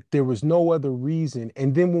 But there was no other reason.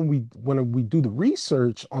 And then when we do the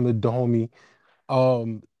research on the Dahomey,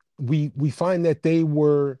 um, we find that they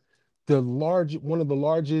were one of the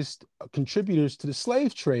largest contributors to the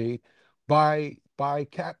slave trade by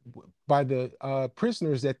the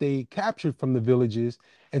prisoners that they captured from the villages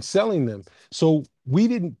and selling them. So we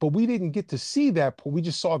didn't get to see that, but we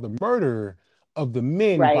just saw the murder of the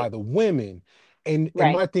men by Right. the women. And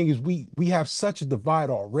Right. my thing is, we have such a divide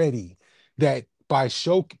already, that by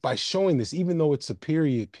showing this, even though it's a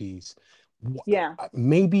period piece, Yeah.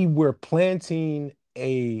 maybe we're planting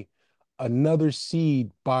a another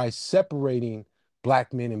seed by separating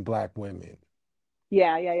Black men and Black women.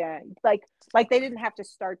 Yeah. Yeah. Yeah. Like they didn't have to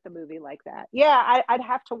start the movie like that. Yeah, I'd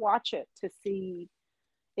have to watch it to see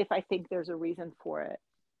if I think there's a reason for it.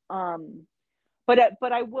 Um, but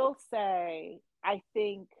I will say I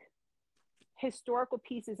think historical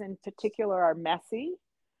pieces in particular are messy.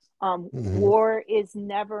 Hmm. War is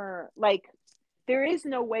never like, there is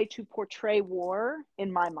no way to portray war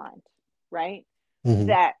in my mind, right? Hmm.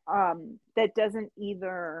 That doesn't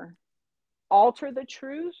either alter the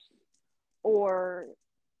truth or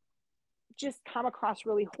just come across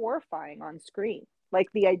really horrifying on screen. Like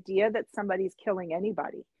the idea that somebody's killing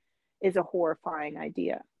anybody is a horrifying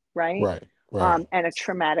idea, right? Right. Right. And a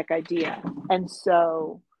traumatic idea. And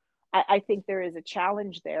so I think there is a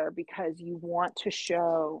challenge there because you want to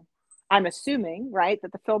show, I'm assuming, right,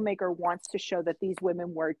 that the filmmaker wants to show that these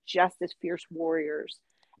women were just as fierce warriors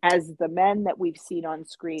as the men that we've seen on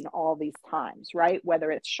screen all these times, right?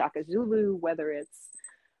 Whether it's Shaka Zulu, whether it's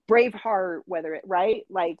Braveheart, whether it, right?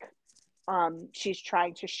 Like, she's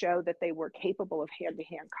trying to show that they were capable of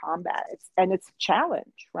hand-to-hand combat. It's a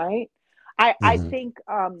challenge, right? I Hmm. think,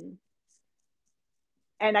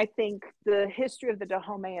 and I think the history of the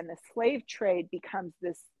Dahomey and the slave trade becomes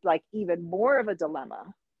this like even more of a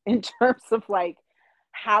dilemma in terms of like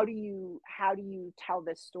how do you tell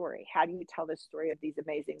this story? How do you tell this story of these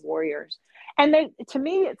amazing warriors? And then to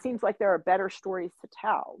me, it seems like there are better stories to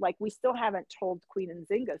tell. Like we still haven't told Queen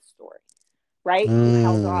Nzinga's story, right? Who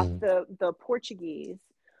held off Mm. the Portuguese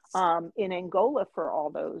in Angola for all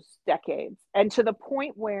those decades, and to the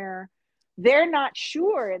point where they're not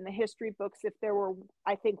sure in the history books if there were,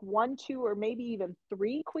 I think, one, two, or maybe even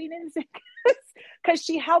three Queen Nzingas, because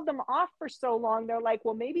she held them off for so long. They're like,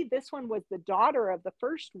 well, maybe this one was the daughter of the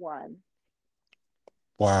first one,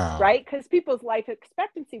 Wow. right? Because people's life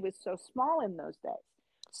expectancy was so small in those days.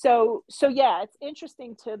 So yeah, it's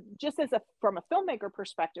interesting to just as a from a filmmaker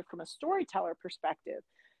perspective, from a storyteller perspective,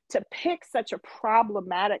 to pick such a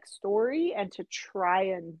problematic story and to try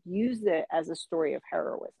and use it as a story of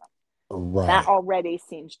heroism. That Right. already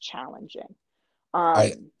seems challenging.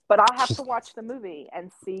 I But I'll have to watch the movie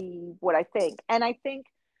and see what I think. And I think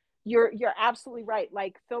you're absolutely right.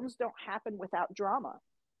 Like films don't happen without drama.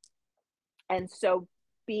 And so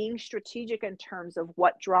being strategic in terms of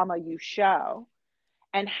what drama you show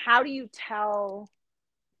and how do you tell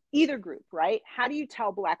either group, right? How do you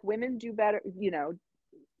tell Black women do better? You know,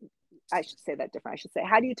 I should say that different. I should say,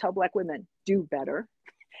 how do you tell Black women do better?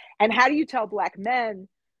 And how do you tell Black men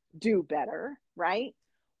do better, right?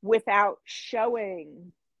 Without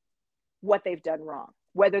showing what they've done wrong,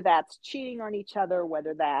 whether that's cheating on each other,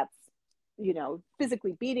 whether that's, you know,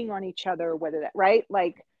 physically beating on each other, whether that, right?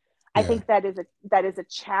 Like, I yeah. think that is a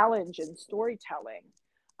challenge in storytelling,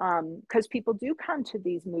 because people do come to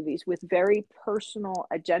these movies with very personal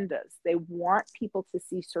agendas. They want people to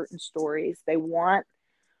see certain stories. They want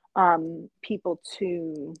people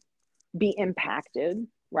to be impacted,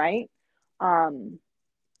 right? Um,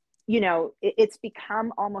 you know, it's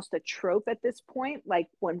become almost a trope at this point. Like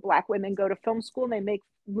when Black women go to film school and they make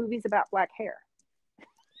movies about Black hair.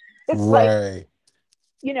 It's like, Right.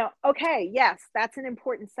 you know, okay, yes, that's an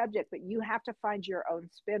important subject, but you have to find your own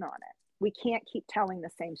spin on it. We can't keep telling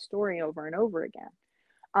the same story over and over again.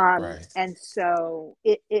 Right. And so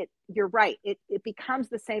you're right. It becomes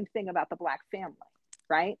the same thing about the Black family,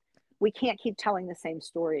 right? We can't keep telling the same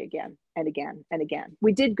story again and again and again.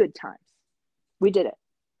 We did Good Times. We did it,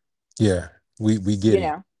 Yeah. We get you it.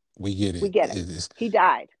 know, We get we it. get it. It is. He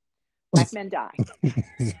died. Black men die.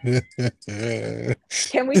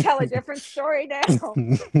 Can we tell a different story now?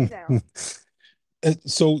 No.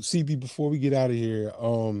 So CB, before we get out of here,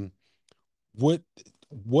 what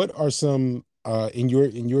what are some in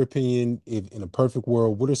your opinion, if in a perfect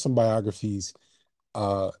world, what are some biographies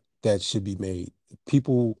uh that should be made?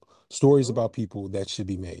 People stories Ooh. about people that should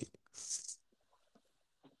be made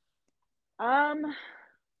Um,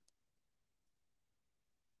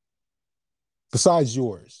 besides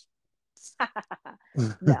yours.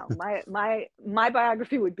 no, my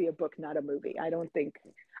biography would be a book, not a movie. I don't think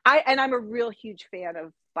and I'm a real huge fan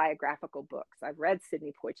of biographical books. I've read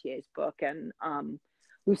Sidney Poitier's book and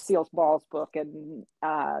Lucille Ball's book and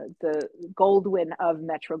the Goldwyn of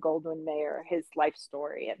Metro Goldwyn Mayer, his life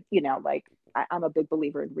story. And, you know, like I'm a big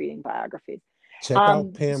believer in reading biographies. Check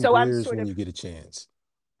out Pam So I'm Greer's sort when of, you get a chance.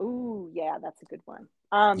 ooh, yeah, that's a good one.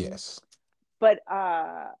 Yes. But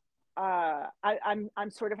I'm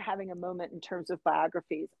sort of having a moment in terms of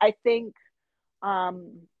biographies. I think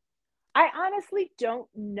um, I honestly don't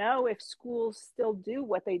know if schools still do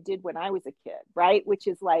what they did when I was a kid, right? Which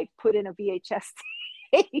is like put in a VHS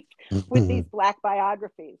tape with these Black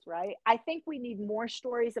biographies, right? I think we need more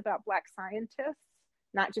stories about Black scientists,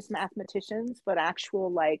 not just mathematicians, but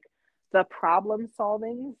actual like the problem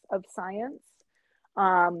solving of science.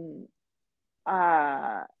 Um,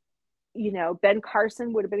 uh, you know, Ben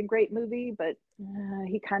Carson would have been a great movie, but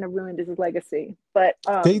he kind of ruined his legacy. But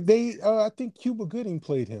They I think Cuba Gooding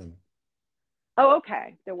played him. oh,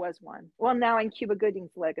 okay, there was one. Well, now in Cuba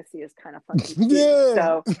Gooding's legacy is kind of funky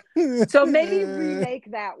too. Yeah. So maybe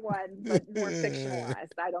remake that one, but more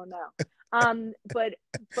fictionalized. I don't know. Um, but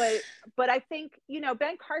but but I think, you know,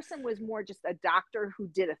 Ben Carson was more just a doctor who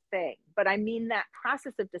did a thing. But I mean that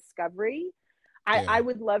process of discovery. Yeah. I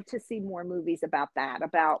would love to see more movies about that,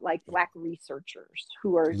 about like Black researchers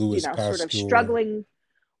who are, Louis sort of Pasteur. struggling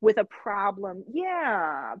with a problem.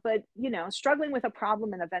 Yeah, but struggling with a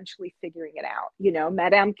problem and eventually figuring it out.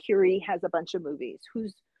 Madame Curie has a bunch of movies.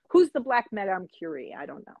 Who's the Black Madame Curie? I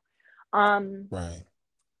don't know. Right.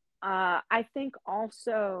 I think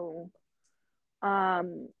also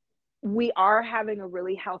um, we are having a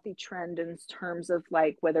really healthy trend in terms of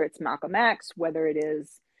like whether it's Malcolm X, whether it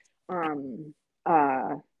is um,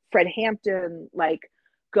 uh, Fred Hampton, like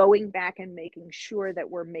going back and making sure that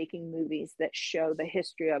we're making movies that show the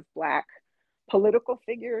history of Black political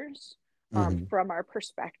figures Hmm. from our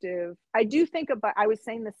perspective. I do think about, I was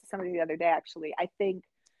saying this to somebody the other day, actually. I think,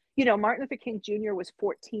 Martin Luther King Jr. was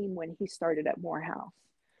 14 when he started at Morehouse.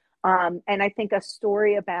 And I think a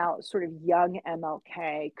story about sort of young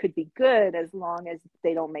MLK could be good as long as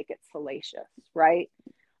they don't make it salacious, right?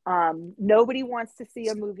 Nobody wants to see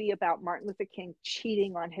a movie about Martin Luther King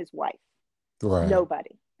cheating on his wife. Right.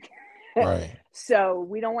 Nobody. Right. So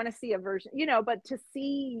we don't want to see a version, but to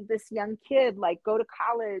see this young kid like go to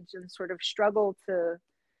college and sort of struggle to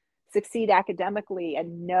succeed academically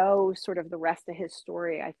and know sort of the rest of his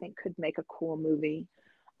story, I think could make a cool movie.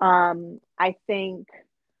 I think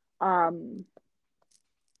um,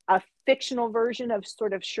 a fictional version of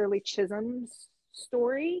sort of Shirley Chisholm's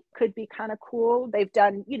story could be kind of cool. They've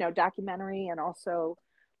done, documentary and also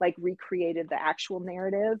like recreated the actual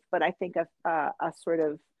narrative, but I think a sort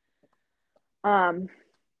of um,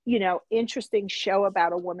 interesting show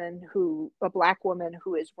about a Black woman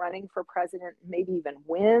who is running for president, maybe even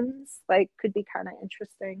wins, like could be kind of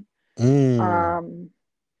interesting. Mm. Um,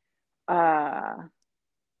 uh,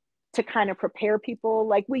 to kind of prepare people.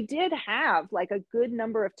 Like we did have like a good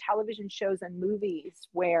number of television shows and movies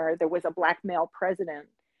where there was a Black male president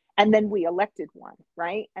and then we elected one,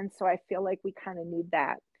 right? And so I feel like we kind of need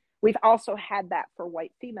that. We've also had that for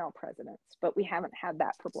white female presidents, but we haven't had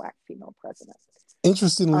that for Black female presidents.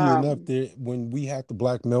 Interestingly enough, Um, there when we had the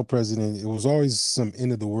black male president, it was always some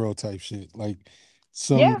end of the world type shit. Like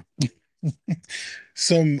yeah,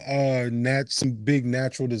 some some big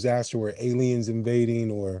natural disaster where aliens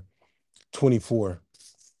invading or 24.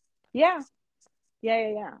 yeah,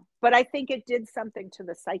 yeah. But I think it did something to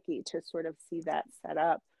the psyche to sort of see that set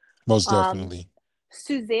up. Most Um, definitely.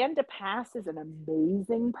 Suzanne DePass is an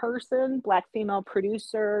amazing person, Black female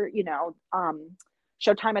producer.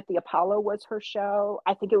 Showtime at the Apollo was her show.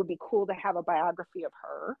 I think it would be cool to have a biography of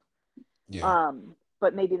her. Yeah.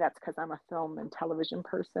 But maybe that's because I'm a film and television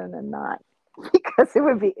person and not because it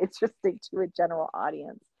would be interesting to a general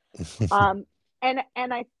audience. Um, and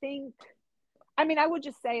I think, I mean, I would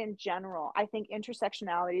just say in general, I think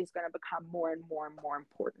intersectionality is going to become more and more and more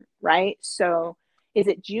important, right? So, is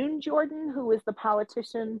it June Jordan, who was the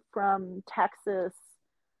politician from Texas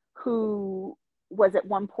who was at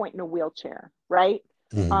one point in a wheelchair, right?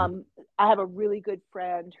 Hmm. Um, I have a really good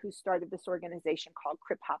friend who started this organization called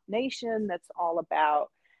Crip Hop Nation that's all about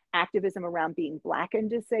activism around being Black and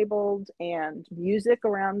disabled and music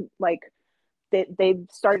around like they've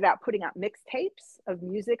started out putting out mixtapes of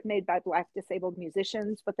music made by Black disabled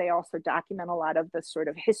musicians, but they also document a lot of the sort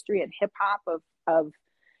of history and hip hop of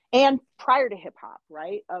and prior to hip hop,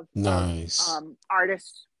 right? Of Nice.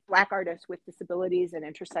 artists, Black artists with disabilities and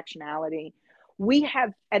intersectionality. We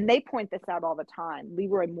have, and they point this out all the time.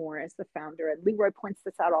 Leroy Moore is the founder, and Leroy points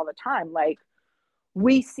this out all the time. Like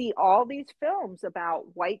we see all these films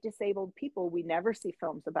about white disabled people. We never see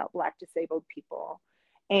films about Black disabled people,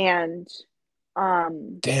 and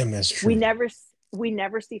um, Damn, that's we true. never we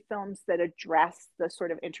never see films that address the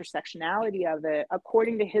sort of intersectionality of it.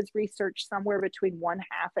 According to his research, somewhere between one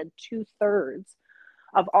half and two-thirds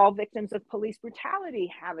of all victims of police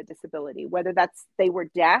brutality have a disability, whether that's they were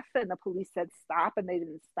deaf and the police said stop and they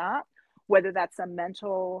didn't stop, whether that's a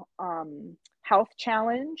mental health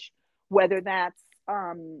challenge, whether that's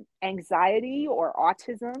anxiety or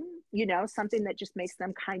autism, something that just makes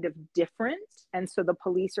them kind of different. And so the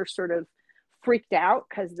police are sort of freaked out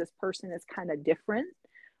because this person is kind of different.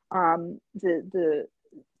 The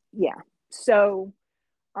yeah. So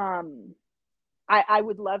um, I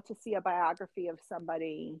would love to see a biography of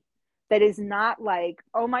somebody that is not like,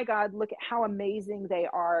 oh my God, look at how amazing they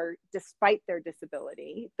are despite their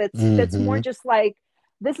disability. That's more Hmm. just like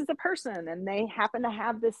this is a person and they happen to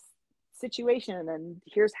have this situation and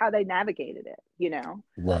here's how they navigated it.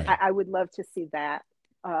 Right. I would love to see that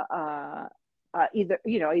uh, uh,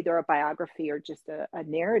 either a biography or just a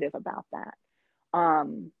narrative about that.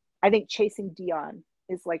 I think Chasing Dion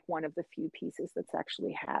is like one of the few pieces that's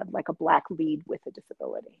actually had like a Black lead with a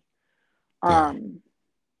disability. Yeah. Um,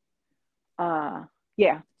 uh,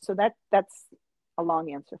 yeah, so that's. a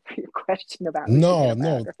long answer for your question about who should get No, a no,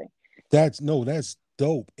 biography. that's no, that's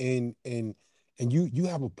dope. And you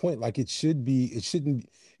have a point. Like it should be, it shouldn't,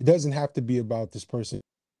 it doesn't have to be about this person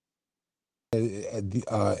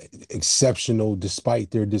exceptional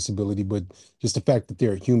despite their disability, but just the fact that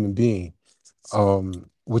they're a human being,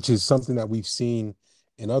 which is something that we've seen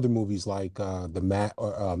in other movies like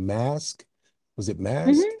Mask. Was it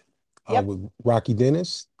Mask? Mm-hmm. Yep. With Rocky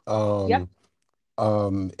Dennis. Yep.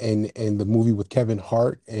 And the movie with Kevin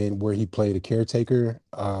Hart and where he played a caretaker.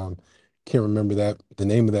 Can't remember the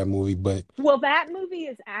name of that movie, but Well, that movie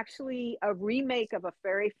is actually a remake of a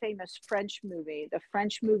very famous French movie. The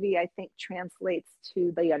French movie, I think, translates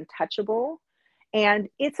to The Untouchable. And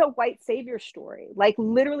it's a white savior story. Like,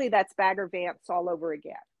 literally, that's Bagger Vance all over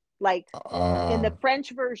again. Like, in the uh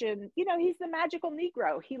French version, he's the magical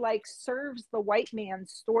Negro. He like serves the white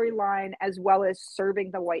man's storyline as well as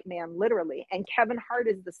serving the white man literally. And Kevin Hart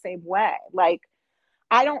is the same way. Like,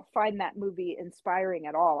 I don't find that movie inspiring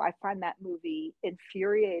at all. I find that movie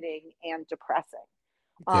infuriating and depressing,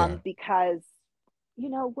 yeah. because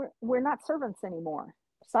we're not servants anymore.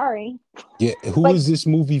 Sorry. Yeah, who Like, is this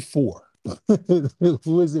movie for?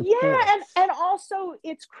 Who is it for? yeah, and also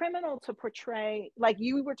it's criminal to portray, like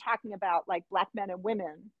you were talking about, like black men and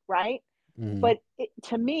women, right? Mhm. But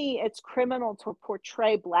to me, it's criminal to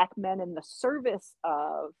portray black men in the service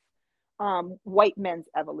of white men's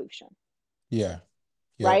evolution, Yeah,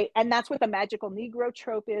 yeah, right? And that's what the magical Negro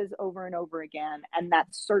trope is over and over again. And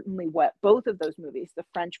that's certainly what both of those movies, the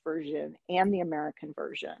French version and the American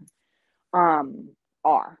version,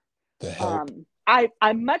 are. the help.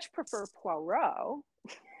 I much prefer Poirot,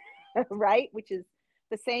 right? Which is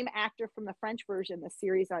the same actor from the French version, the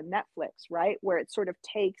series on Netflix, right? Where it sort of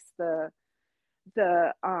takes the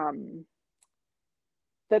the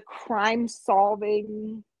crime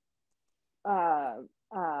solving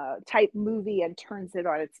type movie and turns it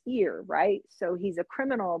on its ear, right? So he's a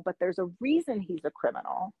criminal, but there's a reason he's a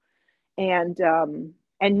criminal, and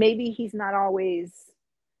maybe he's not always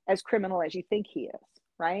as criminal as you think he is,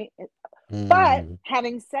 right? But Mm,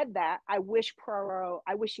 having said that, I wish Poirot,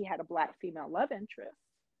 I wish he had a black female love interest.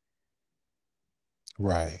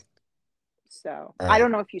 right, So I right.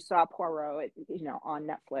 don't know if you saw Poirot, on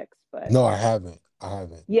Netflix, but No, I haven't. I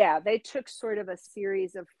haven't. yeah, they took sort of a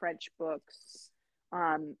series of French books,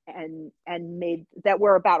 and made that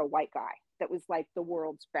were about a white guy that was like the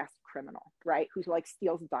world's best criminal, right? Who's like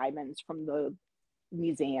steals diamonds from the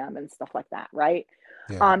museum and stuff like that, right?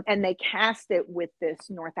 Yeah. And they cast it with this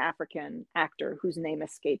North African actor whose name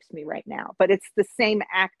escapes me right now, but it's the same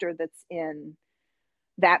actor that's in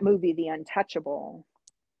that movie, The Untouchable,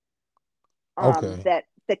 Okay. that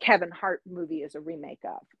the Kevin Hart movie is a remake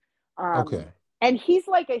of. Um, Okay. and he's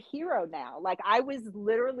like a hero now. Like, I was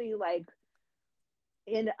literally like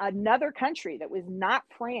in another country that was not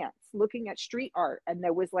France looking at street art, and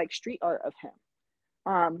there was like street art of him.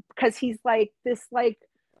 Because he's like this like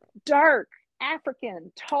dark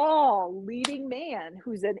African, tall, leading man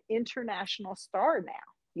who's an international star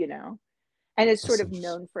now, and is sort That's of interesting.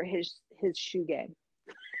 known for his shoe game.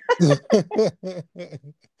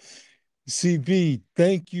 CB,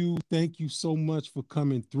 thank you so much for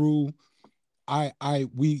coming through.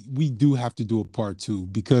 We do have to do a part two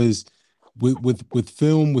because with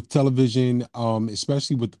film, with television,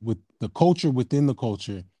 especially with the culture within the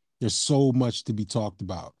culture, there's so much to be talked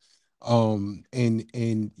about. And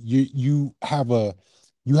you have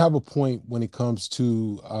a point when it comes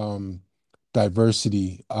to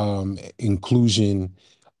diversity, inclusion.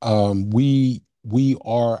 We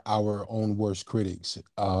are our own worst critics.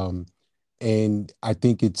 And I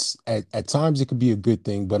think it's at times it can be a good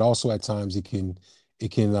thing, but also at times it can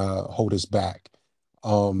hold us back.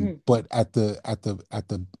 Mm, But at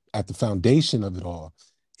the foundation of it all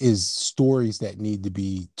is stories that need to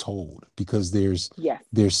be told because yes.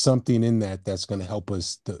 there's something in that that's going to help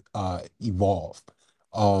us to evolve,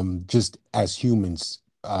 just as humans,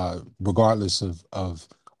 regardless of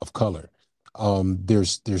color.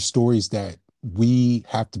 There's stories that we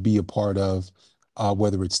have to be a part of,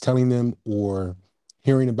 whether it's telling them or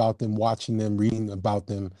hearing about them, watching them, reading about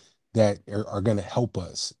them, that are going to help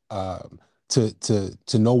us to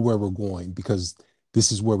know where we're going because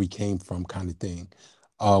this is where we came from, kind of thing.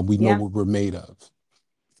 We know Yeah. what we're made of.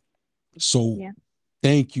 So Yeah.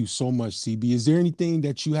 thank you so much, CB. Is there anything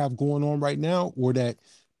that you have going on right now or that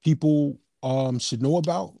people should know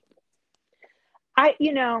about?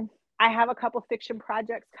 I have a couple fiction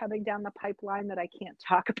projects coming down the pipeline that I can't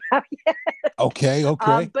talk about yet. Okay,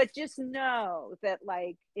 okay. But just know that,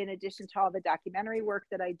 like, in addition to all the documentary work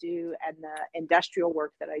that I do and the industrial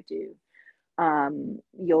work that I do,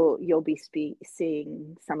 You'll be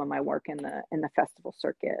seeing some of my work in the festival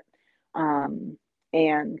circuit. And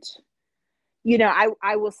I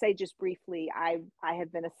will say just briefly, I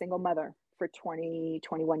have been a single mother for 20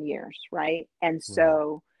 21 years, right? And Right.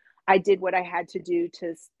 so I did what I had to do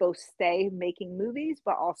to both stay making movies,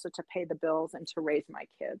 but also to pay the bills and to raise my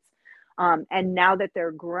kids. And now that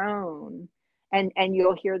they're grown, and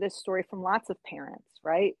you'll hear this story from lots of parents,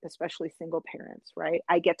 right? Especially single parents, right?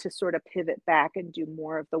 I get to sort of pivot back and do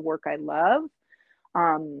more of the work I love,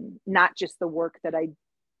 not just the work that I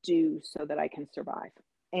do so that I can survive.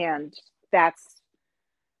 And that's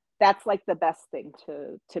that's like the best thing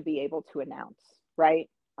to be able to announce, right?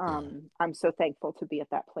 Yeah. I'm so thankful to be at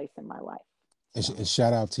that place in my life. And So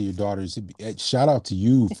shout out to your daughters. Shout out to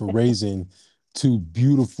you for raising two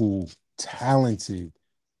beautiful, talented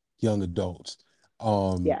young adults.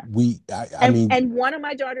 yeah. I mean, And one of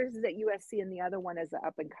my daughters is at USC and the other one is an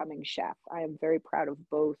up and coming chef. I am very proud of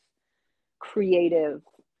both creative,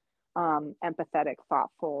 empathetic,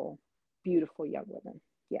 thoughtful, beautiful young women.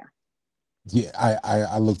 Yeah. yeah,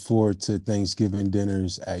 I look forward to Thanksgiving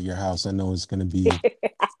dinners at your house. I know it's going to be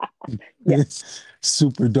Yeah.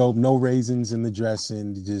 super dope. No raisins in the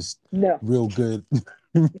dressing, just No. real good,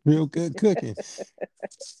 real good cooking.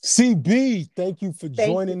 CB, thank you for Thank you,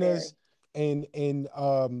 joining us. Barry. And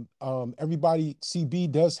everybody, CB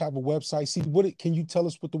does have a website. See, can you tell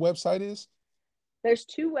us what the website is? There's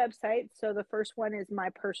two websites. So the first one is my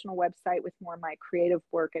personal website with more of my creative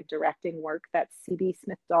work and directing work. That's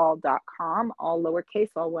cbsmithdahl.com, all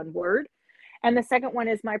lowercase, all one word. And the second one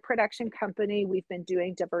is my production company. We've been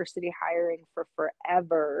doing diversity hiring for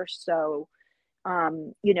forever. So,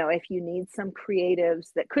 if you need some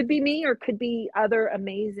creatives, that could be me or could be other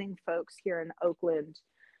amazing folks here in Oakland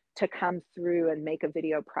to come through and make a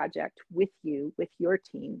video project with you, with your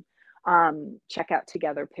team, check out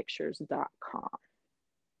togetherpictures.com.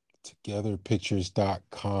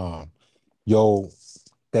 Togetherpictures.com. Yo,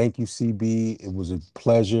 thank you, CB. It was a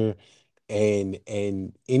pleasure. And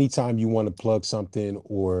anytime you want to plug something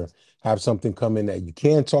or have something come in that you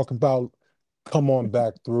can talk about, come on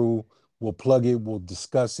back through. We'll plug it, we'll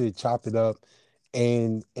discuss it, chop it up.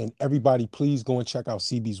 And everybody, please go and check out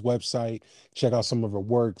CB's website, check out some of her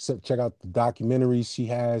work, check out the documentaries she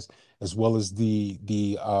has, as well as the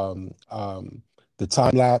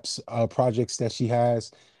time lapse projects that she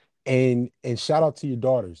has. And shout out to your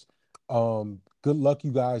daughters. Good luck,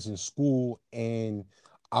 you guys, in school, and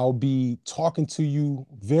I'll be talking to you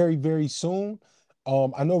very, very soon.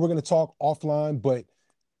 I know we're gonna talk offline, but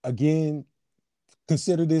again,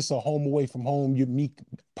 consider this a home away from home. Your meet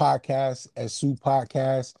podcast as Sue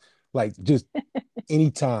Podcast. Like just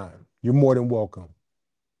anytime, you're more than welcome.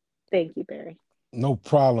 Thank you, Barry. No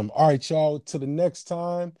problem. All right, y'all. Till the next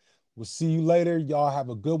time, we'll see you later. Y'all have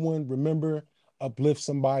a good one. Remember, uplift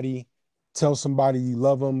somebody, tell somebody you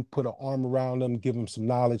love them, put an arm around them, give them some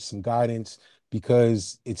knowledge, some guidance,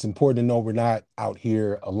 because it's important to know we're not out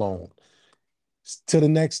here alone. Till the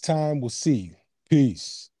next time, we'll see you.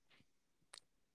 Peace.